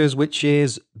Oscars, which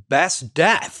is Best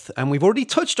Death. And we've already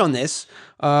touched on this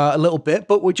a little bit,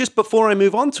 but just before I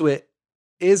move on to it,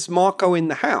 is Marco in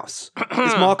the house?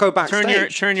 Is Marco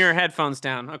backstage? Turn your headphones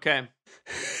down. Okay.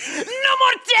 No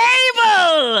more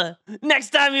table!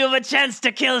 Next time you have a chance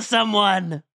to kill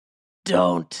someone,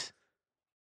 don't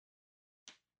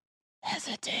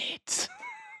hesitate.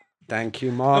 Thank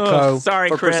you, Marco,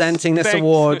 for Chris. Presenting this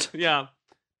award. Yeah.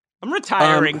 I'm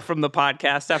retiring from the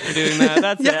podcast after doing that.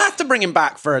 That's you have to bring him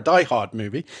back for a Die Hard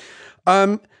movie.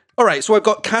 All right, so I've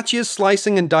got Katya's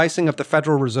slicing and dicing of the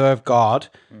Federal Reserve Guard,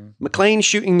 McClane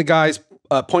shooting the guy's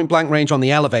point blank range on the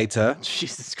elevator,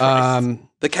 Jesus Christ.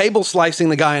 The Cable slicing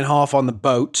the guy in half on the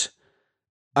boat,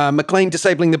 McClane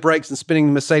disabling the brakes and spinning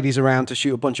the Mercedes around to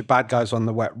shoot a bunch of bad guys on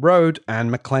the wet road, and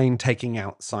McClane taking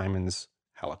out Simon's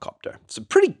helicopter. Some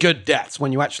pretty good deaths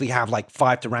when you actually have like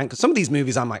 5 to rank. Because some of these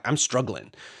movies, I'm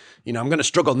struggling. I'm going to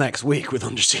struggle next week with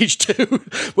Under Siege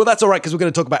 2. Well, that's all right, because we're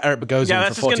going to talk about Eric Bogosian for 40 minutes. Yeah,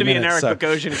 that's just going to be an Eric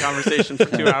Bogosian conversation for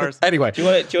 2 hours. Anyway. Do you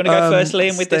want to go first,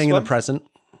 Liam, with this one? Staying in the present.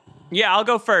 Yeah, I'll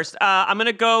go first. I'm going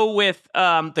to go with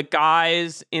the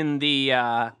guys in the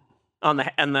on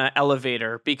the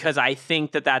elevator, because I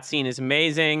think that scene is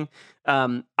amazing.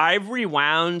 I've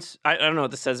rewound, I don't know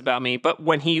what this says about me, but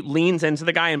when he leans into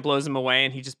the guy and blows him away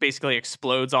and he just basically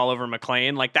explodes all over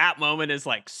McClane, like that moment is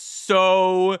like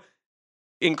so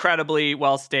incredibly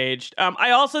well staged.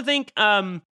 I also think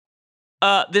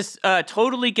this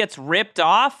totally gets ripped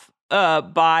off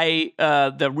by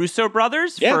the Russo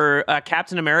brothers for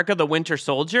Captain America: The Winter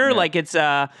Soldier. Yeah. Like it's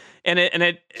and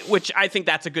it which I think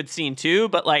that's a good scene too,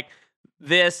 but like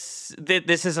this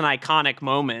is an iconic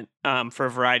moment for a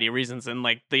variety of reasons, and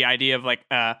like the idea of like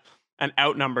an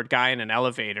outnumbered guy in an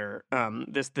elevator,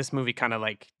 this movie kind of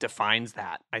like defines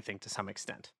that, I think, to some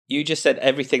extent. You just said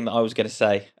everything that I was going to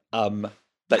say.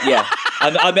 But yeah,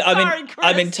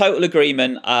 I'm in total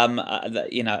agreement.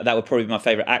 That would probably be my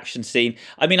favorite action scene.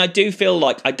 I mean, I do feel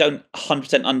like I don't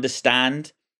 100%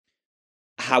 understand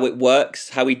how it works,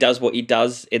 how he does what he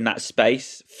does in that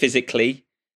space physically,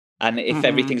 and if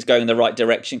everything's going in the right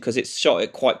direction, because it's shot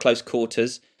at quite close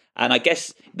quarters. And I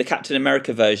guess the Captain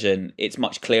America version, it's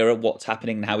much clearer what's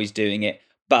happening and how he's doing it.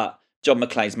 But John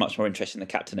McClane's much more interesting than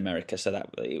Captain America, so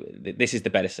this is the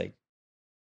better scene.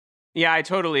 Yeah, I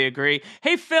totally agree.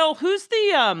 Hey, Phil, who's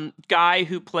the guy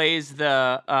who plays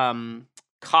the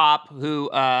cop who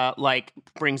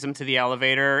brings him to the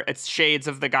elevator? It's shades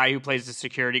of the guy who plays the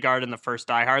security guard in the first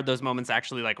Die Hard. Those moments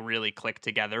actually like really click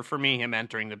together for me, him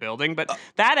entering the building. But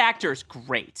that actor's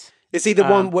great. Is he the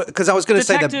one? Because I was going to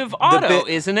say Detective Otto,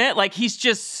 isn't it? Like he's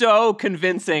just so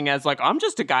convincing as like, I'm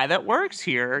just a guy that works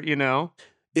here, you know?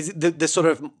 Is it the sort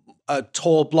of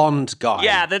tall blonde guy?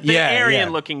 Yeah, the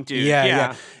Aryan-looking dude.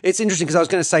 Yeah. It's interesting because I was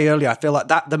going to say earlier, I feel like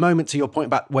that the moment to your point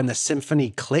about when the symphony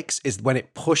clicks is when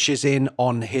it pushes in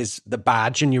on the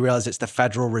badge and you realize it's the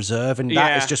Federal Reserve, and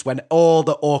that is just when all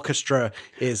the orchestra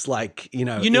is like, you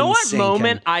know what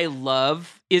moment I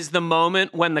love is the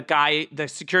moment when the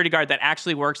security guard that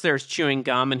actually works there is chewing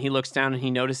gum, and he looks down and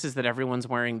he notices that everyone's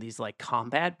wearing these like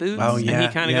combat boots. Oh, yeah, and he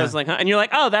kind of goes like, huh? And you're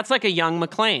like, oh, that's like a young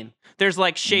McClane. There's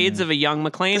like shades of a young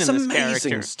McClane in this character.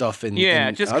 Amazing stuff in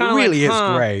just kind of really is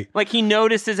great. Like he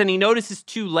notices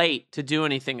too late to do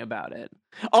anything about it.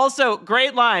 Also,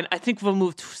 great line. I think we'll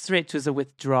move straight to the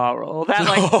withdrawal.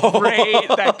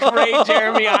 That great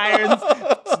Jeremy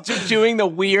Irons doing the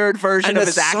weird version of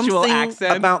his actual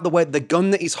accent. About the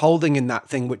gun that he's holding in that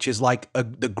thing, which is like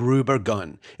the Gruber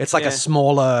gun. It's like a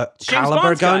smaller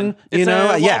caliber gun. You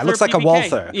know, it looks like a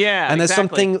Walther. Yeah, and there's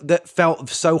something that felt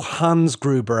so Hans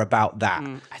Gruber about that.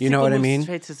 You know what I mean?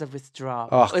 Straight to the withdrawal.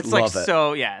 Oh, it's love like it.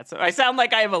 so. Yeah, I sound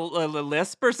like I have a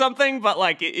lisp or something, but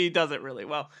like he does it really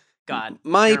well. God,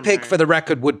 my pick for the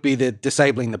record would be the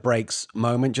disabling the brakes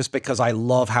moment, just because I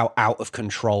love how out of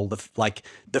control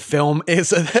the film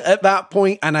is at that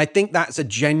point. And I think that's a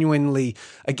genuinely,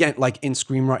 again, like in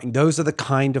screenwriting, those are the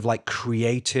kind of like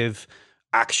creative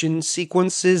action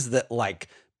sequences that like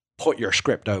put your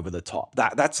script over the top.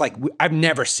 That's like, I've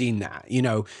never seen that, you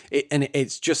know, and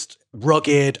it's just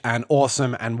rugged and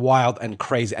awesome and wild and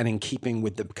crazy and in keeping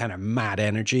with the kind of mad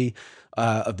energy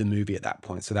of the movie at that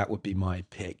point. So that would be my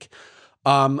pick.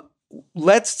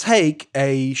 Let's take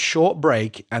a short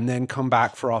break and then come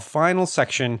back for our final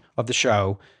section of the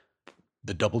show,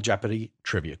 the Double Jeopardy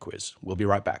Trivia Quiz. We'll be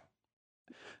right back.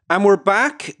 And we're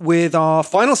back with our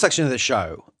final section of the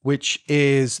show, which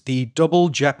is the Double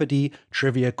Jeopardy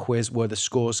Trivia Quiz, where the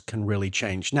scores can really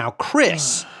change. Now,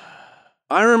 Chris,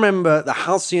 I remember the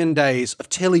halcyon days of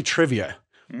Tilly Trivia,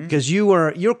 because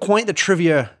you're quite the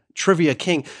trivia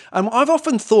king. I've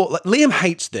often thought, like, Liam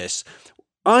hates this.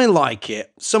 I like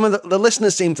it. Some of the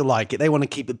listeners seem to like it. They want to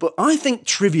keep it. But I think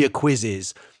trivia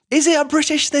quizzes, is it a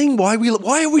British thing? Why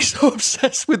are we so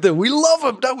obsessed with them? We love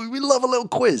them, don't we? We love a little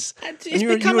quiz. It's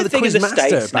become a thing in the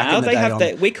States now. They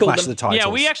have we call them. Yeah,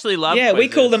 we actually love. Yeah, quizzes.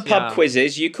 We call them pub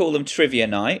quizzes. You call them trivia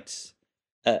nights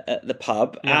at the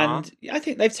pub, and I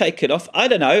think they've taken off. I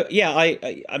don't know. Yeah,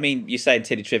 I mean, you're saying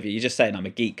Tilly Trivia. You're just saying I'm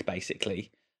a geek,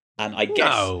 basically. And I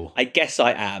guess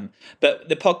I am. But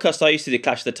the podcast I used to do,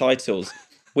 Clash of the Titles,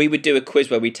 we would do a quiz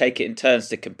where we take it in turns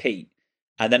to compete.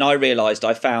 And then I realised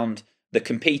I found the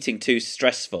competing too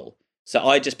stressful. So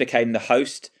I just became the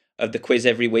host of the quiz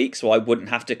every week so I wouldn't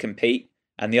have to compete.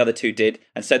 And the other two did.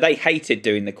 And so they hated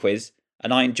doing the quiz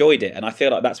and I enjoyed it. And I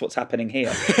feel like that's what's happening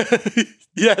here.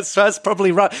 Yes, that's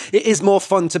probably right. It is more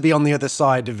fun to be on the other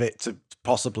side of it,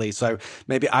 possibly. So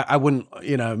maybe I wouldn't,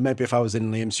 you know, maybe if I was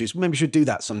in Liam's shoes, maybe you should do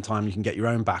that sometime. You can get your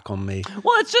own back on me.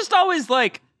 Well, it's just always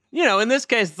like, you know, in this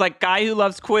case, it's like guy who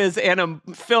loves quiz and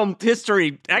a film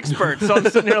history expert. So I'm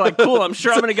sitting here like, cool, I'm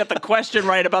sure I'm going to get the question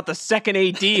right about the second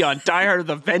AD on Die Hard of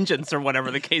the Vengeance or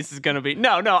whatever the case is going to be.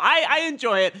 No, I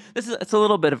enjoy it. It's a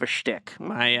little bit of a shtick,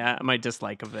 my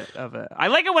dislike of it. I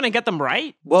like it when I get them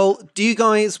right. Well, do you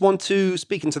guys want to,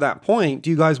 speaking to that point, do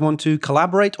you guys want to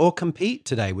collaborate or compete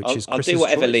today, Chris's I'll do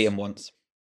whatever choice? Liam wants.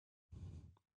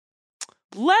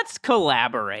 Let's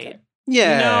collaborate. Okay.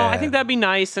 Yeah. No, I think that'd be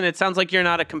nice, and it sounds like you're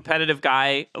not a competitive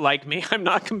guy like me. I'm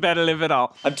not competitive at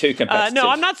all. I'm too competitive. No,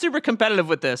 I'm not super competitive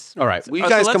with this. All right, you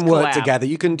guys can work together.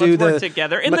 You can do work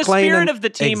together in the spirit of the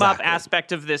team-up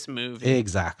aspect of this movie.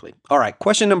 Exactly. All right,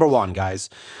 question number 1, guys.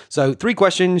 So 3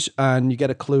 questions, and you get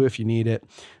a clue if you need it.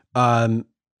 Question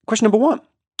number 1.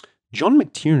 John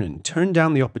McTiernan turned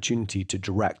down the opportunity to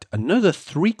direct another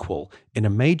threequel in a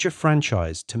major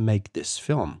franchise to make this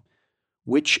film.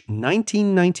 Which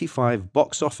 1995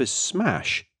 box office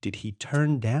smash did he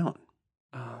turn down?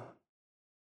 Oh.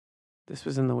 This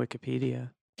was in the Wikipedia.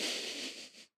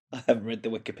 I haven't read the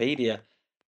Wikipedia.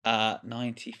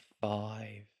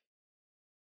 95.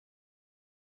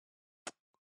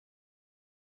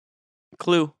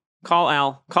 Clue. Call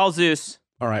Al. Call Zeus.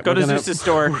 All right. Go to Zeus's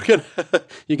store.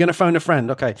 You're going to phone a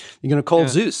friend. Okay. You're going to call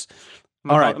Zeus.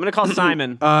 All right. I'm going to call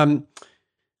Simon.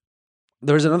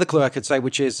 There's another clue I could say,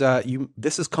 which is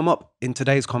this has come up in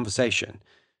today's conversation.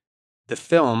 The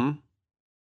film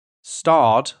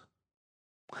starred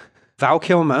Val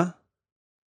Kilmer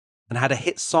and had a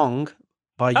hit song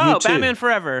by U2. Oh, Batman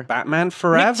Forever. Batman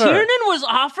Forever. McTiernan was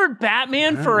offered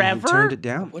Batman Forever? He turned it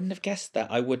down. Wouldn't have guessed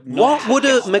that. I would not. What would a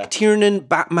have guessed that. McTiernan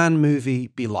Batman movie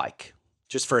be like?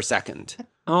 Just for a second.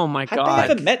 Oh my Had God.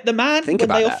 they ever met the man Think when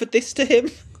about they that. offered this to him?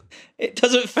 It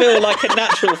doesn't feel like a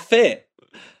natural fit.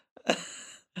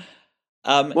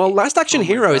 Well, Last Action Oh my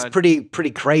Hero is God.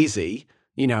 pretty crazy,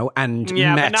 you know, and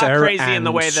Yeah, meta but not crazy and in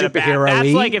the way that superhero-y.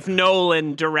 that's like if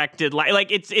Nolan directed like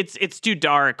it's too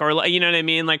dark or you know what I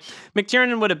mean. Like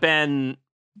McTiernan would have been.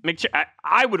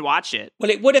 I would watch it. Well,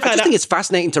 it would have I had. just think it's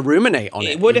fascinating to ruminate on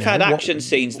it. It would you have had know, action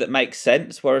scenes that make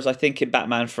sense, whereas I think in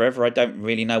Batman Forever, I don't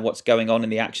really know what's going on in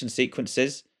the action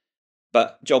sequences.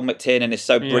 But John McTiernan is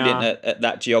so brilliant at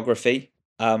that geography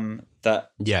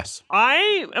that Yes.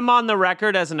 I am on the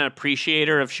record as an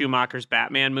appreciator of Schumacher's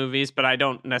Batman movies, but I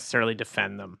don't necessarily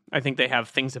defend them. I think they have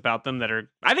things about them that are.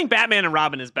 I think Batman and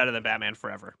Robin is better than Batman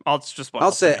Forever. I'll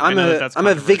say I'm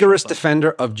a vigorous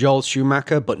defender of Joel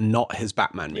Schumacher, but not his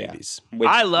Batman movies.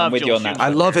 I love I'm with Joel you on that. I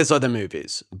love his other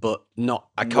movies, but not.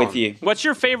 I can't. With you. What's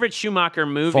your favorite Schumacher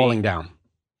movie? Falling Down.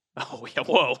 Oh yeah!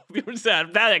 Whoa!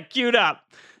 That queued up.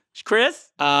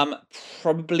 Chris?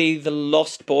 Probably The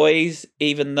Lost Boys,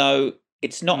 even though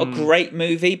it's not a great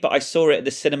movie, but I saw it at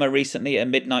the cinema recently at a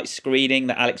midnight screening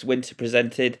that Alex Winter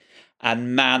presented,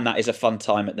 and man, that is a fun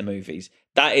time at the movies.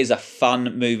 That is a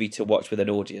fun movie to watch with an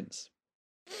audience.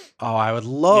 Oh, I would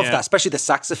love Yeah. that, especially the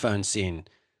saxophone scene.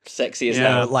 Sexy as You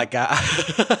hell. know, like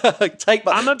take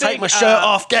my shirt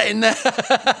off, get in there.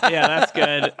 Yeah, that's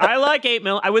good. I like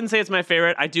 8mm. I wouldn't say it's my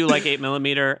favorite. I do like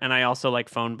 8mm, and I also like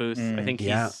Phone Booth. I think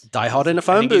he's Die Hard in a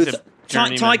phone booth.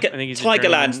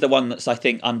 Tigerland's the one that's I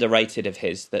think underrated of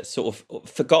his. That's sort of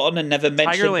forgotten and never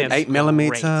mentioned. Tigerland's 8mm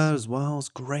great. as well is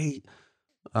great.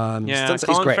 Yeah, he's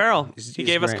Colin great. Farrell. He's He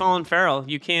gave us great. Colin Farrell.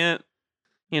 You can't,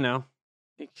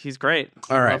 he's great.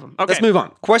 All I right, love him. Okay. let's move on.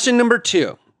 Question number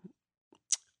 2.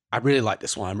 I really like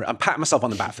this one. I'm patting myself on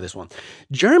the back for this one.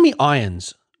 Jeremy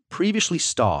Irons previously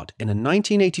starred in a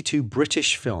 1982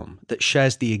 British film that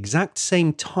shares the exact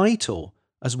same title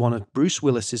as one of Bruce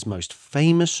Willis's most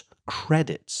famous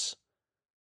credits.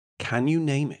 Can you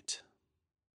name it?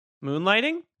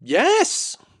 Moonlighting?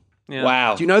 Yes. Yeah.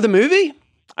 Wow. Do you know the movie?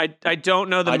 I don't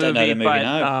know the I movie, don't know the movie, but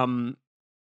no.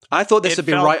 I thought this It would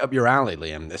be felt- right up your alley,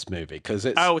 Liam, this movie, because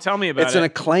it's... tell me about It's it. an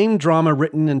acclaimed drama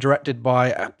written and directed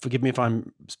by, forgive me if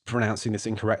I'm pronouncing this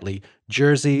incorrectly,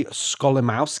 Jerzy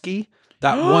Skolimowski,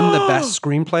 that won the Best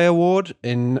Screenplay Award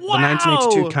in the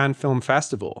 1982 Cannes Film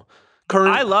Festival.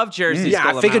 I love Jerzy Yeah,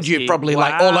 I figured you'd probably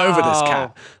like all over this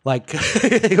cat. Like,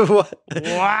 what?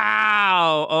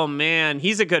 Wow. Oh, man.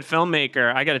 He's a good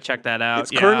filmmaker. I got to check that out.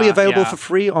 It's currently available yeah. for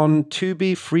free on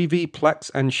Tubi, Freevee,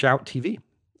 Plex, and Shout TV.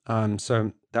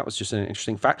 So that was just an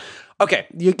interesting fact. Okay,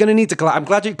 you're going to need to... I'm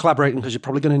glad you're collaborating because you're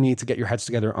probably going to need to get your heads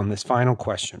together on this final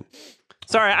question.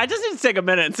 Sorry, I just need to take a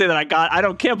minute and say that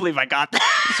can't believe I got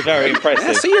that. It's very impressive.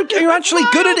 Yeah, so you're actually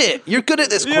good at it. You're good at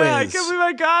this quiz. Yeah, I can't believe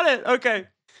I got it. Okay.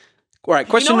 All right,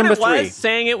 question you know number what it 3. was?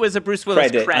 Saying it was a Bruce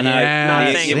Willis credit, I know. not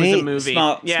Yeah, saying it was a see? movie.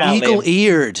 Smart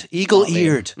Eagle-eared.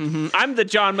 Eagle-eared. I'm the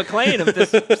John McClane of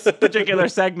this particular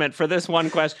segment for this one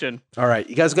question. All right,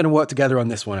 you guys are going to work together on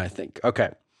this one, I think. Okay.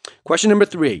 Question number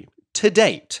 3. To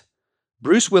date,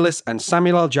 Bruce Willis and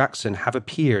Samuel L. Jackson have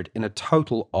appeared in a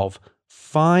total of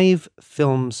 5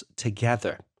 films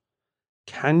together.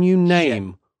 Can you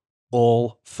name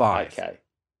all 5? Okay.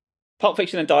 Pulp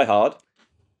Fiction and Die Hard.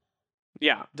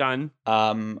 Yeah, done.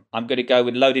 I'm going to go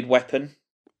with Loaded Weapon.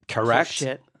 Correct. Oh,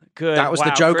 shit. Good. That was the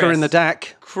Wow, Joker Chris. in the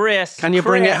deck. Chris. Can you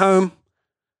bring it home?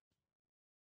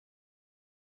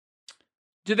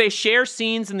 Do they share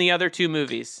scenes in the other 2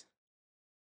 movies?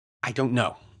 I don't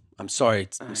know. I'm sorry.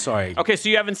 Okay, so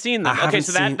you haven't seen them. I Okay, haven't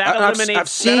so that seen- eliminates, I've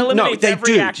seen, that eliminates no, they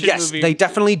every do. action Yes, movie. they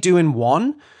definitely do in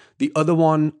one. The other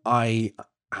one I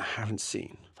haven't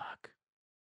seen. Fuck.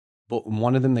 But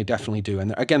one of them they definitely do.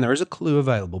 And again, there is a clue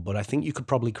available, but I think you could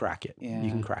probably crack it. Yeah.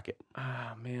 You can crack it.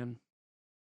 Oh, man.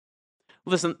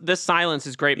 Listen, this silence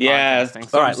is great Yeah. podcasting.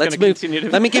 So All right, let's move.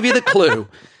 Let me give you the clue.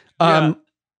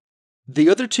 The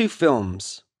other two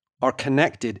films are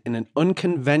connected in an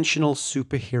unconventional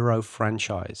superhero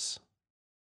franchise.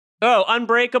 Oh,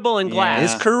 Unbreakable and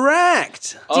Glass. Is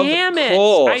correct. Damn it.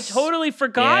 course. I totally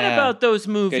forgot about those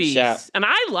movies. shout. And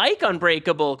I like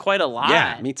Unbreakable quite a lot.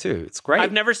 Yeah, me too. It's great.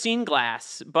 I've never seen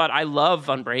Glass, but I love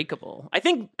Unbreakable. I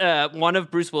think one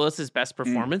of Bruce Willis's best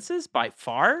performances by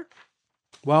far.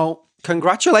 Well,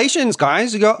 congratulations,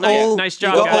 guys. You got Nice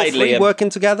job, you got all guys. three Liam. working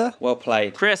together. Well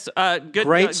played. Chris, good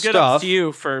Great good up stuff. to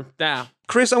you for that.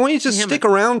 Chris, I want you to stick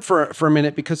around for a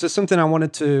minute because there's something I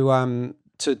wanted to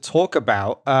talk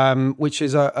about, which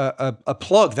is a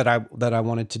plug that I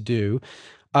wanted to do.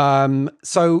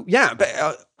 So yeah,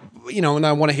 but and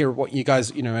I want to hear what you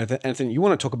guys, anything you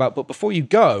want to talk about. But before you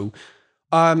go,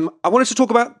 I wanted to talk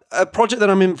about a project that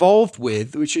I'm involved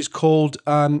with, which is called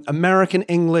American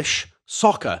English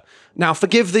Soccer. Now,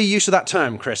 forgive the use of that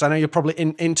term, Chris. I know you're probably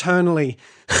internally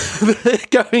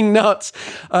going nuts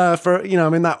for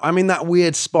I'm in that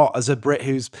weird spot as a Brit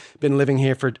who's been living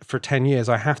here for 10 years.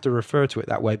 I have to refer to it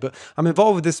that way. But I'm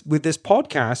involved with this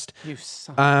podcast,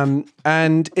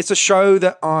 and it's a show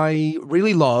that I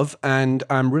really love, and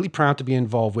I'm really proud to be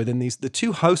involved with. And the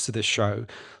two hosts of this show,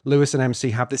 Lewis and MC,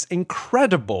 have this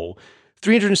incredible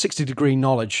 360-degree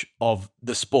knowledge of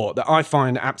the sport that I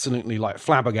find absolutely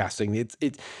flabbergasting.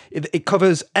 It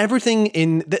covers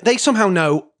everything they somehow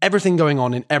know everything going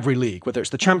on in every league, whether it's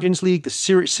the Champions League, the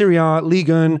Serie A,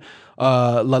 Liga 1,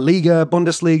 La Liga,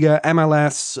 Bundesliga,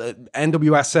 MLS,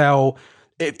 NWSL.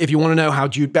 If you want to know how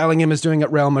Jude Bellingham is doing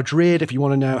at Real Madrid, if you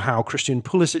want to know how Christian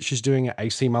Pulisic is doing at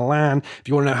AC Milan, if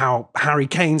you want to know how Harry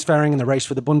Kane's faring in the race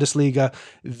for the Bundesliga,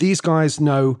 these guys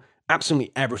know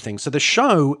absolutely everything. So the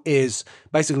show is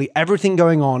basically everything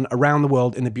going on around the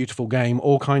world in the beautiful game,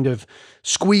 all kind of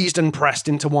squeezed and pressed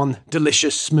into one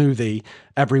delicious smoothie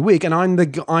every week. And I'm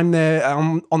on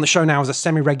the show now as a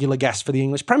semi-regular guest for the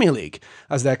English Premier League,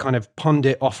 as their kind of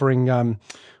pundit, offering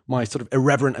my sort of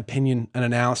irreverent opinion and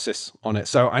analysis on it.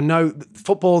 So I know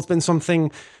football's been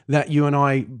something that you and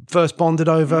I first bonded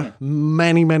over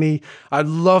many. I'd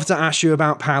love to ask you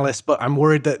about Palace, but I'm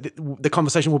worried that the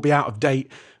conversation will be out of date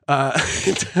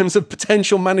in terms of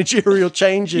potential managerial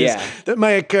changes that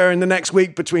may occur in the next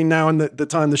week between now and the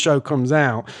time the show comes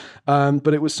out.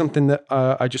 But it was something that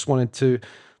I just wanted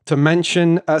to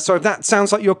mention. So if that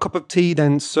sounds like your cup of tea,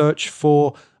 then search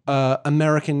for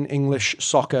American English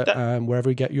Soccer wherever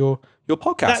you get your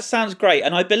podcast. That sounds great.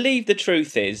 And I believe the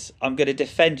truth is, I'm going to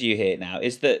defend you here now,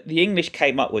 is that the English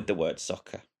came up with the word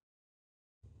soccer.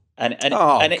 And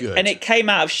it came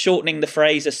out of shortening the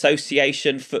phrase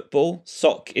association football.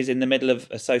 Soc is in the middle of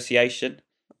association.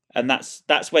 And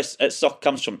that's where soccer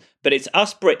comes from. But it's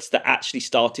us Brits that actually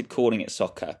started calling it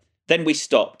soccer. Then we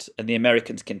stopped and the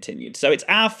Americans continued. So it's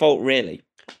our fault, really.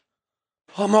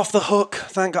 I'm off the hook.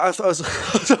 Thank God. I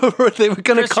thought they were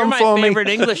going to come for me. You're my favorite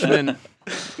Englishman.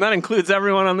 That includes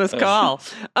everyone on this call.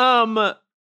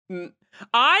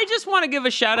 I just want to give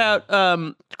a shout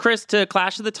out, Chris, to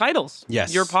Clash of the Titles.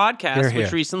 Yes. Your podcast, Here.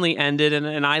 which recently ended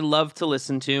and I love to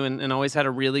listen to and always had a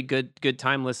really good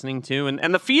time listening to.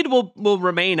 And the feed will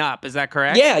remain up. Is that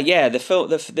correct? Yeah.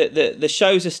 The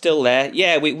shows are still there.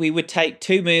 Yeah, we would take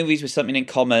two movies with something in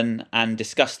common and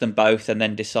discuss them both and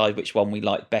then decide which one we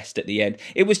like best at the end.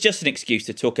 It was just an excuse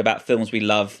to talk about films we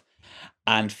love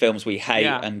and films we hate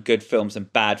and good films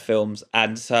and bad films.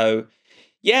 And so...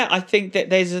 yeah, I think that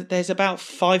there's about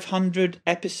 500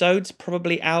 episodes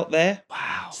probably out there.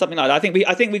 Wow, something like that.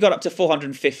 I think we got up to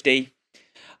 450.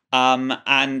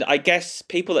 And I guess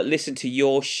people that listen to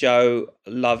your show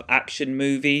love action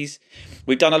movies.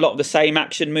 We've done a lot of the same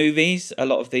action movies, a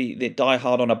lot of the Die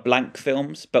Hard on a Blank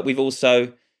films, but we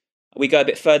go a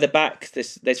bit further back.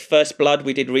 There's First Blood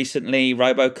we did recently,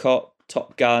 RoboCop,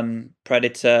 Top Gun,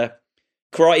 Predator,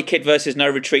 Karate Kid versus No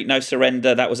Retreat, No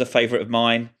Surrender. That was a favourite of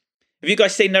mine. Have you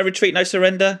guys seen No Retreat, No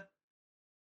Surrender?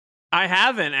 I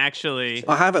haven't, actually.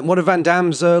 I haven't. One of Van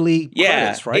Damme's early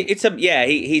credits, right?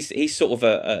 He's sort of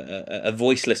a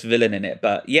voiceless villain in it,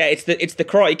 but yeah, it's the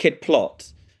Karate Kid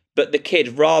plot. But the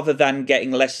kid, rather than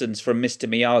getting lessons from Mr.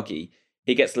 Miyagi,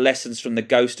 he gets lessons from the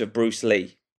ghost of Bruce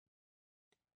Lee.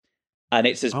 And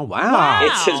it's as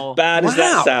it's as bad as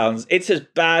that sounds. It's as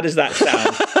bad as that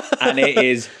sounds, and it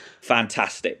is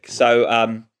fantastic. So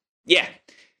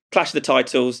Clash of the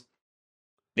Titles.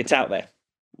 It's out there.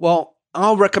 Well,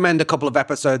 I'll recommend a couple of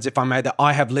episodes, if I may, that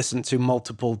I have listened to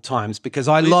multiple times because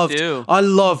I love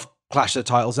Clash of the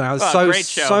Titles, and I was great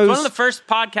show. It's one of the first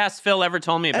podcasts Phil ever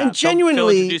told me about. And Phil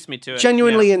introduced me to it.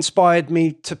 Genuinely inspired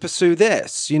me to pursue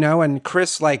this, and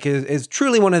Chris is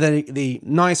truly one of the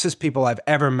nicest people I've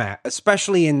ever met,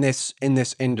 especially in this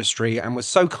industry, and was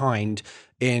so kind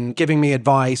in giving me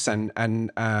advice and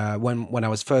when I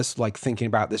was first thinking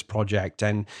about this project,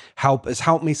 and has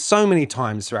helped me so many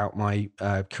times throughout my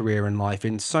career and life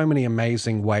in so many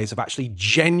amazing ways of actually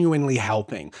genuinely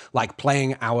helping, like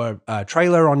playing our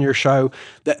trailer on your show.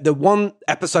 The one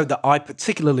episode that I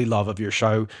particularly love of your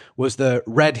show was the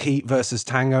Red Heat versus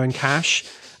Tango and Cash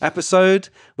episode,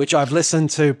 which I've listened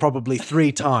to probably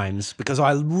 3 times because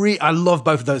I love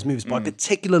both of those movies, but I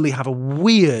particularly have a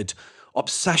weird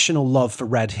obsessional love for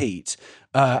Red Heat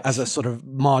as a sort of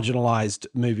marginalized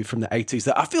movie from the 80s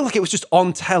that I feel like it was just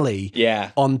on telly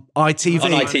on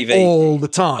ITV all the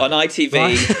time. On ITV,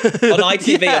 right? On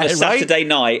ITV on a Saturday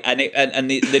night, and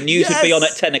the news would be on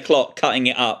at 10 o'clock, cutting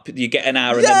it up. You get an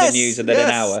hour and then the news and then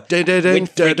an hour.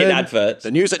 With freaking adverts.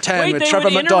 The news at 10 with they Trevor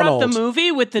would McDonald. Interrupt the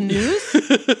movie with the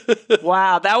news?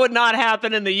 Wow, that would not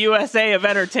happen in the USA of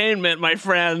entertainment, my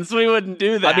friends. We wouldn't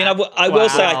do that. I mean, I will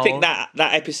say, I think that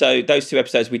episode, those 2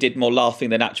 episodes, we did more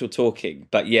laughing than actual talking.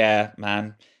 But yeah,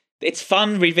 man, it's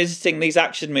fun revisiting these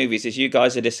action movies, as you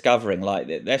guys are discovering. Like,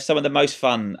 they're some of the most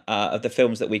fun of the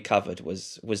films that we covered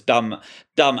was dumb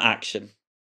action.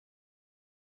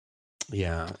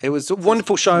 Yeah, it was a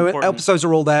wonderful show. Episodes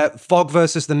are all there. Fog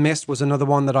versus the Mist was another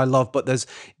one that I love, but there's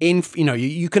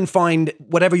you can find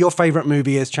whatever your favorite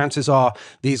movie is. Chances are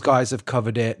these guys have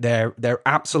covered it. They're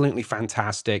absolutely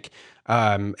fantastic.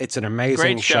 It's an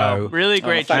amazing show. Really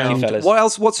great show. Thank you, fellas. What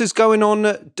else? What's going on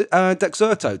at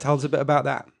Dexerto? Tell us a bit about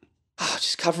that.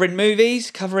 Just covering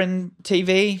movies, covering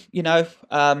TV.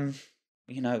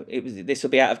 This will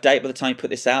be out of date by the time you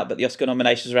put this out, but the Oscar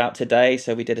nominations are out today,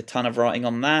 so we did a ton of writing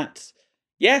on that.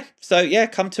 Yeah, so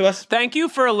come to us. Thank you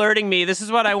for alerting me. This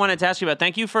is what I wanted to ask you about.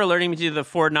 Thank you for alerting me to the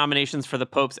 4 nominations for The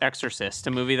Pope's Exorcist,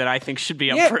 a movie that I think should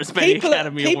be up for as many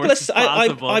Academy Awards as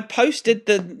possible. I posted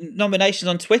the nominations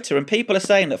on Twitter, and people are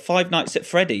saying that Five Nights at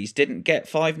Freddy's didn't get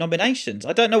 5 nominations.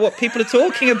 I don't know what people are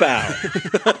talking about.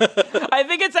 I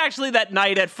think it's actually that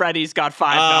Night at Freddy's got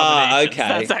 5 nominations. Okay.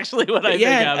 That's actually what I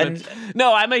think of.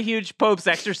 No, I'm a huge Pope's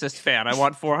Exorcist fan. I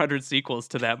want 400 sequels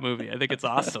to that movie. I think it's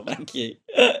awesome. Thank you.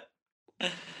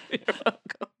 You're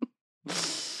welcome.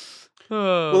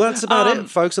 Well, that's about it,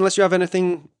 folks. Unless you have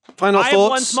anything final thoughts, I have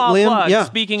one small Liam? plug. Yeah,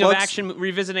 Speaking of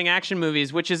revisiting action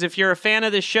movies, which is if you're a fan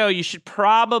of this show, you should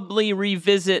probably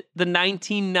revisit the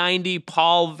 1990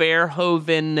 Paul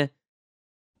Verhoeven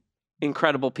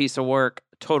incredible piece of work,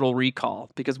 Total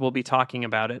Recall, because we'll be talking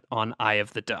about it on Eye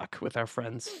of the Duck with our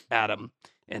friends Adam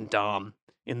and Dom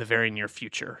in the very near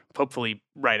future. Hopefully,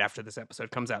 right after this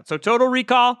episode comes out. So, Total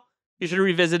Recall. You should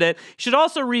revisit it. You should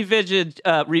also revisit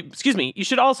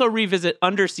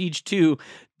Under Siege 2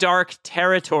 Dark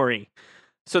Territory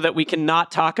so that we can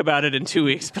not talk about it in 2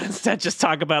 weeks, but instead just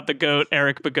talk about the GOAT,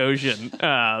 Eric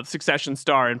Bogosian, Succession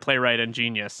star and playwright and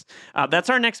genius. That's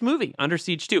our next movie, Under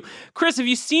Siege 2. Chris, have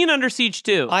you seen Under Siege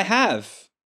 2? I have.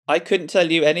 I couldn't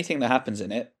tell you anything that happens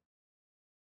in it.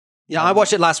 Yeah, I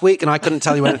watched it last week and I couldn't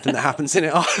tell you anything that happens in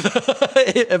it either.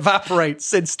 It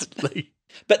evaporates instantly.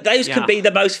 But those could be the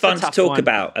most fun to talk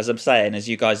about, as I'm saying, as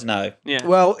you guys know. Yeah.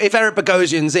 Well, if Eric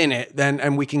Bogosian's in it,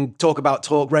 and we can talk about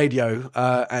talk radio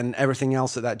and everything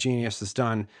else that genius has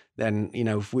done, then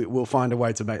we'll find a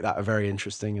way to make that a very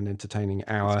interesting and entertaining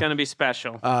hour. It's going to be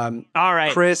special. All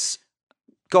right, Chris.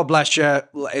 God bless you.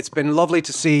 It's been lovely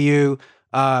to see you.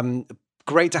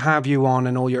 Great to have you on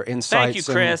and all your insights. Thank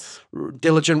you, Chris. And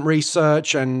diligent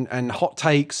research and hot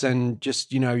takes and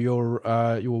just your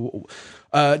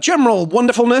general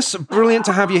wonderfulness. Brilliant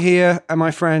to have you here,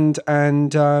 my friend.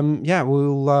 And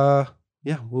we'll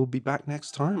be back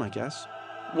next time, I guess.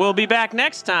 We'll be back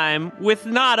next time with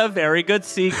not a very good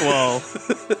sequel.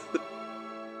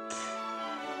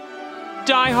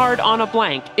 Die Hard on a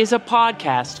Blank is a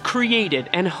podcast created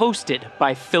and hosted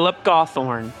by Philip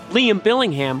Gawthorne. Liam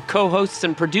Billingham co-hosts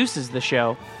and produces the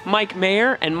show. Mike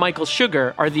Mayer and Michael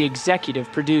Sugar are the executive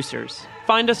producers.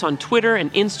 Find us on Twitter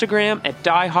and Instagram at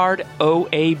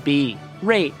DieHardOAB.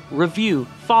 Rate, review,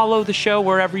 follow the show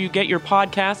wherever you get your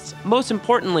podcasts. Most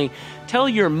importantly, tell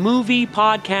your movie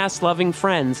podcast-loving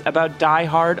friends about Die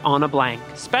Hard on a Blank.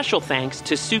 Special thanks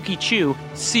to Suki Chu.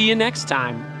 See you next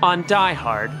time on Die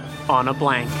Hard on a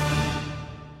Blank.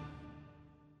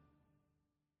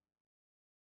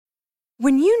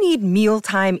 When you need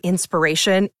mealtime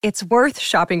inspiration, it's worth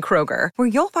shopping Kroger, where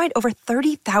you'll find over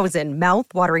 30,000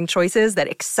 mouth-watering choices that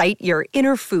excite your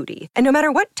inner foodie. And no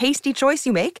matter what tasty choice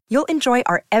you make, you'll enjoy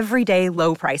our everyday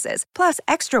low prices, plus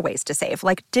extra ways to save,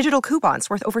 like digital coupons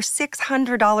worth over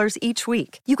 $600 each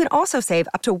week. You can also save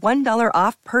up to $1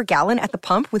 off per gallon at the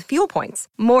pump with fuel points.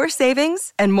 More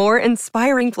savings and more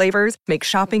inspiring flavors make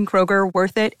shopping Kroger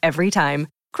worth it every time.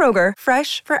 Kroger,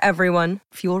 fresh for everyone.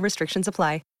 Fuel restrictions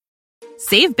apply.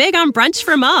 Save big on brunch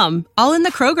for mom, all in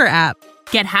the Kroger app.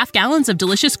 Get half gallons of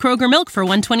delicious Kroger milk for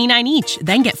 $1.29 each.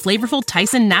 Then get flavorful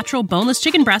Tyson natural boneless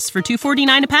chicken breasts for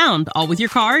 $2.49 a pound, all with your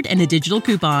card and a digital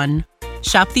coupon.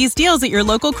 Shop these deals at your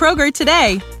local Kroger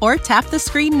today, or tap the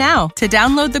screen now to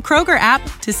download the Kroger app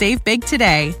to save big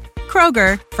today.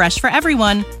 Kroger, fresh for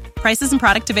everyone. Prices and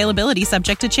product availability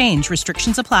subject to change.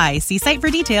 Restrictions apply. See site for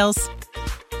details.